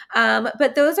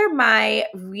 But those are my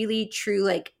really true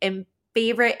like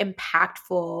favorite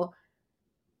impactful,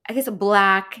 I guess, a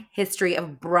Black history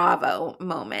of Bravo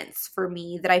moments for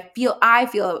me that I feel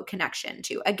a connection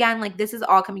to. Again, like this is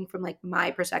all coming from like my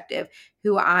perspective,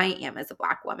 who I am as a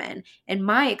Black woman and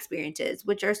my experiences,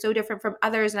 which are so different from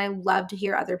others. And I love to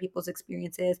hear other people's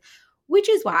experiences, which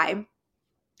is why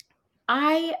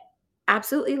I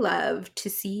absolutely love to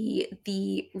see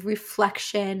the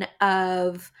reflection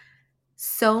of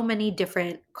so many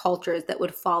different cultures that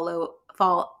would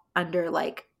fall under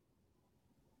like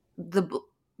the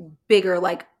bigger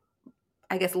like,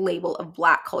 I guess, label of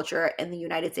Black culture in the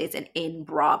United States and in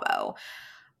Bravo.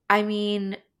 I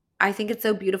mean, I think it's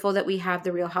so beautiful that we have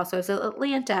the Real Housewives of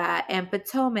Atlanta and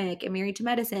Potomac and Married to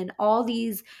Medicine, all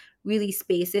these really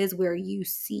spaces where you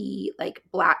see like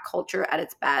Black culture at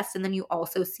its best. And then you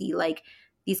also see like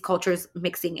these cultures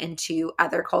mixing into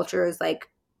other cultures, like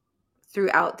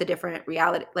throughout the different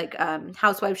reality, like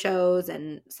housewife shows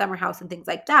and Summer House and things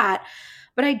like that.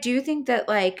 But I do think that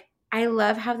like I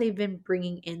love how they've been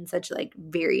bringing in such like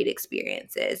varied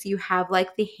experiences. You have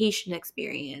like the Haitian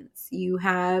experience, you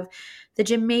have the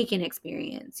Jamaican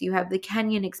experience, you have the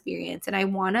Kenyan experience, and I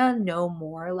want to know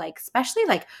more, like especially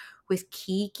like with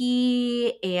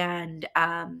Kiki and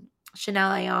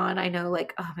Chanel Ayan. I know,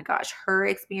 like, oh my gosh, her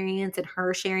experience and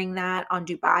her sharing that on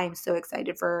Dubai. I'm so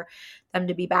excited for them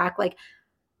to be back. Like,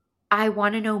 I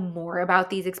want to know more about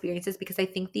these experiences because I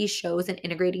think these shows and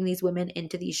integrating these women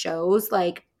into these shows,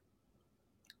 like,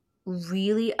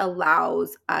 really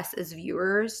allows us as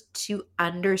viewers to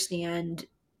understand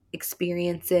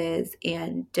experiences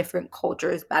and different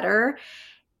cultures better.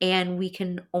 And we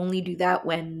can only do that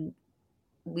when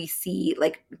we see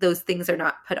like those things are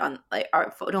not put on like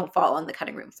don't fall on the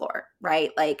cutting room floor, right?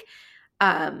 Like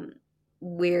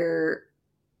where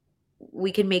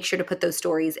we can make sure to put those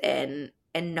stories in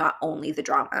and not only the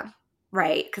drama,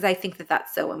 right? Because I think that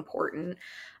that's so important.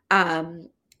 um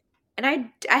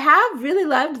and I have really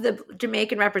loved the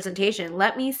Jamaican representation.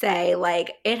 Let me say,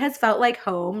 like, it has felt like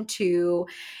home to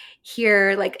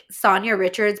hear like Sonia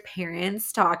Richards'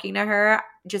 parents talking to her.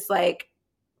 Just like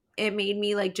it made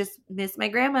me like just miss my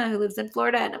grandma who lives in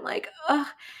Florida, and I'm like, oh,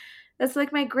 that's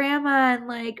like my grandma, and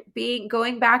like being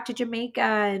going back to Jamaica.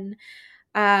 And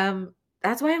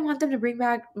that's why I want them to bring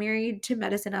back Married to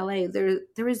Medicine LA.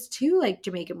 There was two like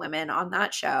Jamaican women on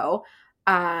that show.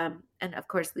 And of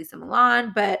course Lisa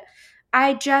Milan, but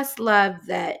I just love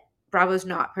that Bravo's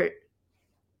not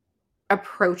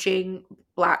approaching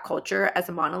Black culture as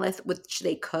a monolith, which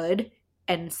they could,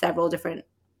 and several different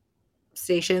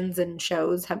stations and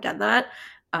shows have done that.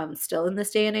 Still in this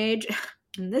day and age,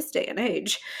 in this day and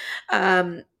age.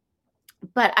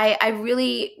 But I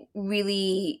really,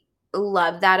 really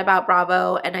love that about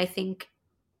Bravo. And I think,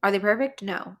 are they perfect?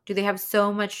 No. Do they have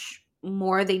so much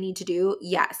more they need to do?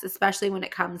 Yes, especially when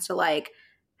it comes to like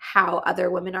how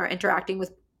other women are interacting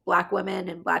with Black women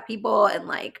and Black people and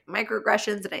like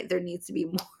microaggressions. And there needs to be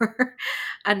more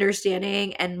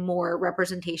understanding and more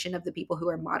representation of the people who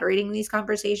are moderating these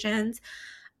conversations.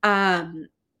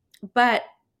 But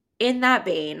in that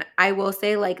vein, I will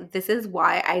say, like, this is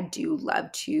why I do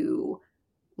love to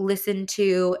listen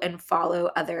to and follow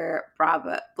other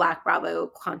Black Bravo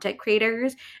content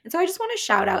creators. And so I just want to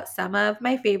shout out some of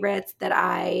my favorites that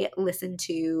I listen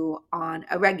to on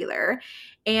a regular.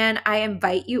 And I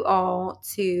invite you all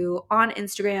to, on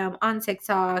Instagram, on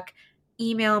TikTok,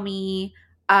 email me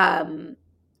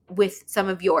with some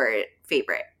of your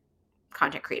favorite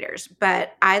content creators.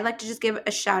 But I'd like to just give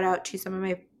a shout out to some of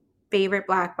my favorite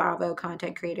Black Bravo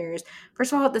content creators.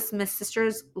 First of all, the Smith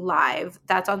Sisters Live,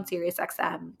 that's on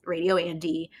SiriusXM, Radio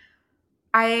Andy.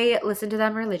 I listen to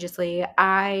them religiously.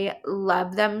 I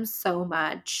love them so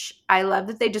much. I love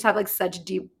that they just have like such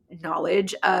deep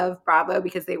knowledge of Bravo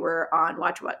because they were on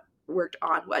worked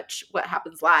on Watch What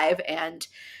Happens Live, and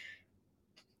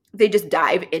they just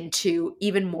dive into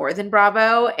even more than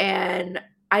Bravo. And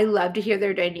I love to hear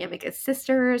their dynamic as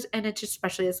sisters, and it's just,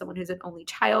 especially as someone who's an only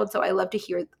child. So I love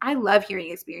hearing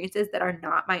experiences that are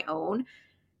not my own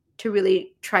to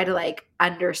really try to like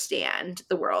understand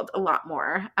the world a lot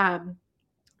more.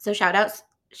 So shout out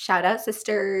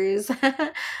sisters.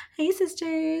 Hey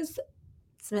sisters.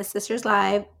 Smith Sisters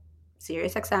Live,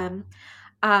 Sirius XM.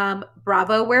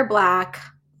 Bravo, We're Black.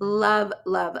 Love,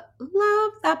 love,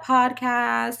 love that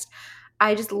podcast.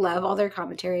 I just love all their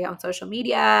commentary on social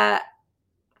media.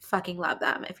 Fucking love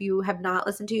them. If you have not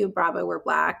listened to Bravo, We're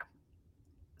Black,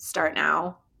 start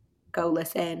now. Go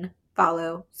listen,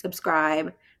 follow,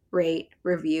 subscribe, rate,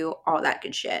 review, all that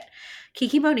good shit.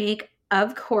 Kiki Monique,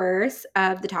 of course,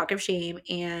 of the Talk of Shame,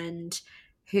 and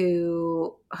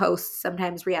who hosts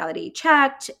sometimes Reality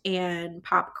Checked and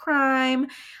Pop Crime.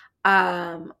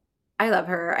 I love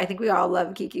her. I think we all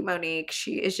love Kiki Monique.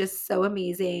 She is just so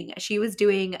amazing. She was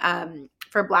doing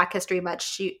for Black History Month,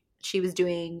 she was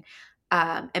doing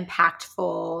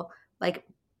impactful like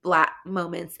Black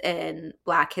moments in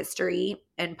Black history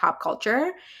and pop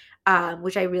culture,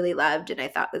 which I really loved and I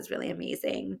thought was really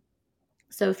amazing.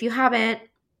 So if you haven't,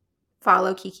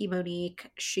 follow Kiki Monique.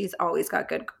 She's always got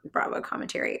good Bravo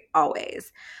commentary,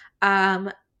 always.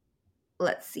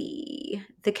 Let's see.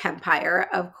 The Kempire,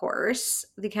 of course.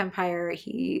 The Kempire,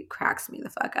 he cracks me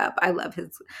the fuck up. I love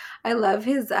his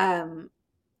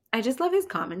I just love his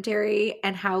commentary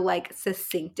and how like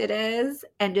succinct it is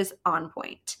and just on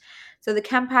point. So the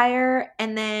Kempire,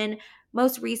 and then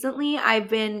most recently I've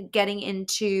been getting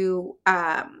into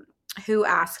Who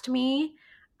Asked Me.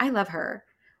 I love her.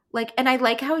 Like, and I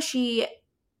like how she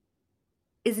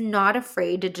is not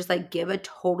afraid to just like give a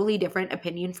totally different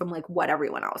opinion from like what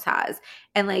everyone else has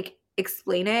and like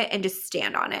explain it and just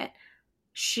stand on it.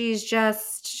 She's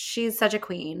such a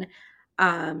queen.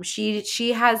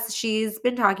 She's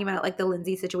been talking about like the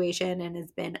Lindsay situation and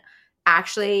has been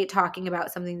actually talking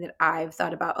about something that I've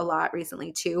thought about a lot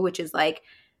recently too, which is like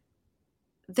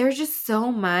there's just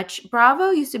so much. Bravo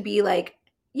used to be like,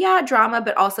 yeah, drama,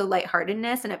 but also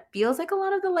lightheartedness. And it feels like a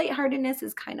lot of the lightheartedness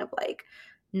is kind of like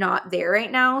not there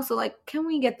right now. So, like, can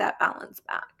we get that balance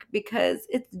back? Because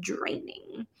it's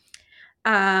draining.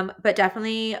 But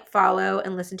definitely follow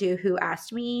and listen to Who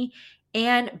Asked Me.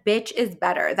 And Bitch is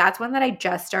Better. That's one that I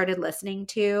just started listening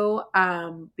to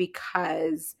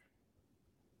because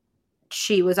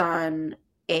she was on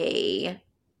an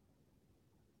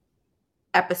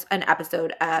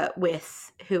episode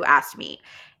with Who Asked Me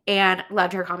and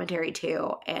loved her commentary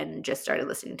too and just started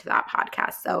listening to that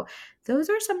podcast. So those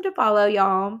are some to follow,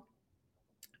 y'all.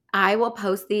 I will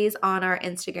post these on our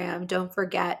Instagram. Don't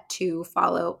forget to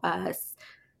follow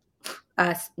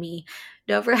me.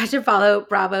 Don't forget to follow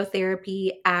Bravo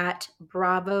Therapy at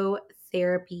Bravo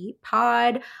Therapy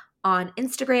Pod on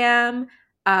Instagram,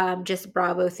 just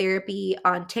Bravo Therapy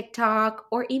on TikTok,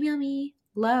 or email me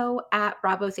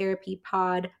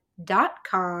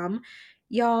low@bravotherapypod.com.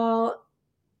 Y'all,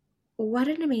 what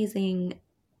an amazing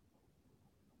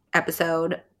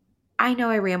episode. I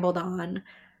know I rambled on.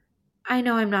 I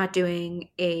know I'm not doing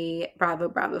a Bravo,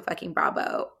 Bravo, fucking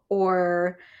Bravo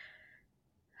or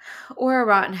a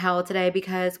rotten hell today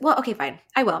because, well, okay, fine.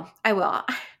 I will.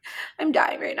 I'm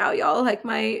dying right now, y'all. Like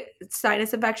my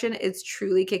sinus infection is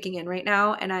truly kicking in right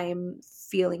now and I'm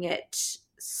feeling it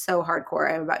so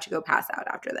hardcore. I'm about to go pass out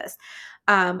after this.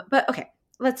 But okay,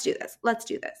 let's do this.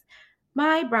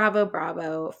 My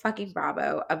Bravo, fucking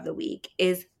Bravo of the week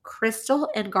is Crystal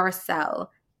and Garcelle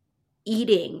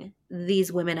eating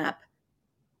these women up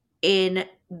in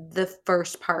the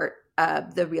first part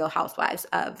of the Real Housewives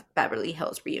of Beverly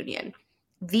Hills reunion.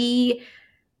 They're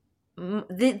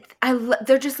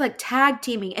just like tag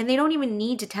teaming and they don't even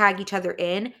need to tag each other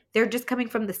in. They're just coming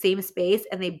from the same space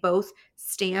and they both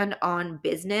stand on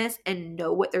business and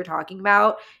know what they're talking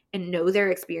about and know their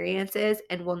experiences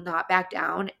and will not back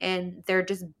down. And they're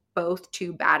just both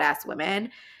two badass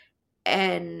women.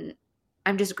 And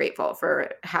I'm just grateful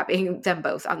for having them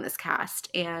both on this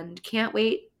cast and can't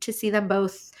wait to see them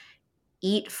both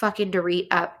eat fucking Dorit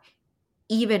up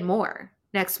even more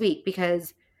next week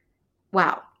because,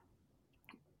 wow,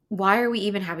 why are we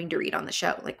even having Dorit on the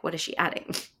show? Like, what is she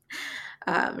adding?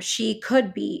 She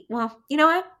could be, well, you know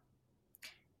what?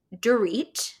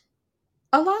 Dorit,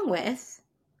 along with,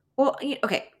 well,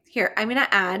 okay, here, I'm going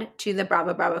to add to the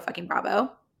Bravo, Bravo, fucking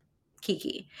Bravo,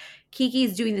 Kiki. Kiki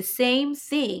is doing the same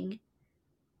thing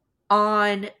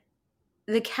on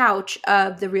the couch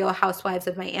of the Real Housewives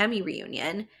of Miami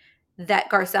reunion that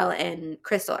Garcelle and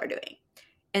Crystal are doing.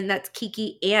 And that's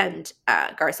Kiki and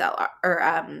Garcelle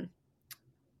or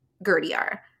Gertie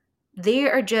are. They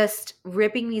are just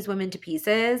ripping these women to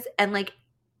pieces and like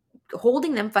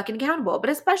holding them fucking accountable. But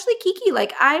especially Kiki,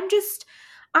 like I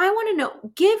want to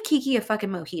know, give Kiki a fucking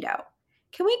mojito.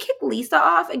 Can we kick Lisa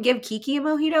off and give Kiki a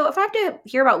mojito? If I have to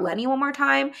hear about Lenny one more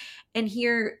time and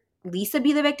hear Lisa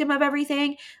be the victim of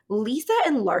everything, Lisa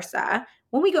and Larsa,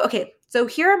 when we go, okay, so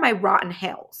here are my rotten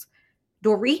hells.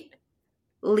 Dorit,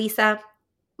 Lisa,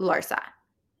 Larsa.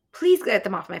 Please get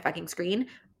them off my fucking screen.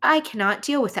 I cannot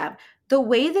deal with them. The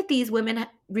way that these women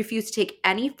refuse to take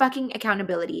any fucking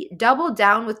accountability, double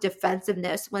down with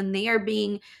defensiveness when they are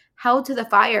being held to the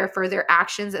fire for their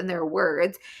actions and their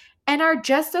words, and are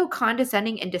just so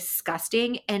condescending and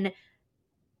disgusting and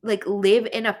like live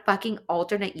in a fucking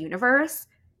alternate universe,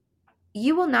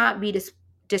 you will not be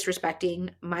disrespecting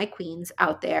my queens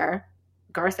out there,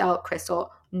 Garcelle,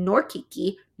 Crystal, nor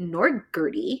Kiki, nor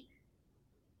Gertie.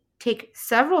 Take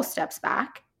several steps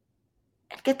back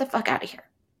and get the fuck out of here.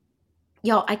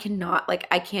 Y'all, I cannot, like,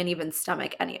 I can't even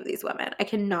stomach any of these women. I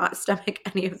cannot stomach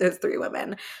any of those three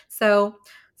women. So,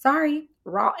 sorry,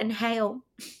 rotten hell.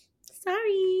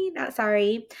 Sorry, not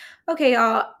sorry. Okay,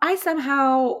 y'all, I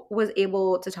somehow was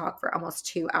able to talk for almost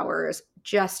 2 hours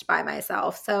just by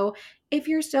myself. So, if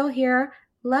you're still here,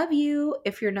 love you.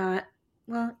 If you're not,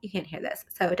 well, you can't hear this,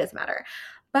 so it doesn't matter.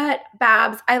 But,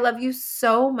 Babs, I love you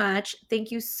so much.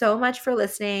 Thank you so much for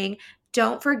listening.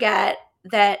 Don't forget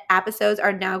that episodes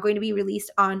are now going to be released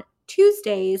on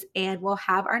Tuesdays, and we'll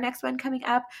have our next one coming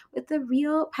up with the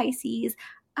real Pisces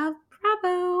of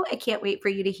Bravo. I can't wait for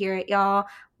you to hear it, y'all.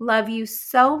 Love you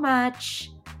so much.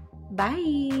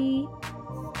 Bye.